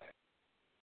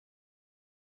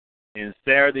in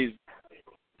Saturday's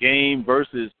game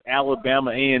versus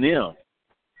Alabama A&M.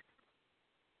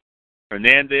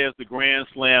 Hernandez the grand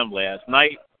slam last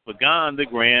night. Pagan the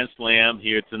grand slam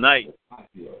here tonight.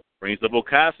 Brings up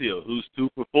Ocasio, who's 2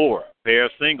 for 4. A pair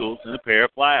of singles and a pair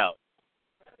of flyouts.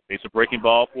 Takes a breaking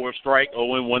ball for a strike,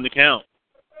 0-1 to count.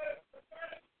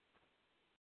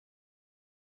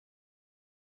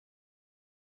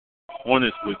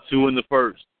 Hornets with 2 in the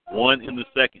 1st, 1 in the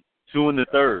 2nd, 2 in the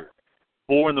 3rd,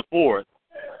 4 in the 4th,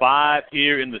 5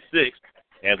 here in the 6th,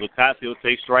 as Ocasio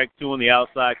takes strike 2 on the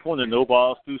outside corner, no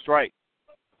balls, 2 strikes.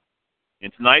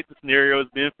 And tonight the scenario has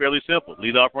been fairly simple.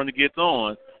 Leadoff runner gets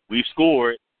on. We've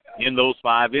scored in those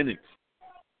 5 innings.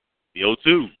 The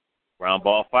 0-2, ground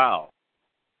ball foul.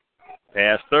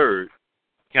 Past 3rd,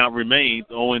 count remains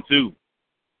 0-2.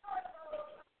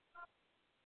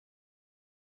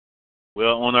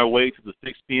 Well, on our way to the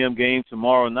 6 p.m. game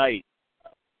tomorrow night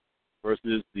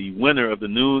versus the winner of the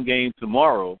noon game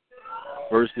tomorrow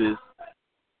versus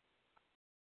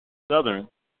Southern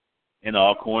in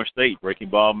Alcorn State. Breaking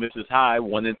ball misses high,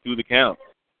 1-2 the count.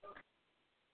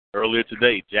 Earlier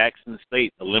today, Jackson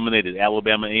State eliminated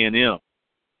Alabama A&M.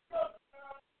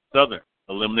 Southern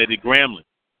eliminated Grambling.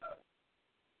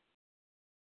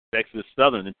 Texas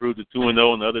Southern improved to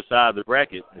 2-0 on the other side of the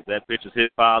bracket as that pitch is hit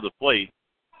foul to play.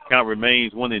 Count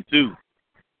remains 1-2.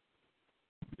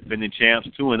 Defending champs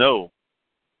 2-0,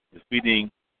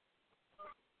 defeating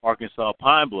Arkansas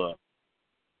Pine Bluff.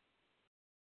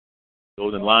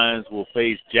 Golden Lions will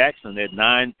face Jackson at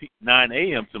 9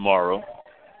 a.m. tomorrow.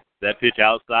 That pitch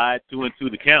outside, 2-2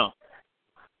 the count.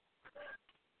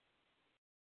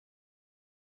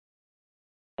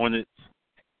 Hornets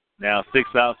now 6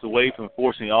 outs away from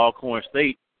forcing Alcorn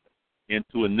State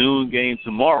into a noon game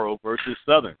tomorrow versus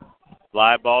Southern.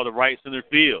 Fly ball to right center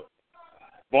field.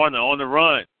 Varner on the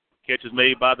run. Catch is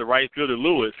made by the right fielder,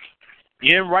 Lewis.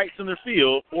 In right center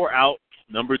field for out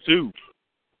number 2.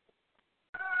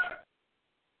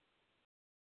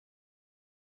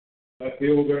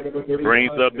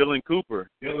 Brings up Dylan Cooper.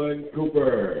 Dylan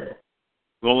Cooper.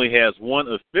 Who only has 1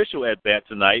 official at-bat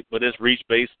tonight, but has reached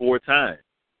base 4 times.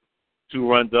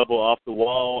 2-run double off the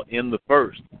wall in the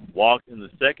 1st. Walked in the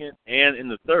 2nd and in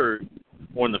the 3rd,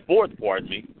 or in the 4th, pardon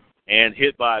me, and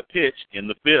hit by a pitch in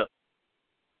the 5th.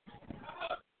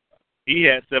 He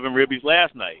had 7 ribbies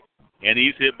last night, and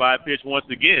he's hit by a pitch once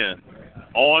again,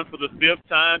 on for the 5th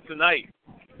time tonight.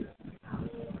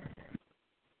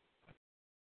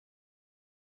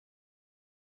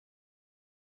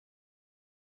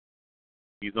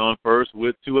 He's on first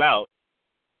with 2 outs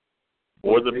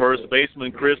for the first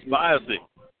baseman, Chris Biosic.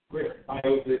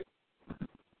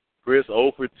 Chris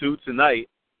 0 for 2 tonight,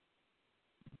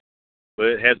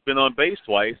 but has been on base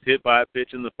twice, hit by a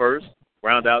pitch in the 1st,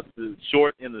 ground out to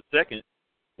short in the 2nd,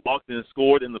 walked and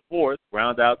scored in the 4th,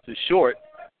 ground out to short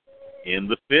in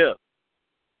the 5th.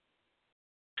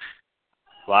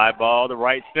 Fly ball to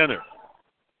right center.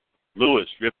 Lewis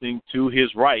drifting to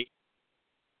his right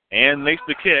and makes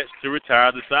the catch to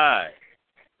retire the side.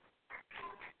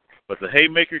 But the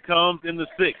haymaker comes in the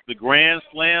sixth. The grand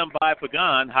slam by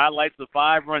Pagan highlights the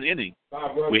 5-run inning.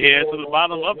 We head to the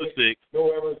bottom of the sixth.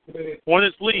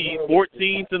 Hornets lead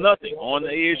 14-0 on the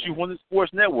ASU Hornets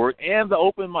Sports Network and the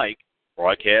Open Mic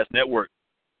Broadcast Network.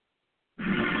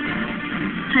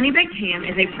 Honey Baked Ham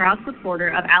is a proud supporter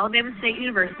of Alabama State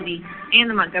University and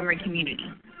the Montgomery community.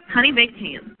 Honey Baked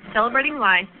Ham, celebrating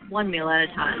life one meal at a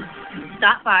time.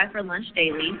 Stop by for lunch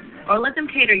daily or let them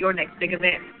cater your next big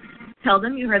event. Tell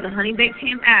them you heard the Honey Baked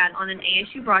Ham ad on an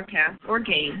ASU broadcast or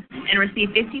game and receive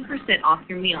 15% off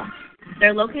your meal.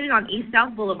 They're located on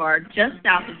East-South Boulevard, just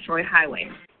south of Troy Highway.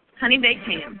 Honey Baked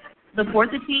Ham. Support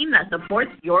the team that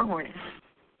supports your Hornets.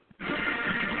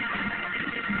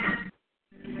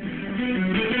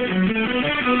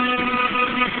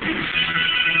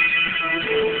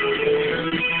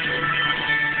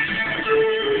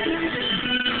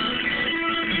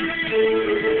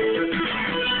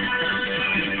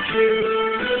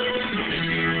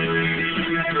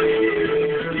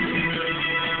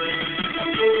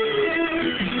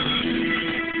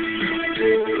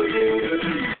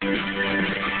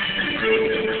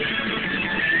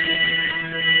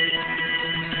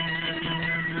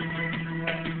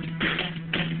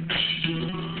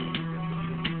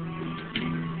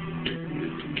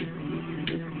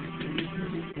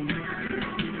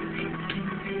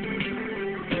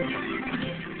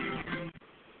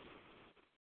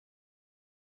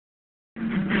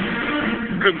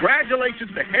 Congratulations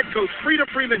to head coach Frida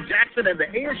Freeman Jackson and the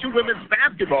ASU women's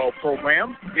basketball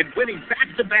program in winning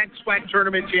back-to-back SWAC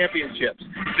tournament championships.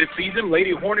 This season,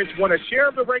 Lady Hornets won a share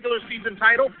of the regular season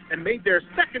title and made their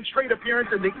second straight appearance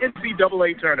in the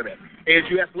NCAA tournament.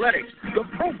 ASU Athletics, the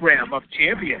program of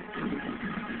champions.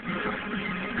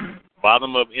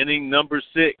 Bottom of inning number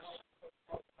 6.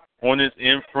 Hornets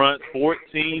in front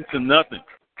 14-0.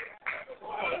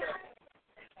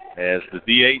 As the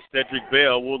DH, Cedric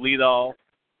Bell, will lead off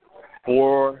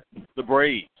for the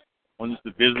Braves. Hornets,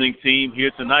 the visiting team here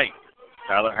tonight.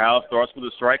 Tyler Howe starts with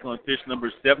a strike on pitch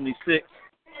number 76.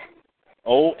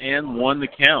 0-1 the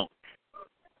count.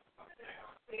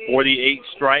 48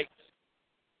 strikes.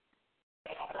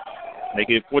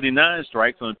 Making it 49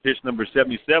 strikes on pitch number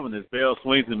 77 as Bell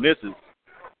swings and misses.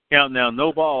 Count now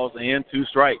no balls and 2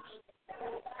 strikes.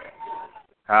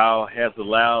 Howe has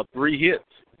allowed 3 hits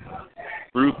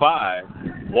through 5,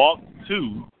 walked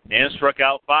 2, and struck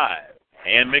out 5.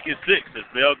 And make it 6 as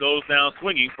Bell goes down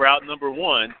swinging for out number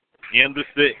 1 in the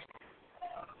 6th.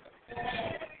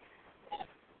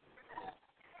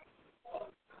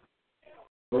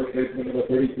 First baseman number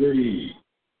 33,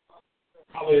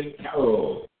 Colin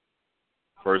Carroll.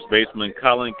 First baseman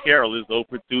Colin Carroll is 0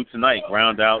 for 2 tonight.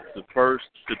 Ground out to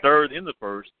third in the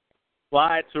first,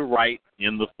 fly to right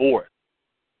in the 4th.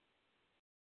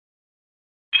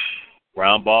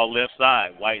 Ground ball left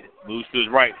side. White moves to his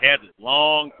right. Has it.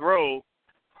 Long throw.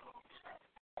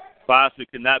 Fawcett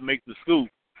cannot make the scoop.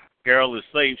 Carroll is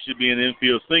safe. Should be an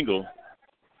infield single.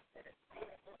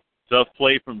 Tough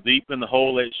play from deep in the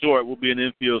hole at short. Will be an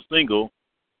infield single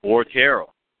for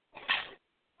Carroll.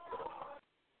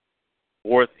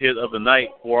 4th hit of the night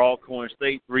for Alcorn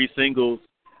State. 3 singles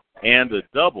and a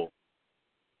double.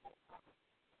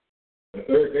 The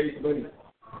third baseman,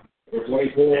 number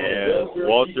 24, as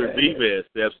Walter Vives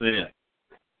steps in.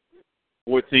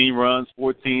 14 runs,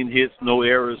 14 hits, no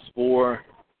errors for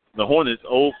the Hornets.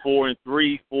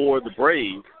 0-4-3 for the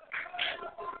Braves.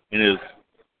 And as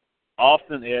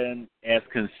often and as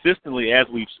consistently as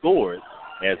we've scored,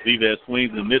 as Vives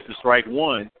swings and misses strike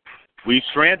 1, we've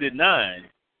stranded 9,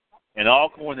 and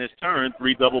Alcorn has turned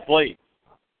 3 double plays.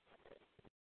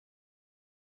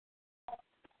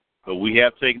 But we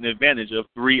have taken advantage of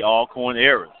 3 Alcorn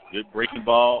errors. Good breaking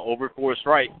ball over for a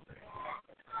strike.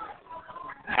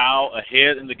 Howe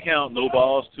ahead in the count, no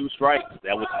balls, 2 strikes.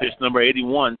 That was pitch number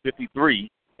 81, 53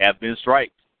 have been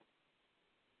strikes.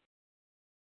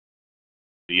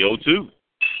 The 0-2.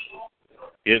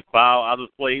 Hit foul out of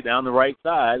play down the right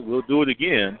side. We'll do it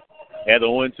again at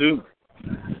 0-2.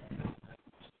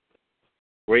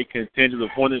 Great contingent of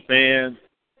Hornet fans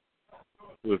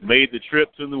who have made the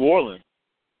trip to New Orleans.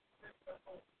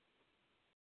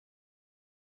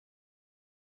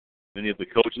 Many of the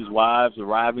coaches' wives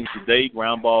arriving today.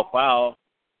 Ground ball foul.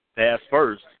 Pass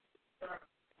first.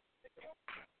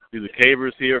 See the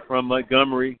Cavers here from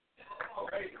Montgomery.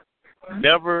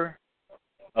 Never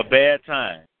a bad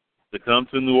time to come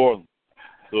to New Orleans.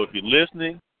 So if you're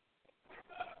listening,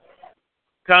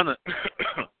 kind of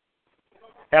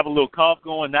have a little cough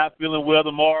going, not feeling well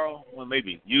tomorrow, well,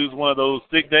 maybe use one of those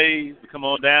sick days to come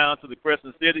on down to the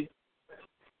Crescent City.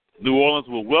 New Orleans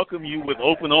will welcome you with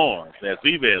open arms as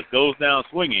Vivez goes down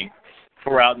swinging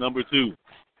for out number 2.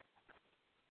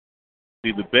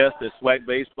 See the best that SWAC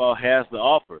baseball has to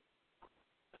offer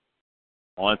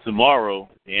on tomorrow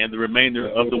and the remainder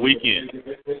of the weekend.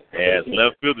 As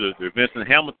left fielder Vincent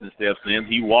Hamilton steps in,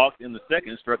 he walked in the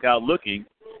second, struck out looking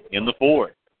in the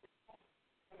fourth.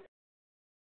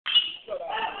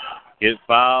 Hit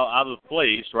foul out of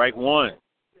play, strike 1.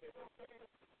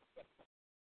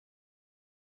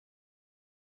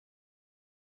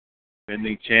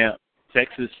 Defending champ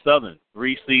Texas Southern,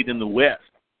 3 seed in the West,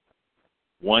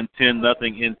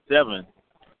 1-10-0 in 7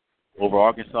 over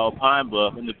Arkansas Pine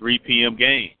Bluff in the 3 p.m.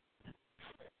 game.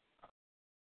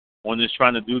 One is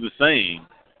trying to do the same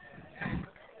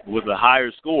with a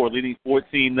higher score, leading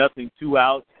 14-0, 2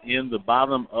 outs in the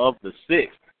bottom of the 6th.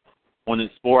 One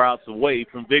is 4 outs away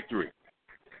from victory.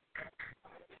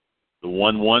 The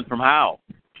 1-1 from Howell.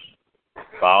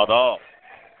 Fouled off.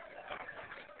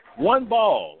 1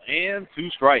 ball and 2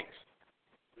 strikes.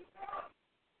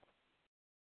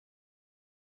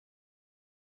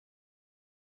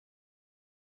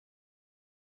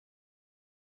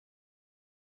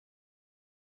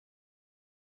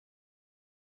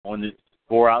 On the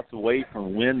 4 outs away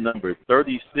from win number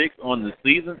 36 on the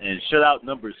season and shutout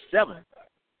number 7.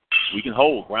 We can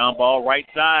hold. Ground ball right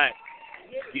side.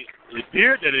 It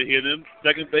appeared that it hit him.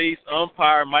 Second base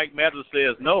umpire Mike Mathers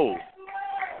says no.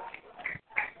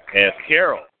 As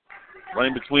Carroll,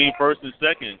 running between first and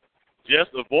second, just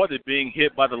avoided being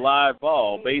hit by the live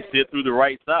ball. Base hit through the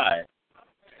right side.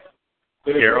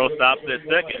 Carroll stops at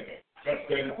second.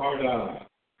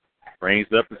 Brings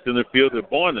up the center fielder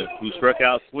Barner, who struck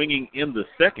out swinging in the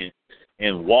second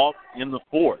and walked in the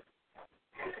fourth.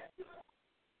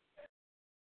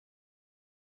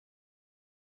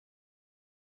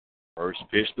 First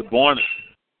pitch to Barner.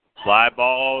 Fly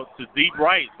ball to deep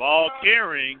right. Ball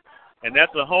carrying. And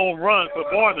that's a home run for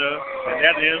Barner, and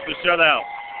that ends the shutout.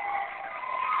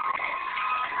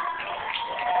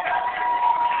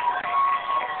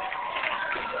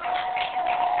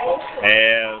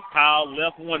 As Kyle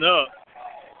left one up,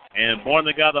 and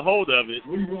Barner got a hold of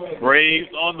it,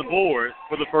 Braves on the board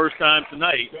for the first time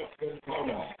tonight.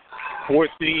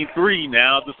 14-3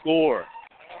 now the score.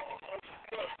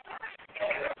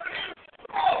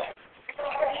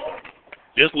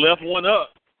 Just left one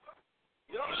up.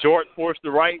 Short forced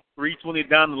to right, 320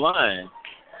 down the line.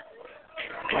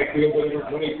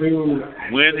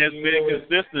 Wind has been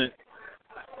consistent.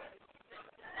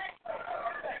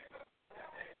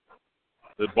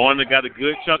 The Barner got a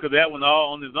good chunk of that one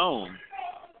all on his own.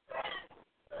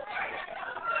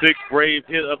 6th Brave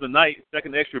hit of the night,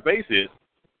 second extra base hit.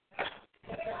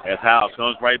 As Howell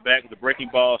comes right back with the breaking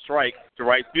ball strike to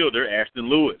right fielder Ashton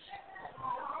Lewis.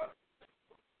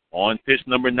 On pitch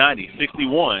number 90,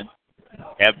 61.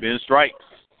 Have been strikes.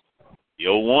 The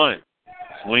 0-1.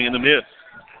 Swing and a miss.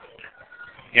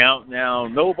 Count now,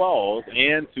 no balls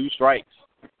and 2 strikes.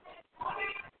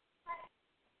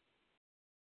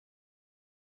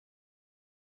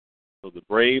 So the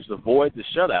Braves avoid the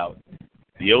shutout.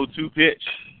 The 0-2 pitch.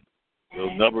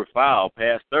 The number foul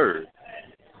past third.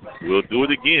 We'll do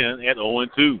it again at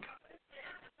 0-2.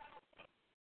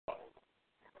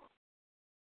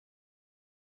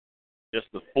 Just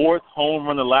the 4th home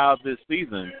run allowed this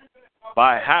season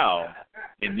by Howell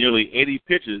in nearly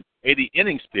 80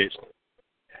 innings pitched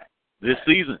this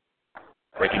season.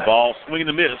 Breaking ball, swing and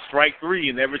a miss, strike 3,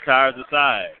 and that retires the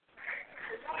side.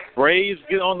 Braves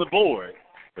get on the board,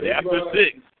 but after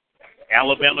 6,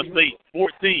 Alabama State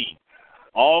 14,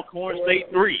 Alcorn State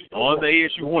 3 on the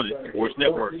ASU Hornet Sports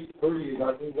Network.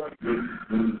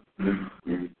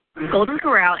 Golden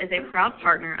Corral is a proud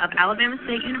partner of Alabama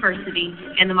State University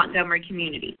and the Montgomery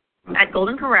community. At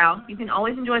Golden Corral, you can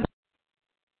always enjoy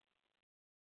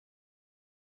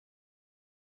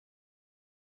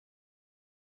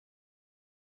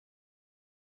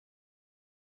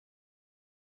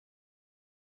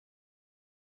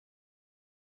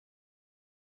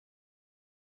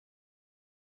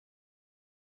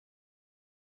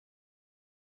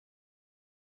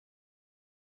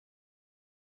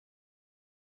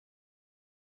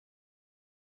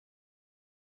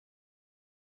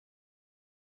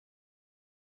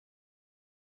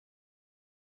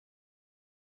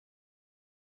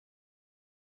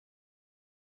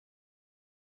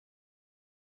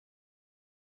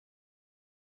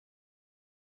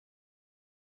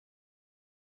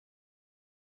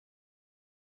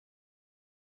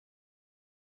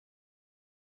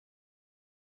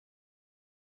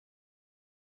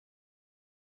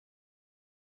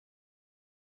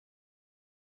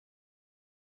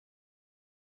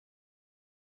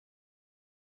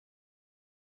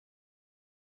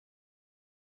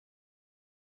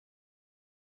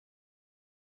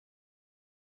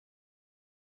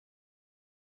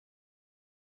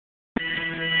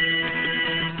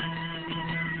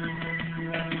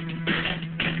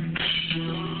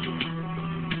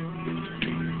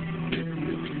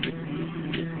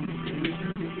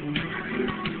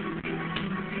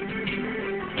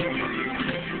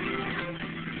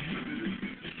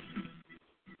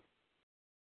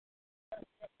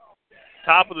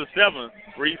top of the seventh,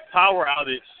 brief power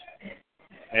outage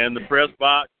and the press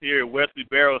box here at Wesley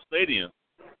Barrow Stadium.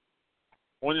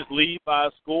 Hornets lead by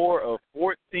a score of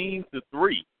 14-3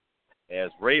 as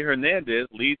Ray Hernandez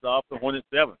leads off the Hornets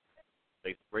 7.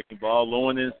 Takes the breaking ball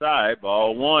low and inside,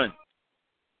 ball one.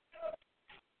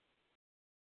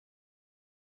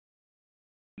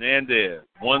 Hernandez,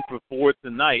 1 for 4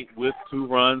 tonight with 2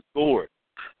 runs scored.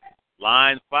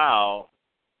 Line foul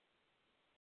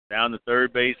down the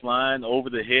third base line over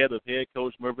the head of head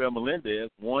coach Mervell Melendez,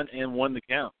 1-1 to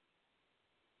count.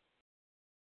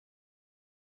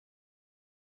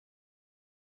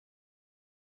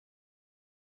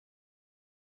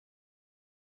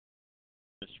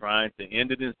 Just trying to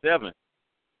end it in 7.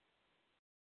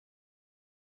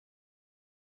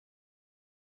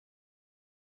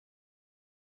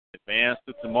 Advance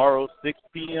to tomorrow's 6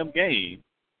 p.m. game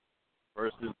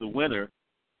versus the winner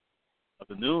of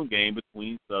the noon game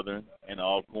between Southern and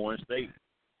Alcorn State.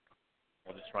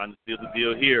 One is trying to seal the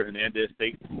deal here. Hernandez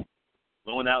takes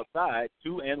low and outside,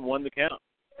 2-1 to count.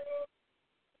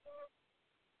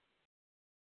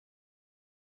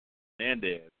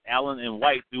 Hernandez, Allen and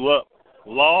White do up.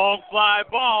 Long fly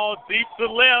ball, deep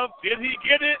to left. Did he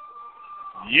get it?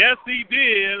 Yes, he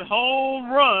did. Home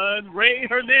run, Ray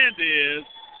Hernandez.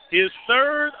 His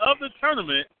 3rd of the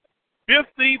tournament,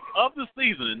 15th of the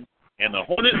season, and the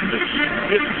Hornets lead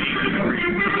 15-3.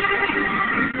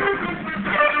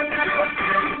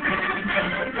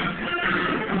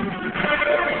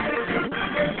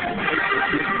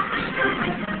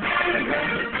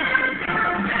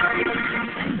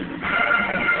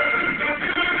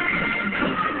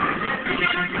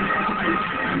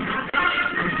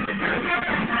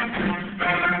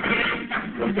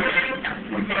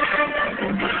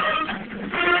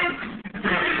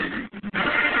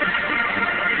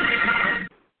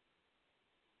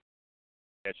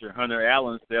 Catcher Hunter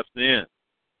Allen steps in.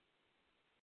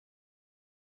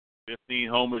 15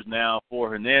 homers now for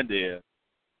Hernandez.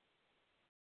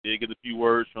 Did get a few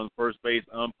words from first base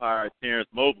umpire Terrence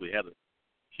Mobley. Had a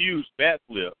huge bat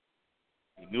flip.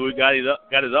 He knew he got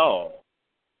it all.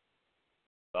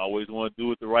 Always want to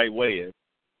do it the right way.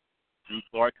 Drew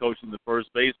Clark, coaching the first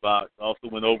base box, also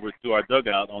went over to our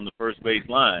dugout on the first base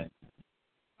line.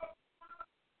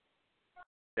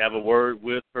 Have a word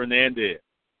with Hernandez.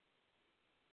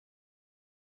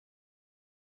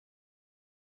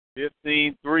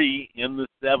 15-3 in the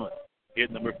 7th. Hit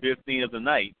number 15 of the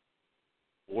night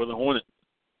for the Hornets.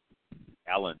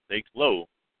 Allen takes low,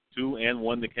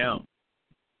 2-1 to count.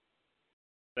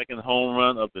 2nd home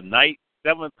run of the night,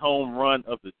 7th home run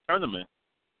of the tournament.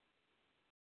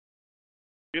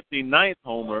 59th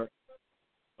homer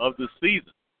of the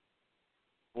season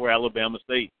for Alabama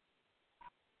State.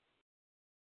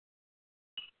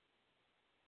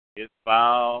 It's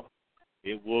foul.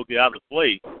 It will get out of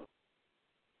play.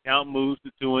 Count moves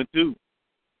to 2-2.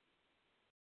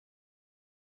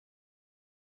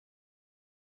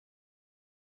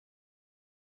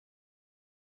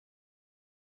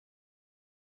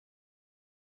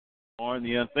 On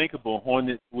the unthinkable,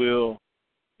 Hornets will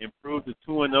improve to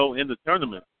 2-0 in the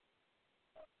tournament.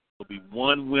 Will be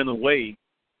 1 win away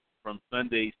from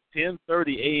Sunday's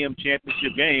 10:30 a.m.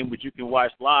 championship game, which you can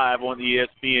watch live on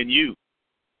ESPNU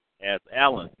as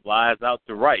Allen flies out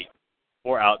to right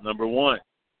for out number 1.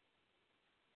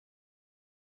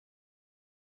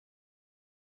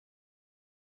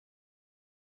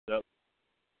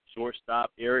 Shortstop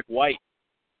Eric White.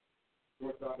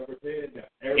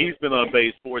 He's been on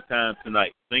base 4 times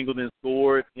tonight. Singled and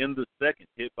scored in the 2nd.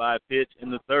 Hit by a pitch in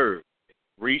the 3rd.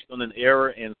 Reached on an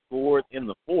error and scored in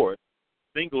the 4th.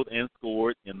 Singled and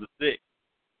scored in the 6th.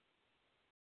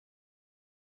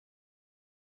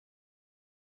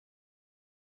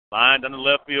 Line down the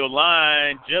left field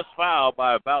line. Just fouled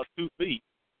by about 2 feet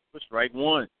for strike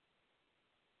 1.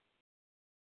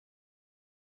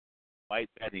 White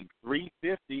batting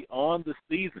 .350 on the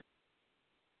season.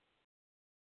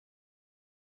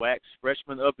 Wax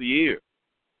Freshman of the Year.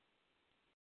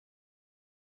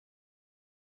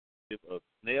 Of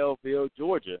Snellville,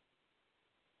 Georgia,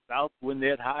 South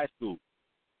Gwinnett High School.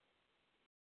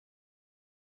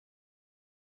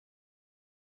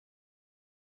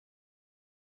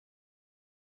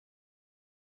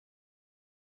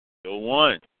 Go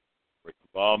 1. The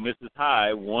ball misses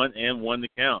high, 1-1 to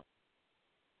count.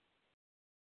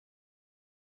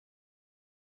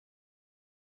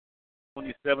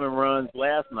 27 runs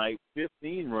last night,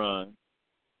 15 runs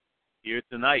here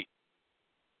tonight.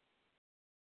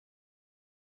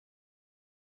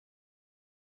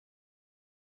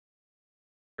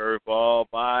 Curveball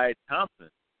by Thompson.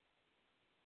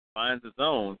 Finds the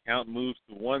zone. Count moves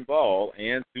to 1 ball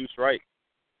and 2 strikes.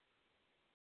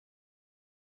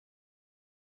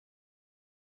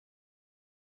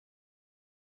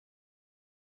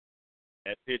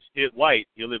 That pitch hit White.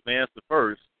 He'll advance to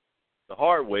first the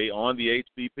hard way on the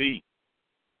HBP.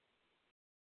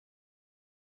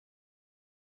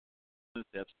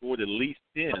 Have scored at least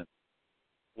 10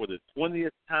 for the 20th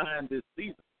time this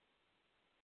season.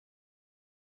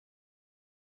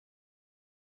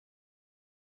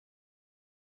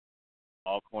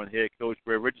 Alcorn head coach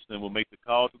Brett Richardson will make the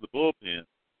call to the bullpen.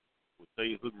 We'll tell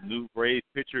you who the new Braves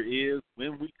pitcher is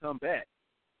when we come back.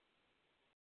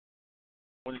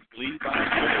 Hornets lead by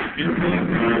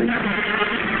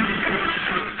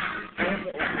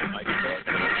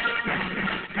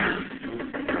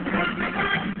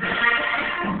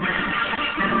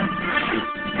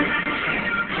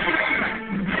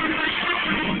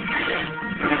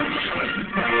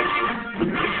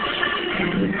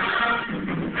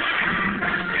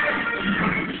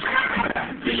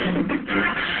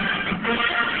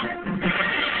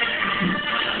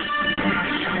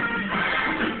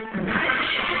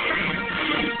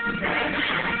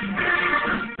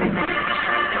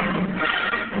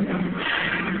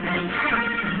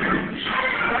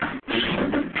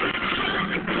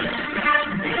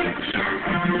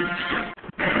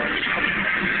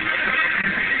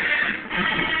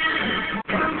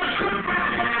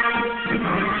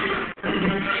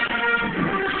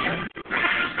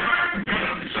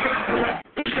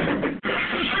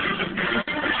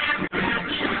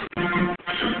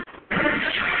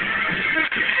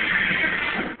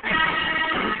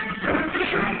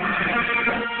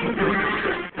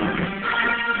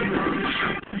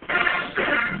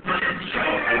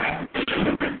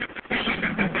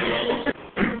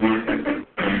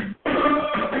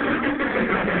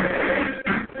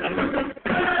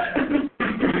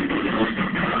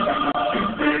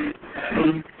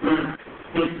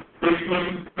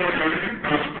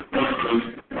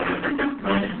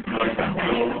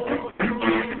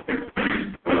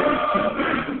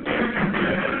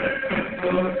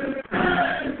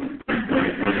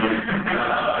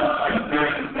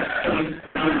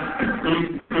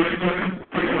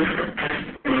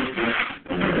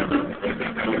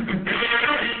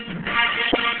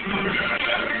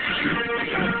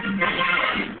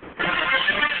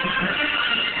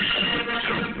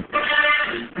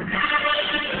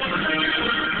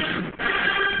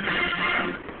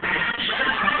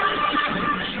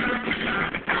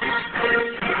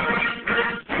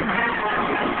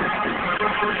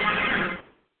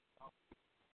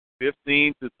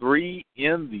 15-3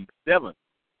 in the seventh.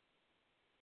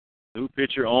 New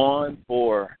pitcher on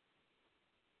for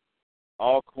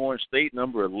Alcorn State,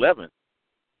 number 11,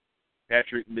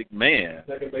 Patrick McMahon,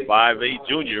 5'8"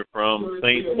 junior from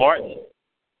St. Martin,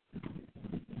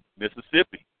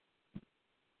 Mississippi.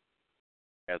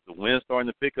 As the wind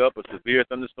starting to pick up, a severe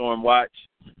thunderstorm watch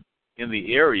in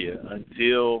the area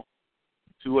until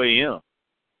 2 a.m.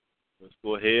 Let's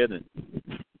go ahead and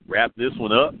wrap this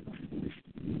one up.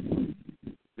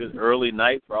 Good early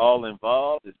night for all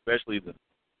involved, especially the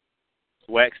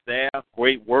SWAC staff.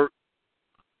 Great work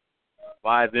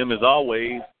by them, as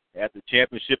always, at the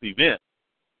championship event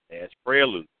as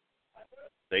Prelude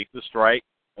takes the strike,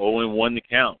 0-1 the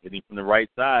count, hitting from the right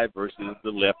side versus the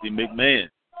lefty McMahon.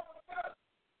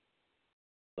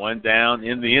 One down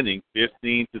in the inning,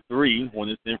 15-3 when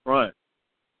it's in front.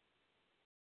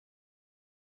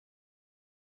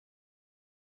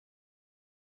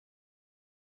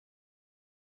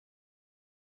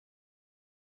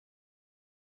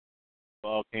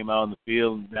 Ball came out on the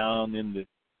field down in the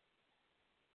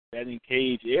batting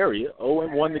cage area,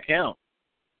 0-1 the count.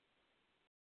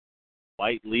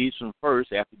 White leads from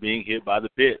first after being hit by the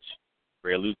pitch.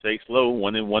 Prelude takes low,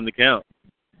 1-1 the count.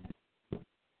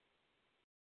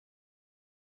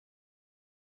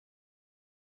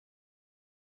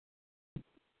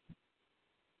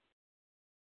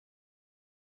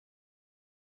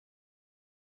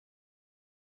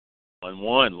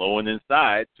 One, low and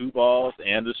inside, 2 balls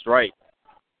and a strike.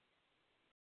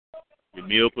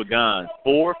 Emil Pagan,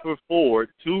 4 for 4,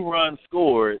 2 runs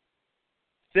scored,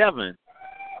 7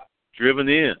 driven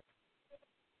in.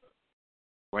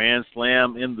 Grand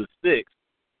slam in the 6th,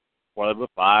 part of a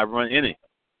 5-run inning.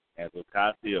 As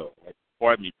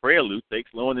Prelude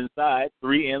takes low and inside,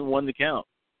 3-1 to count.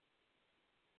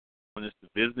 When it's the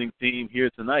visiting team here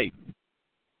tonight.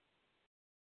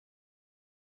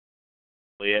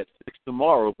 Play at 6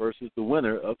 tomorrow versus the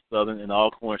winner of Southern and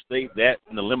Alcorn State. That's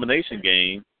an elimination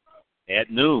game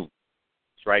at noon.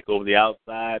 Strike over the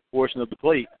outside portion of the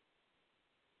plate.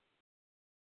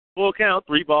 Full count,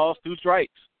 3 balls, 2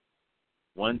 strikes.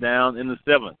 1 down in the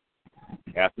 7th.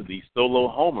 After the solo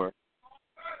homer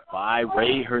by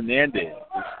Ray Hernandez,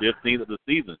 his 15th of the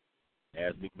season,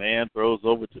 as McMahon throws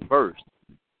over to first.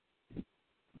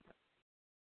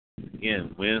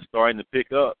 Again, wind starting to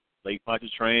pick up. Lake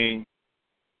Pontchartrain,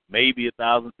 maybe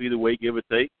 1,000 feet away, give or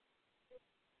take.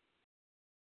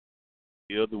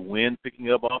 Feel the wind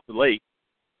picking up off the lake.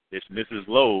 This misses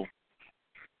low.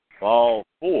 Ball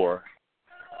 4.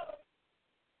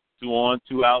 2 on,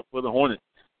 2 out for the Hornets.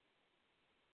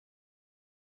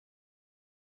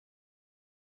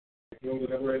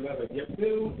 Number 11,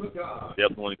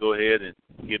 Definitely want to go ahead and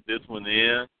get this one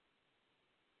in.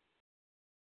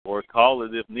 Or call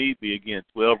it if need be. Again,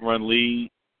 12-run lead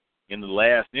in the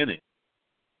last inning.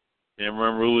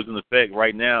 10-run rule is in effect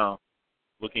right now.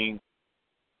 Looking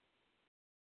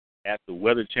at the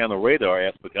Weather Channel radar,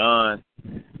 as Pagan,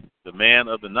 the man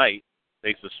of the night,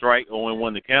 takes a strike,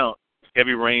 0-1 to count.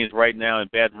 Heavy rains right now in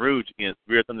Baton Rouge against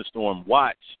severe thunderstorm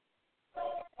watch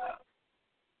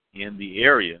in the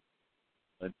area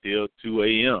until 2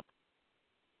 a.m.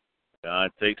 Pagan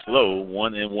takes low,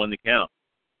 1-1 to count.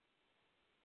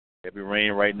 Heavy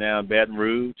rain right now in Baton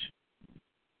Rouge,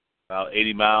 about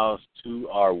 80 miles to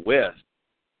our west.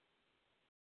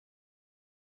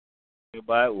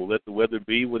 We'll let the weather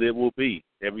be what it will be.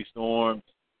 Heavy storms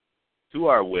to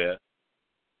our west.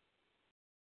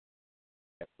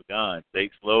 Pagan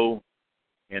takes low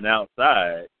and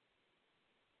outside.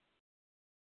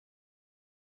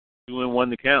 2-1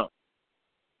 to count.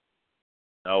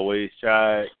 Always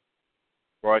shy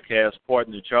broadcast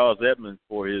partner Charles Edmonds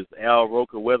for his Al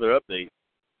Roker weather update.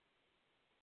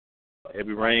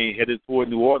 Heavy rain headed toward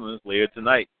New Orleans later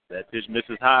tonight. That pitch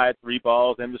misses high, 3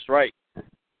 balls and the strike.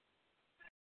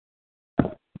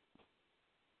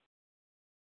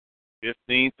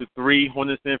 $15-3,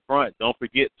 Hornets in front. Don't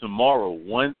forget, tomorrow,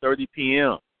 1:30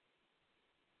 p.m.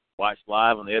 Watch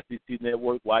live on the SEC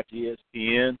Network. Watch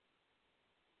ESPN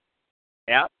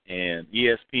app and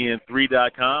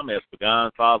ESPN3.com as Pagan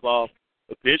fouls off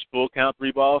the pitch. Full count,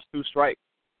 3 balls, 2 strikes.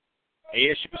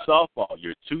 ASU softball,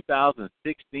 your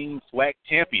 2016 SWAC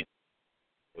champion,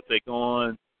 will take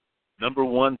on number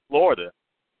 1 Florida,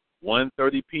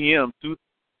 1:30 p.m.,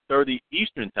 2:30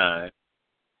 Eastern Time.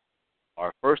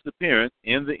 Our first appearance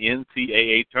in the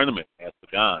NCAA tournament as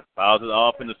Pagan fouls it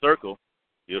off in the circle.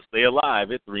 He'll stay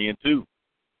alive at 3-2.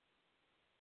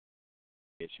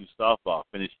 ASU softball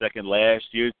finished second last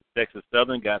year. Texas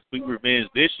Southern got sweet revenge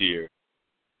this year,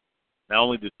 not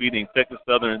only defeating Texas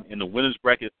Southern in the winners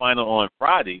bracket final on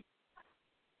Friday,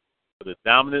 but a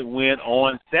dominant win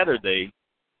on Saturday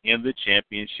in the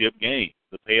championship game.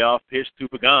 The payoff pitch to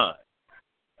Pagan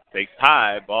takes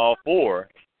high, ball 4,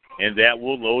 and that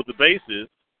will load the bases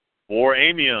for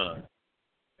Amion.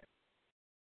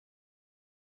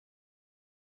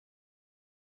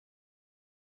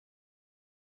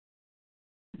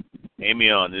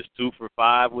 Amion is 2 for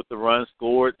 5 with the run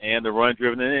scored and the run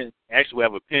driven in. Actually, we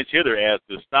have a pinch hitter as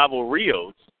Gustavo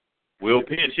Rios will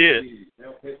pinch hit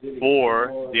for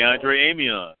DeAndre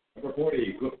Amion. Number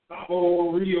 40,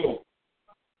 Gustavo Rios.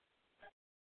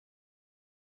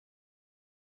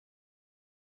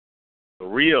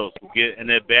 Rios will get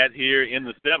an at bat here in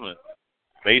the 7th.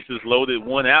 Bases loaded,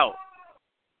 1 out.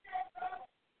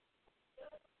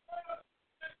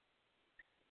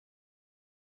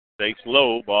 Takes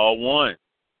low, ball 1.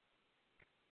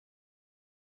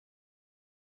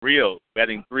 Rios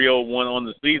batting .301 on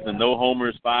the season. No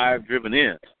homers, 5 driven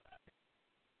in.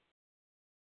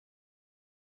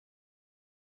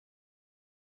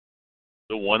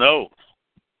 The 1-0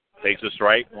 takes a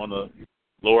strike on the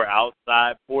lower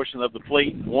outside portion of the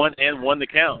plate. 1-1 to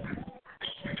count.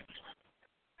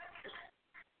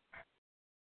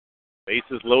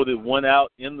 Bases loaded, 1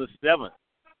 out in the 7th.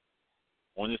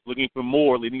 Hornets looking for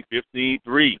more, leading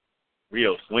 15-3.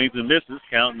 Rio swings and misses.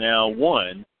 Count now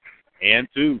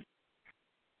 1-2.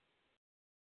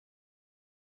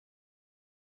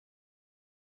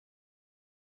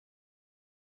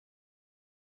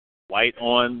 White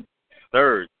on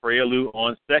third. Prelude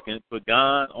on second.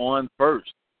 Pagan on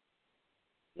first.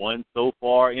 1 so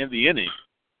far in the inning.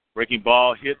 Breaking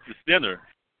ball hits the center.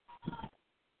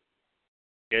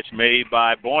 Catch made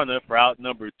by Barner for out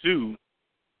number 2.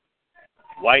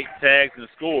 White tags and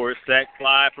scores. Sack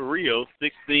fly for Rio.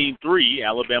 16-3,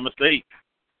 Alabama State.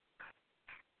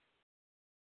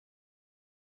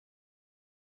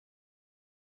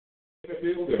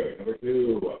 Number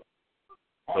 2.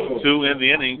 So 2 in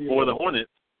the inning for the Hornets.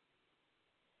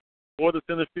 For the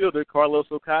center fielder, Carlos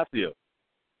Ocasio.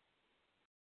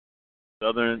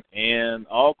 Southern and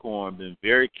Alcorn been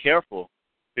very careful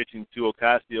pitching to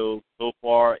Ocasio so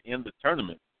far in the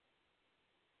tournament.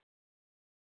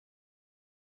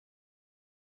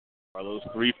 Carlos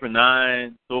 3 for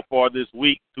 9 so far this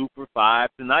week, 2 for 5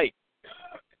 tonight.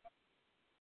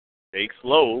 Takes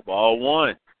low, ball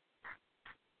 1.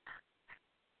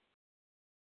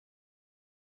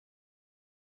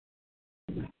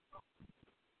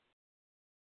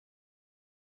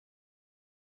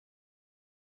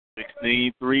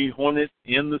 16-3 Hornets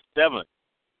in the 7th.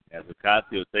 As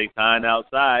Ocasio takes time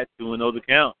outside, 2-0 the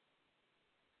count.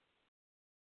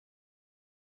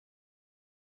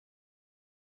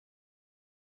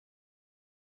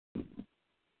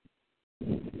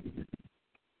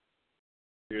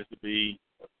 Appears to be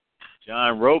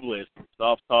John Robles.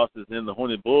 Soft tosses in the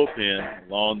Hornet bullpen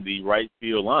along the right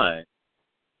field line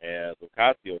as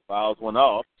Ocasio fouls one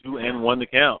off. 2-1 the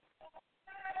count.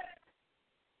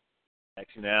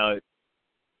 Action now at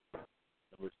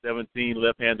number 17,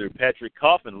 left-hander Patrick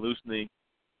Coffin loosening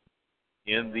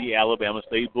in the Alabama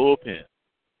State bullpen.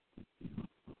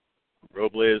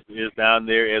 Robles is down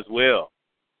there as well.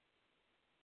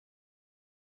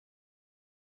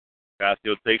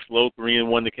 Ocasio takes low,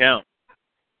 3-1 the count.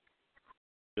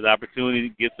 Good opportunity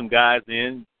to get some guys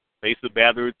in, face a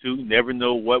batter or two. Never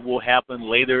know what will happen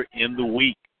later in the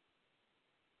week.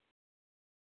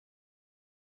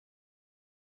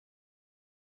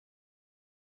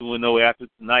 After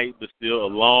tonight, but still a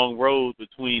long road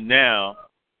between now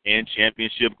and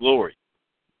championship glory.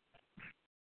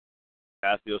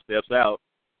 Castillo steps out.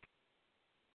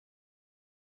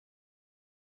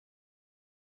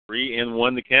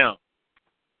 3-1 the count.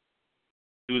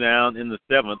 2 down in the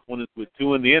 7th. Hornets with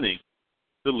 2 in the inning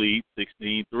to lead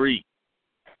 16-3.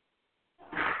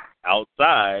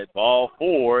 Outside, ball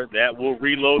 4. That will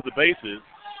reload the bases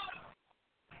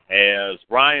as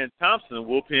Brian Thompson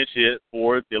will pinch hit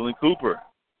for Dylan Cooper.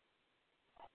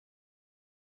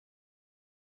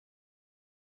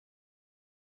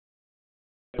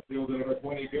 Number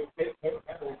 22,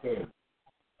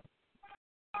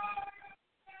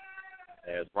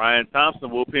 as Brian Thompson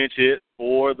will pinch hit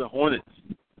for the Hornets.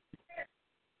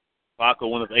 Paco,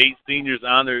 one of 8 seniors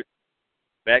honored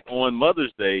back on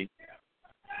Mother's Day.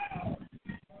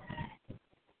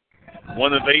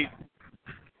 One of 8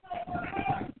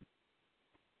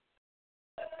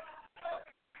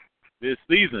 this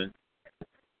season,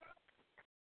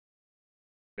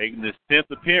 making his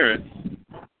 10th appearance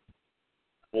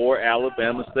for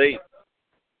Alabama State.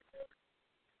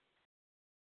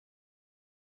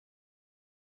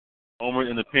 Homer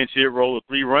in the pinch hit roll, a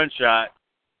 3-run shot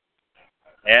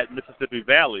at Mississippi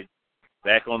Valley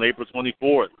back on April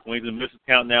 24th. Swings and misses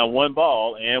count now 1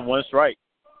 ball and 1 strike.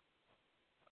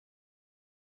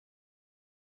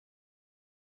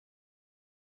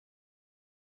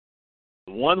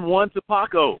 The 1-1 to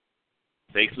Paco.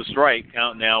 Takes the strike,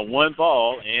 count now 1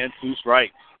 ball and 2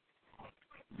 strikes.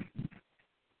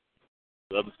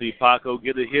 Love to see Paco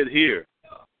get a hit here.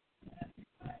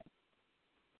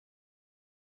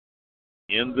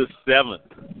 In the 7th.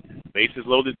 Bases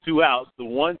loaded, 2 outs. The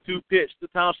 1-2 pitch to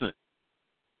Thompson.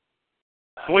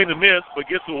 Swing and miss, but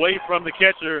gets away from the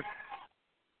catcher.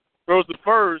 Throws the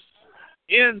first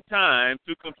in time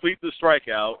to complete the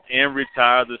strikeout and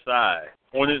retire the side.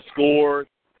 Hornets scored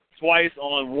twice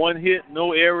on 1 hit,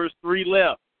 no errors, 3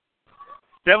 left.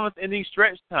 7th inning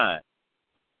stretch time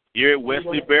here at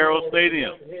Wesley Barrow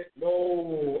Stadium.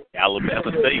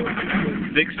 Alabama State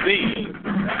 16,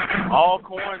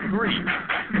 Alcorn 3.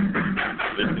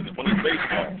 Listening to Hornets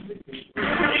Baseball.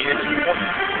 ASU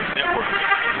Network.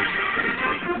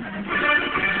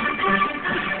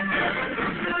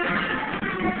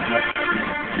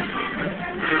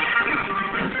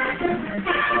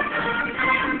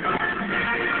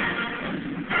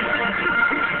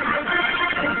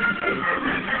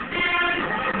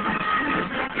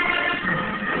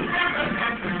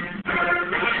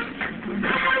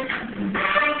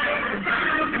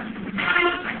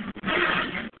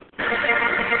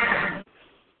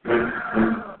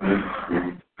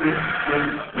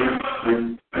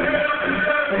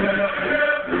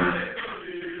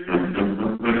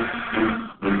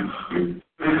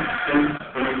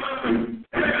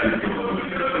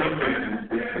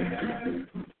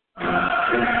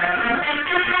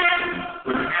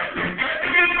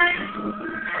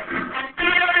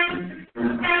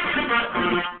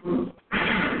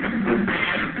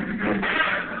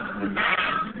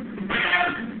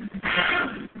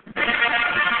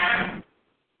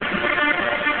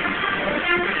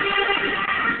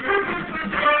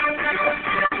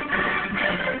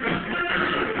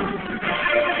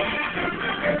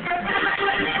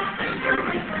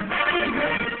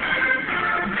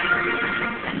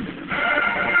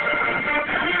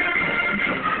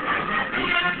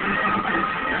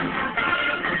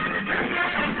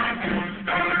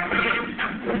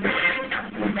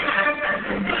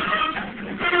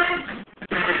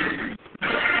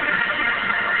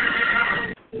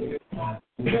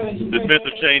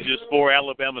 Defensive changes for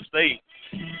Alabama State.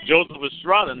 Joseph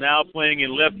Estrada now playing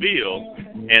in left field.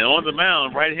 And on the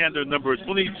mound, right-hander number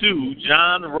 22,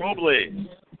 John Robles.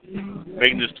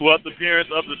 making his 12th appearance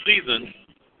of the season,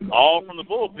 all from the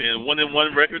bullpen.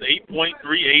 1-1 record,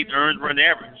 8.38 earned run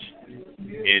average.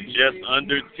 In just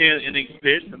under 10 innings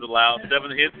pitched, has allowed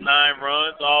 7 hits, 9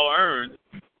 runs, all earned,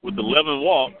 with 11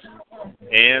 walks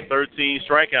and 13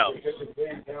 strikeouts.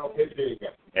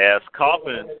 As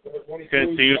Coffin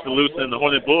continues to loosen the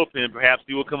Hornet bullpen, perhaps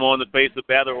he will come on to face a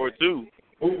batter or two.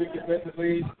 Moving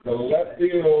defensively, the left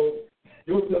field,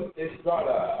 Yusuf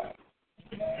Estrada.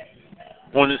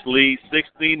 Hornets lead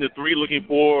 16-3, looking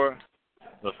for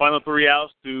the final 3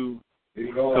 outs to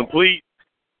complete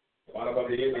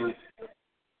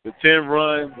the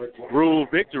 10-run rule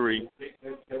victory,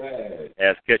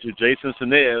 as catcher Jason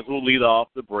Sinez will lead off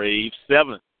the Braves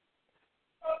 7th.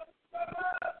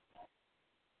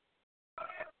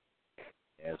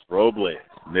 As Robles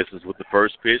misses with the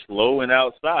first pitch, low and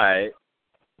outside.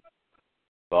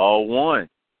 Ball 1.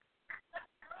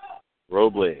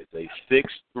 Robles, a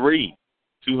 6'3",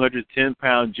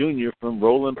 210-pound junior from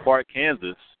Roland Park,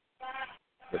 Kansas.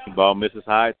 Second ball misses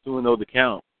high, 2-0 the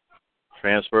count.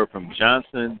 Transfer from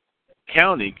Johnson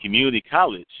County Community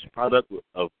College, product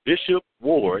of Bishop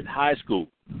Ward High School.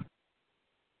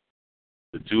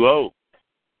 The 2-0.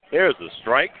 There's a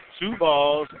strike, 2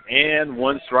 balls, and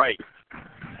 1 strike.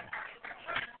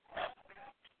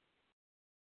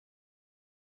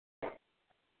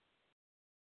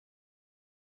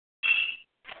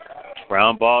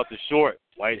 Ground ball to short.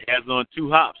 White has it on 2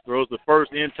 hops, throws the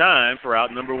first in time for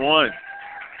out number 1.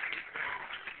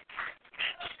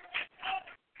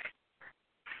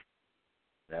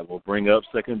 That will bring up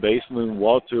second baseman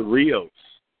Walter Rios.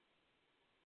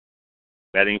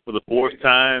 Batting for the 4th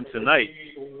time tonight.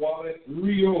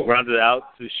 Grounded out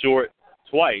to short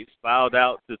twice, fouled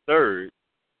out to third.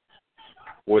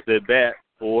 4th at bat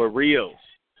for Rios.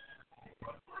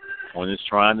 Hornets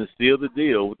trying to seal the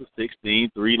deal with a 16-3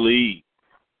 lead.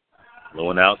 Low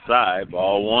and outside,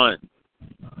 ball 1.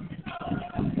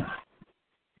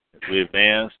 As we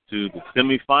advance to the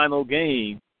semifinal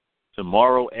game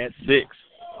tomorrow at 6.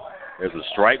 There's a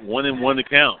strike, 1-1 to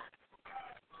count.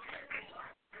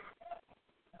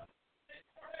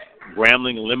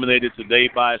 Grambling eliminated today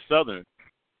by Southern,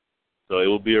 so it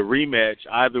will be a rematch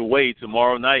either way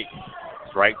tomorrow night.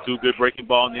 Strike 2, good breaking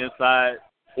ball on the inside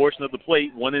portion of the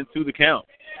plate, 1-2 the count.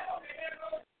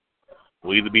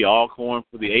 Will either be Alcorn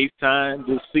for the 8th time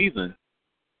this season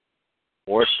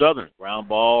or Southern. Ground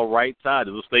ball right side.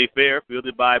 It'll stay fair,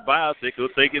 fielded by Biosik. He'll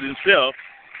take it himself.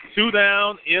 2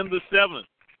 down in the 7th.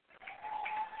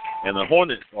 And the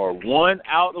Hornets are 1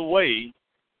 out away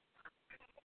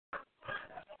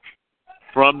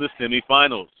from the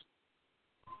semifinals.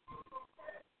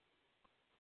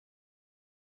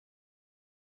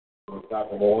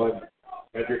 Top of 1,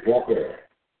 Patrick Walker.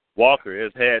 Walker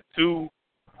has had 2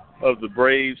 of the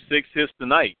Braves' 6 hits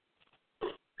tonight.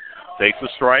 Takes a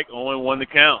strike, 0-1 to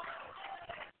count.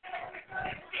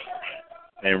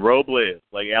 And Robles,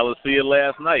 like Alicia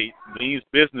last night, means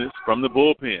business from the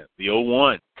bullpen. The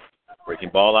 0-1.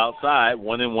 Breaking ball outside,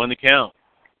 1-1 to count.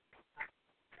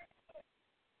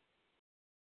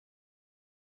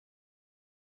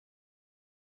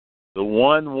 The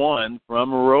 1-1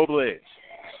 from Robles.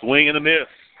 Swing and a miss.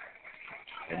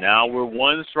 And now we're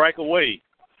 1 strike away.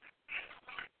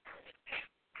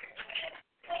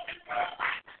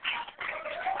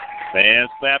 Fans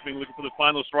clapping, looking for the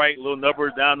final strike. Little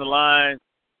number down the line.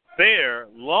 Fair.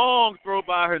 Long throw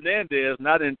by Hernandez.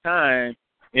 Not in time.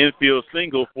 Infield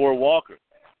single for Walker.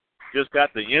 Just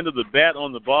got the end of the bat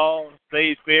on the ball.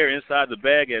 Stayed fair inside the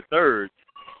bag at third.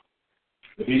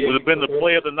 He would have been the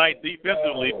play of the night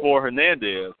defensively for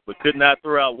Hernandez, but could not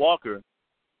throw out Walker.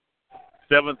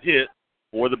 7th hit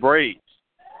for the Braves.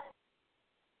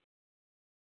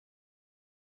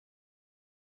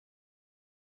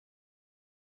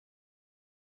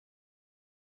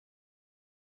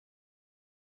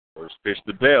 First pitch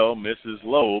to Bell, misses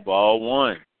low, ball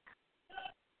 1.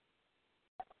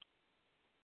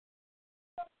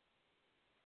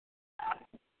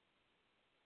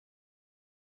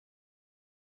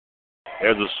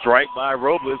 There's a strike by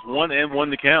Robles, 1-1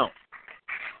 to count.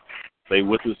 Stay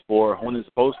with us for Hornets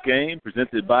post game,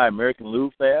 presented by American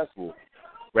Lube Fast. We'll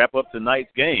wrap up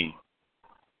tonight's game.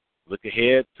 Look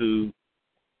ahead to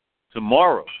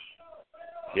tomorrow.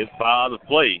 His foul to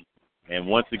play. And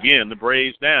once again, the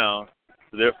Braves down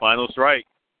to their final strike.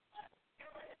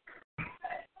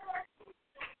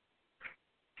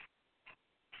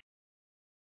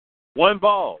 One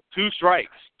ball, 2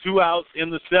 strikes, 2 outs in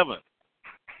the 7th.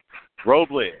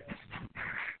 Robles.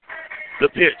 The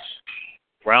pitch.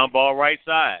 Ground ball right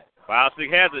side.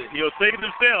 Biosik has it. He'll take it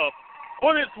himself.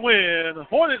 Hornets win.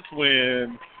 Hornets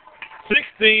win.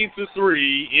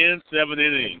 16-3 in 7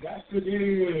 innings.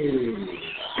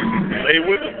 Stay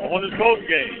with us on this post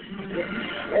game.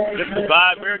 This is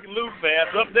by American Lube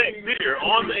Fast. Up next here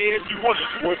on the ASU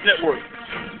Hornets Sports Network.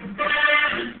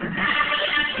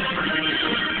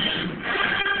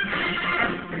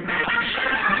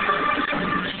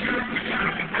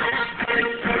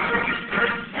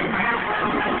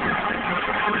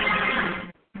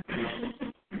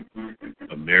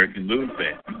 American Lube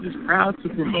Fast is proud to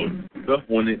promote the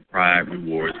Hornet Pride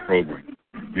Rewards program.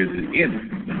 Visit any of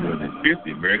the more than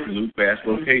 50 American Lube Fast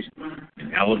locations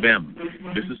in Alabama,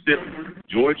 Mississippi,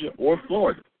 Georgia, or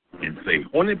Florida and say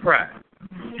Hornet Pride.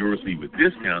 You'll receive a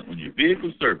discount on your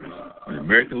vehicle service on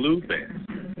American Lube Fast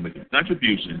and make a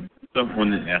contribution to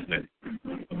Hornet Athletics.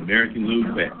 American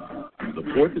Lube Fast.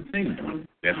 Support the team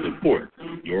that supports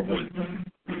your Hornets.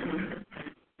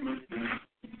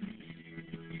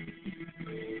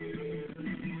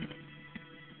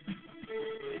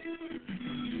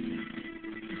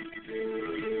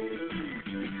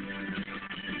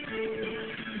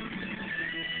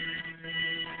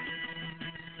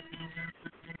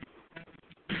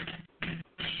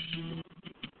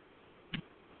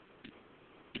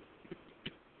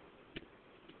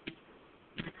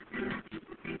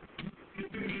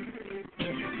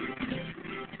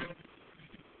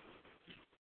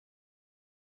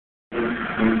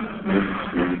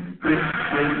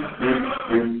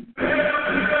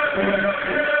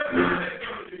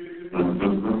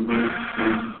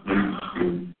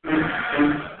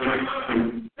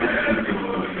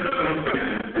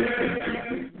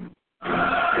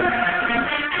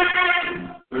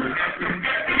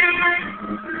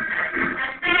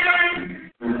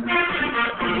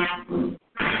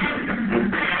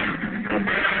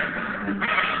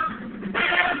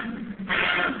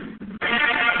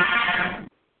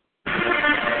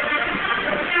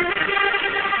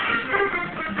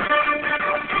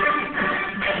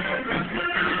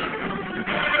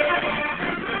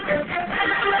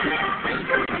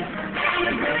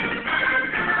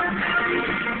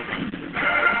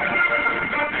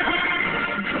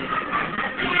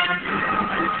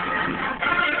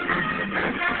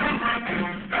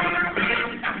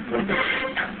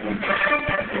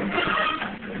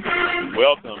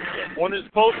 Welcome to Hornets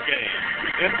postgame,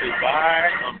 presented by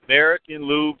American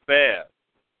Lube Fast.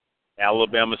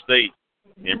 Alabama State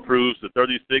improves to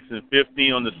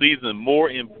 36-15 on the season. More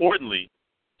importantly,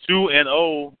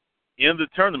 2-0 in the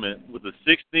tournament with a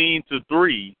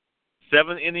 16-3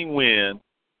 7-inning win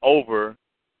over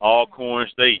Alcorn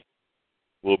State.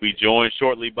 We'll be joined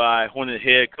shortly by Hornet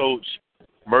head coach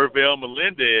Mervell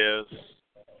Melendez,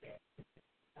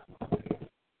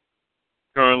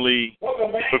 currently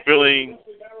fulfilling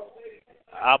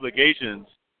obligations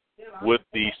with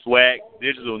the SWAC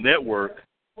Digital Network.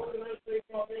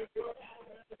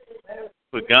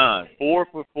 Pagan, 4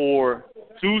 for 4,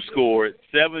 2 scored,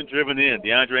 7 driven in.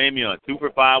 DeAndre Amion, 2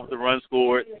 for 5 with the run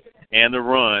scored and the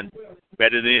run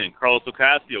batted in. Carlos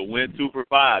Ocasio went 2 for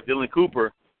 5. Dylan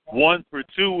Cooper, 1 for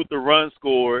 2 with the run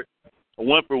scored,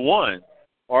 1 for 1.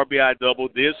 RBI double,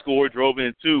 did score, drove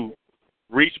in 2,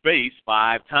 reached base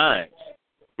 5 times.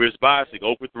 Chris Bosick,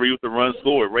 0 for 3 with the run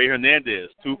scored. Ray Hernandez,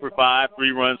 2 for 5,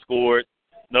 3 runs scored.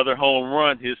 Another home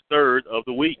run, his third of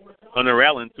the week. Hunter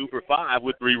Allen, 2 for 5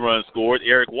 with 3 runs scored.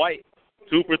 Eric White,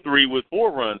 2 for 3 with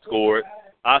 4 runs scored.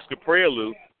 Oscar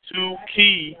Prelude, 2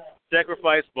 key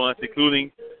sacrifice bunts,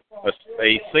 including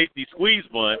a safety squeeze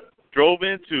bunt, drove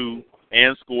in 2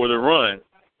 and scored a run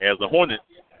as the Hornets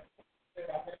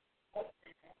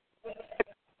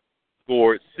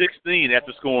scored 16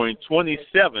 after scoring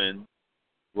 27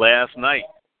 last night.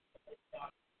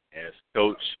 As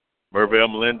Coach Mervell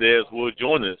Melendez will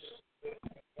join us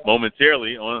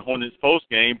momentarily on Hornets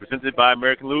postgame, presented by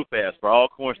American Lube Fast. For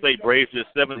Alcorn State, Braves just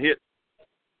 7 hits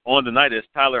on the night as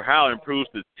Tyler Howe improves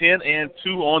to 10-2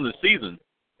 on the season.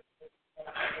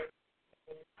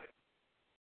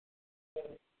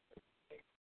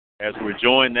 As we're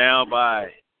joined now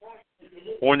by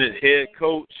Hornet head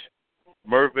coach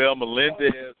Mervell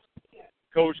Melendez.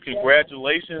 Coach,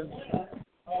 congratulations.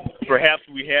 Perhaps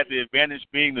we had the advantage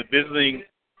being the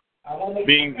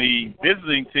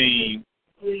visiting team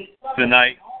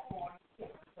tonight.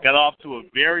 Got off to a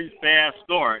very fast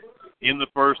start in the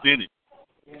first inning.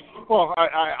 Well,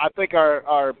 I think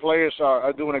our players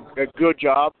are doing a good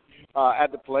job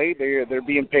at the plate. They're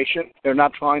being patient. They're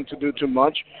not trying to do too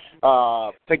much.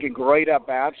 Taking great at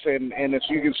bats, and as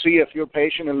you can see, if you're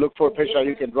patient and look for a pitch that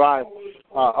you can drive,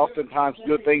 oftentimes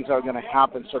good things are going to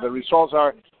happen. So the results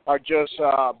are just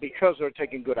because they're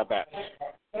taking good at bats.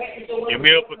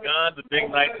 Emil Pagan, the big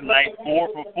night tonight, 4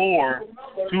 for 4,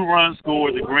 2-run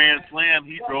score, the grand slam.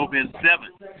 He drove in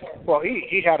 7. Well,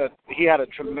 he had a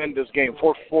tremendous game,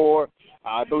 4-4.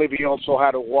 I believe he also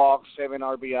had a walk, 7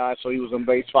 RBI, so he was on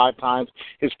base 5 times.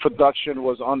 His production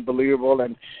was unbelievable,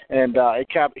 and he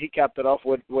capped it off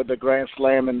with the grand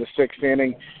slam in the 6th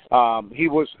inning. He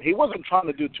wasn't trying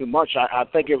to do too much. I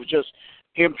think it was just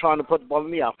him trying to put the ball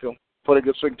in the outfield, put a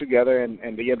good swing together,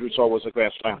 and the end result was a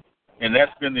grand slam. And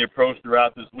that's been the approach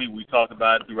throughout this week. We talked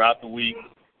about it throughout the week,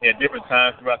 at different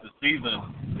times throughout the season,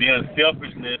 the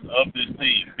unselfishness of this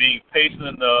team, being patient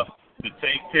enough to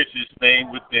take pitches,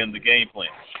 staying within the game plan.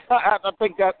 I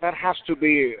think that has to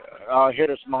be a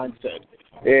hitter's mindset.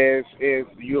 If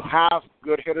you have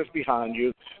good hitters behind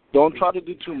you, don't try to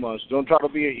do too much. Don't try to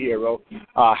be a hero.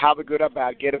 Have a good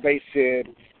at-bat, get a base hit,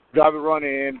 drive a run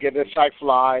in, get a sac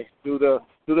fly, do the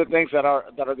things that are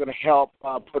going to help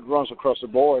put runs across the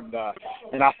board.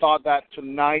 And I thought that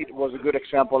tonight was a good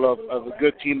example of a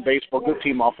good team baseball, good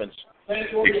team offense.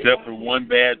 Except for one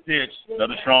bad pitch,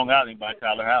 another strong outing by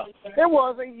Tyler House. It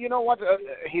was. You know what?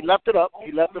 He left it up.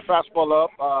 He left the fastball up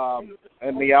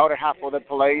in the outer half of the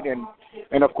plate,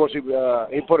 and of course he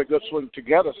put a good swing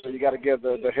together. So you got to give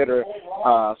the hitter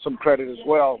some credit as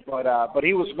well. But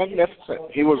he was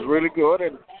magnificent. He was really good,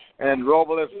 and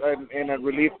Robles in a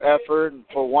relief effort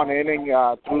for 1 inning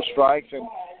threw strikes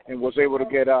and was able to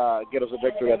get us a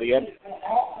victory at the end.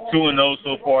 2-0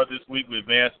 so far this week. We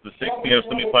advanced to the 6 p.m.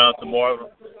 semifinal tomorrow.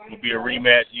 Will be a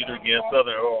rematch either against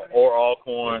Southern or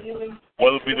Alcorn.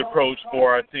 What will be the approach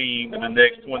for our team in the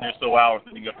next 20 or so hours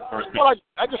leading up to first pitch? Well,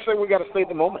 I just say we got to stay in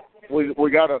the moment.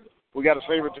 We got to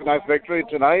savor tonight's victory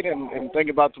tonight and think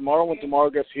about tomorrow when tomorrow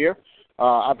gets here.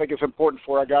 I think it's important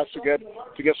for our guys to get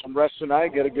some rest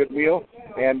tonight, get a good meal,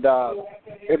 and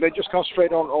they just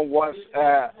concentrate on what's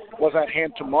at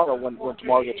hand tomorrow when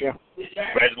tomorrow gets here.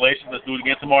 Congratulations. Let's do it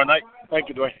again tomorrow night. Thank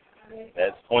you, Dwayne.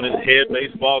 That's Hornets head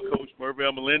baseball coach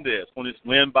Mervell Melendez. Hornets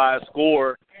win by a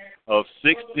score of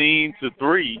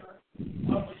 16-3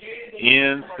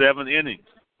 in 7 innings.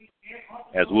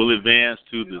 As we'll advance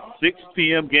to the 6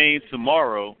 p.m. game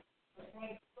tomorrow.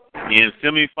 In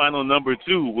semifinal number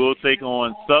 2, we'll take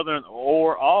on Southern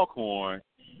or Alcorn.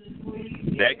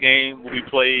 That game will be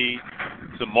played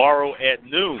tomorrow at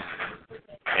noon,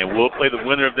 and we'll play the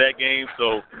winner of that game.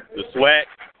 So the SWAC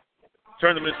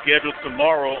tournament scheduled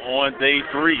tomorrow on day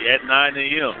 3 at 9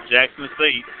 a.m. Jackson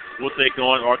State will take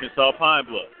on Arkansas Pine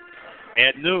Bluff.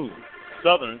 At noon,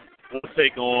 Southern will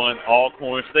take on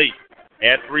Alcorn State.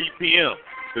 At 3 p.m.,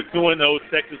 the 2-0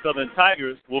 Texas Southern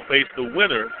Tigers will face the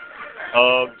winner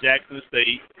of Jackson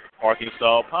State,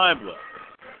 Arkansas Pine Bluff.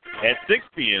 At 6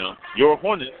 p.m., your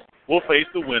Hornets will face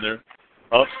the winner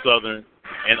of Southern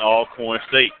and Alcorn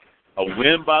State. A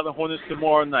win by the Hornets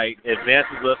tomorrow night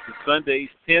advances us to Sunday's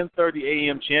 10:30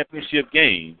 a.m. championship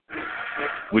game,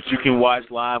 which you can watch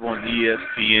live on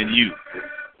ESPNU.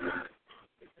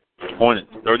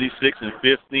 Hornets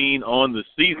 36-15 on the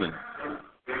season.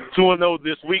 2-0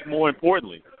 this week, more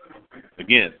importantly.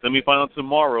 Again, semifinal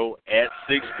tomorrow at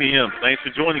 6 p.m. Thanks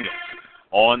for joining us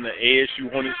on the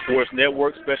ASU Hornet Sports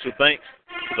Network. Special thanks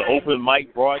to the Open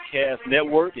Mic Broadcast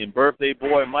Network and birthday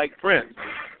boy Mike Prince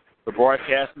for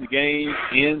broadcasting the game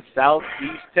in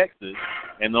Southeast Texas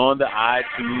and on the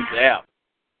iTunes app.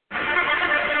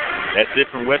 That's it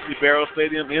from Wesley Barrow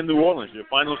Stadium in New Orleans. Your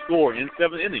final score in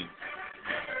 7 innings.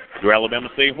 Your Alabama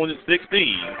State Hornets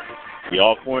 16, the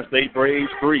Alcorn State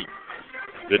Braves 3.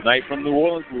 Good night from New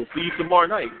Orleans. We'll see you tomorrow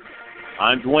night.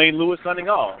 I'm Dwayne Lewis signing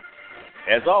off.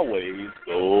 As always,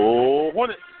 go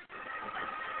Hornets.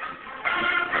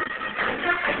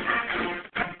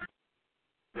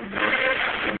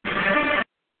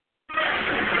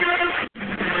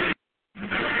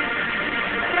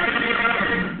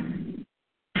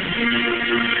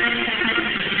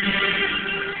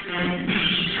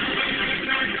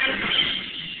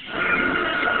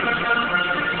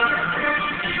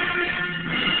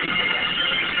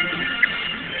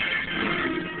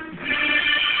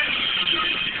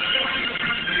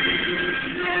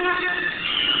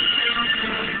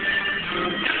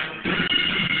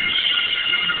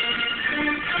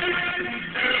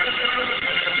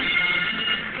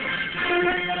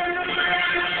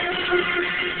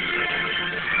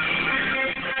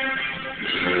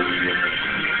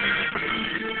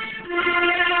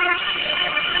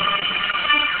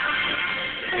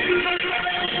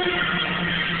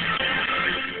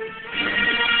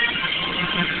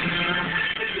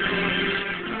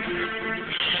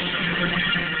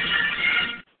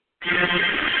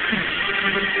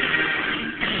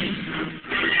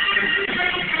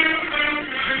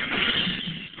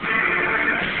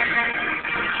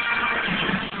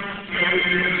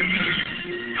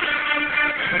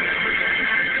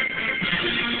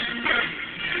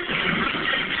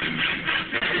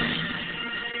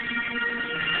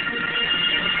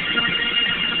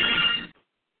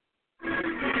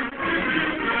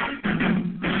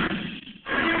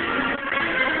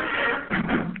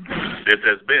 This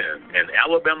has been an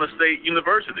Alabama State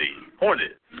University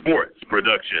Hornet Sports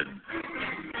production.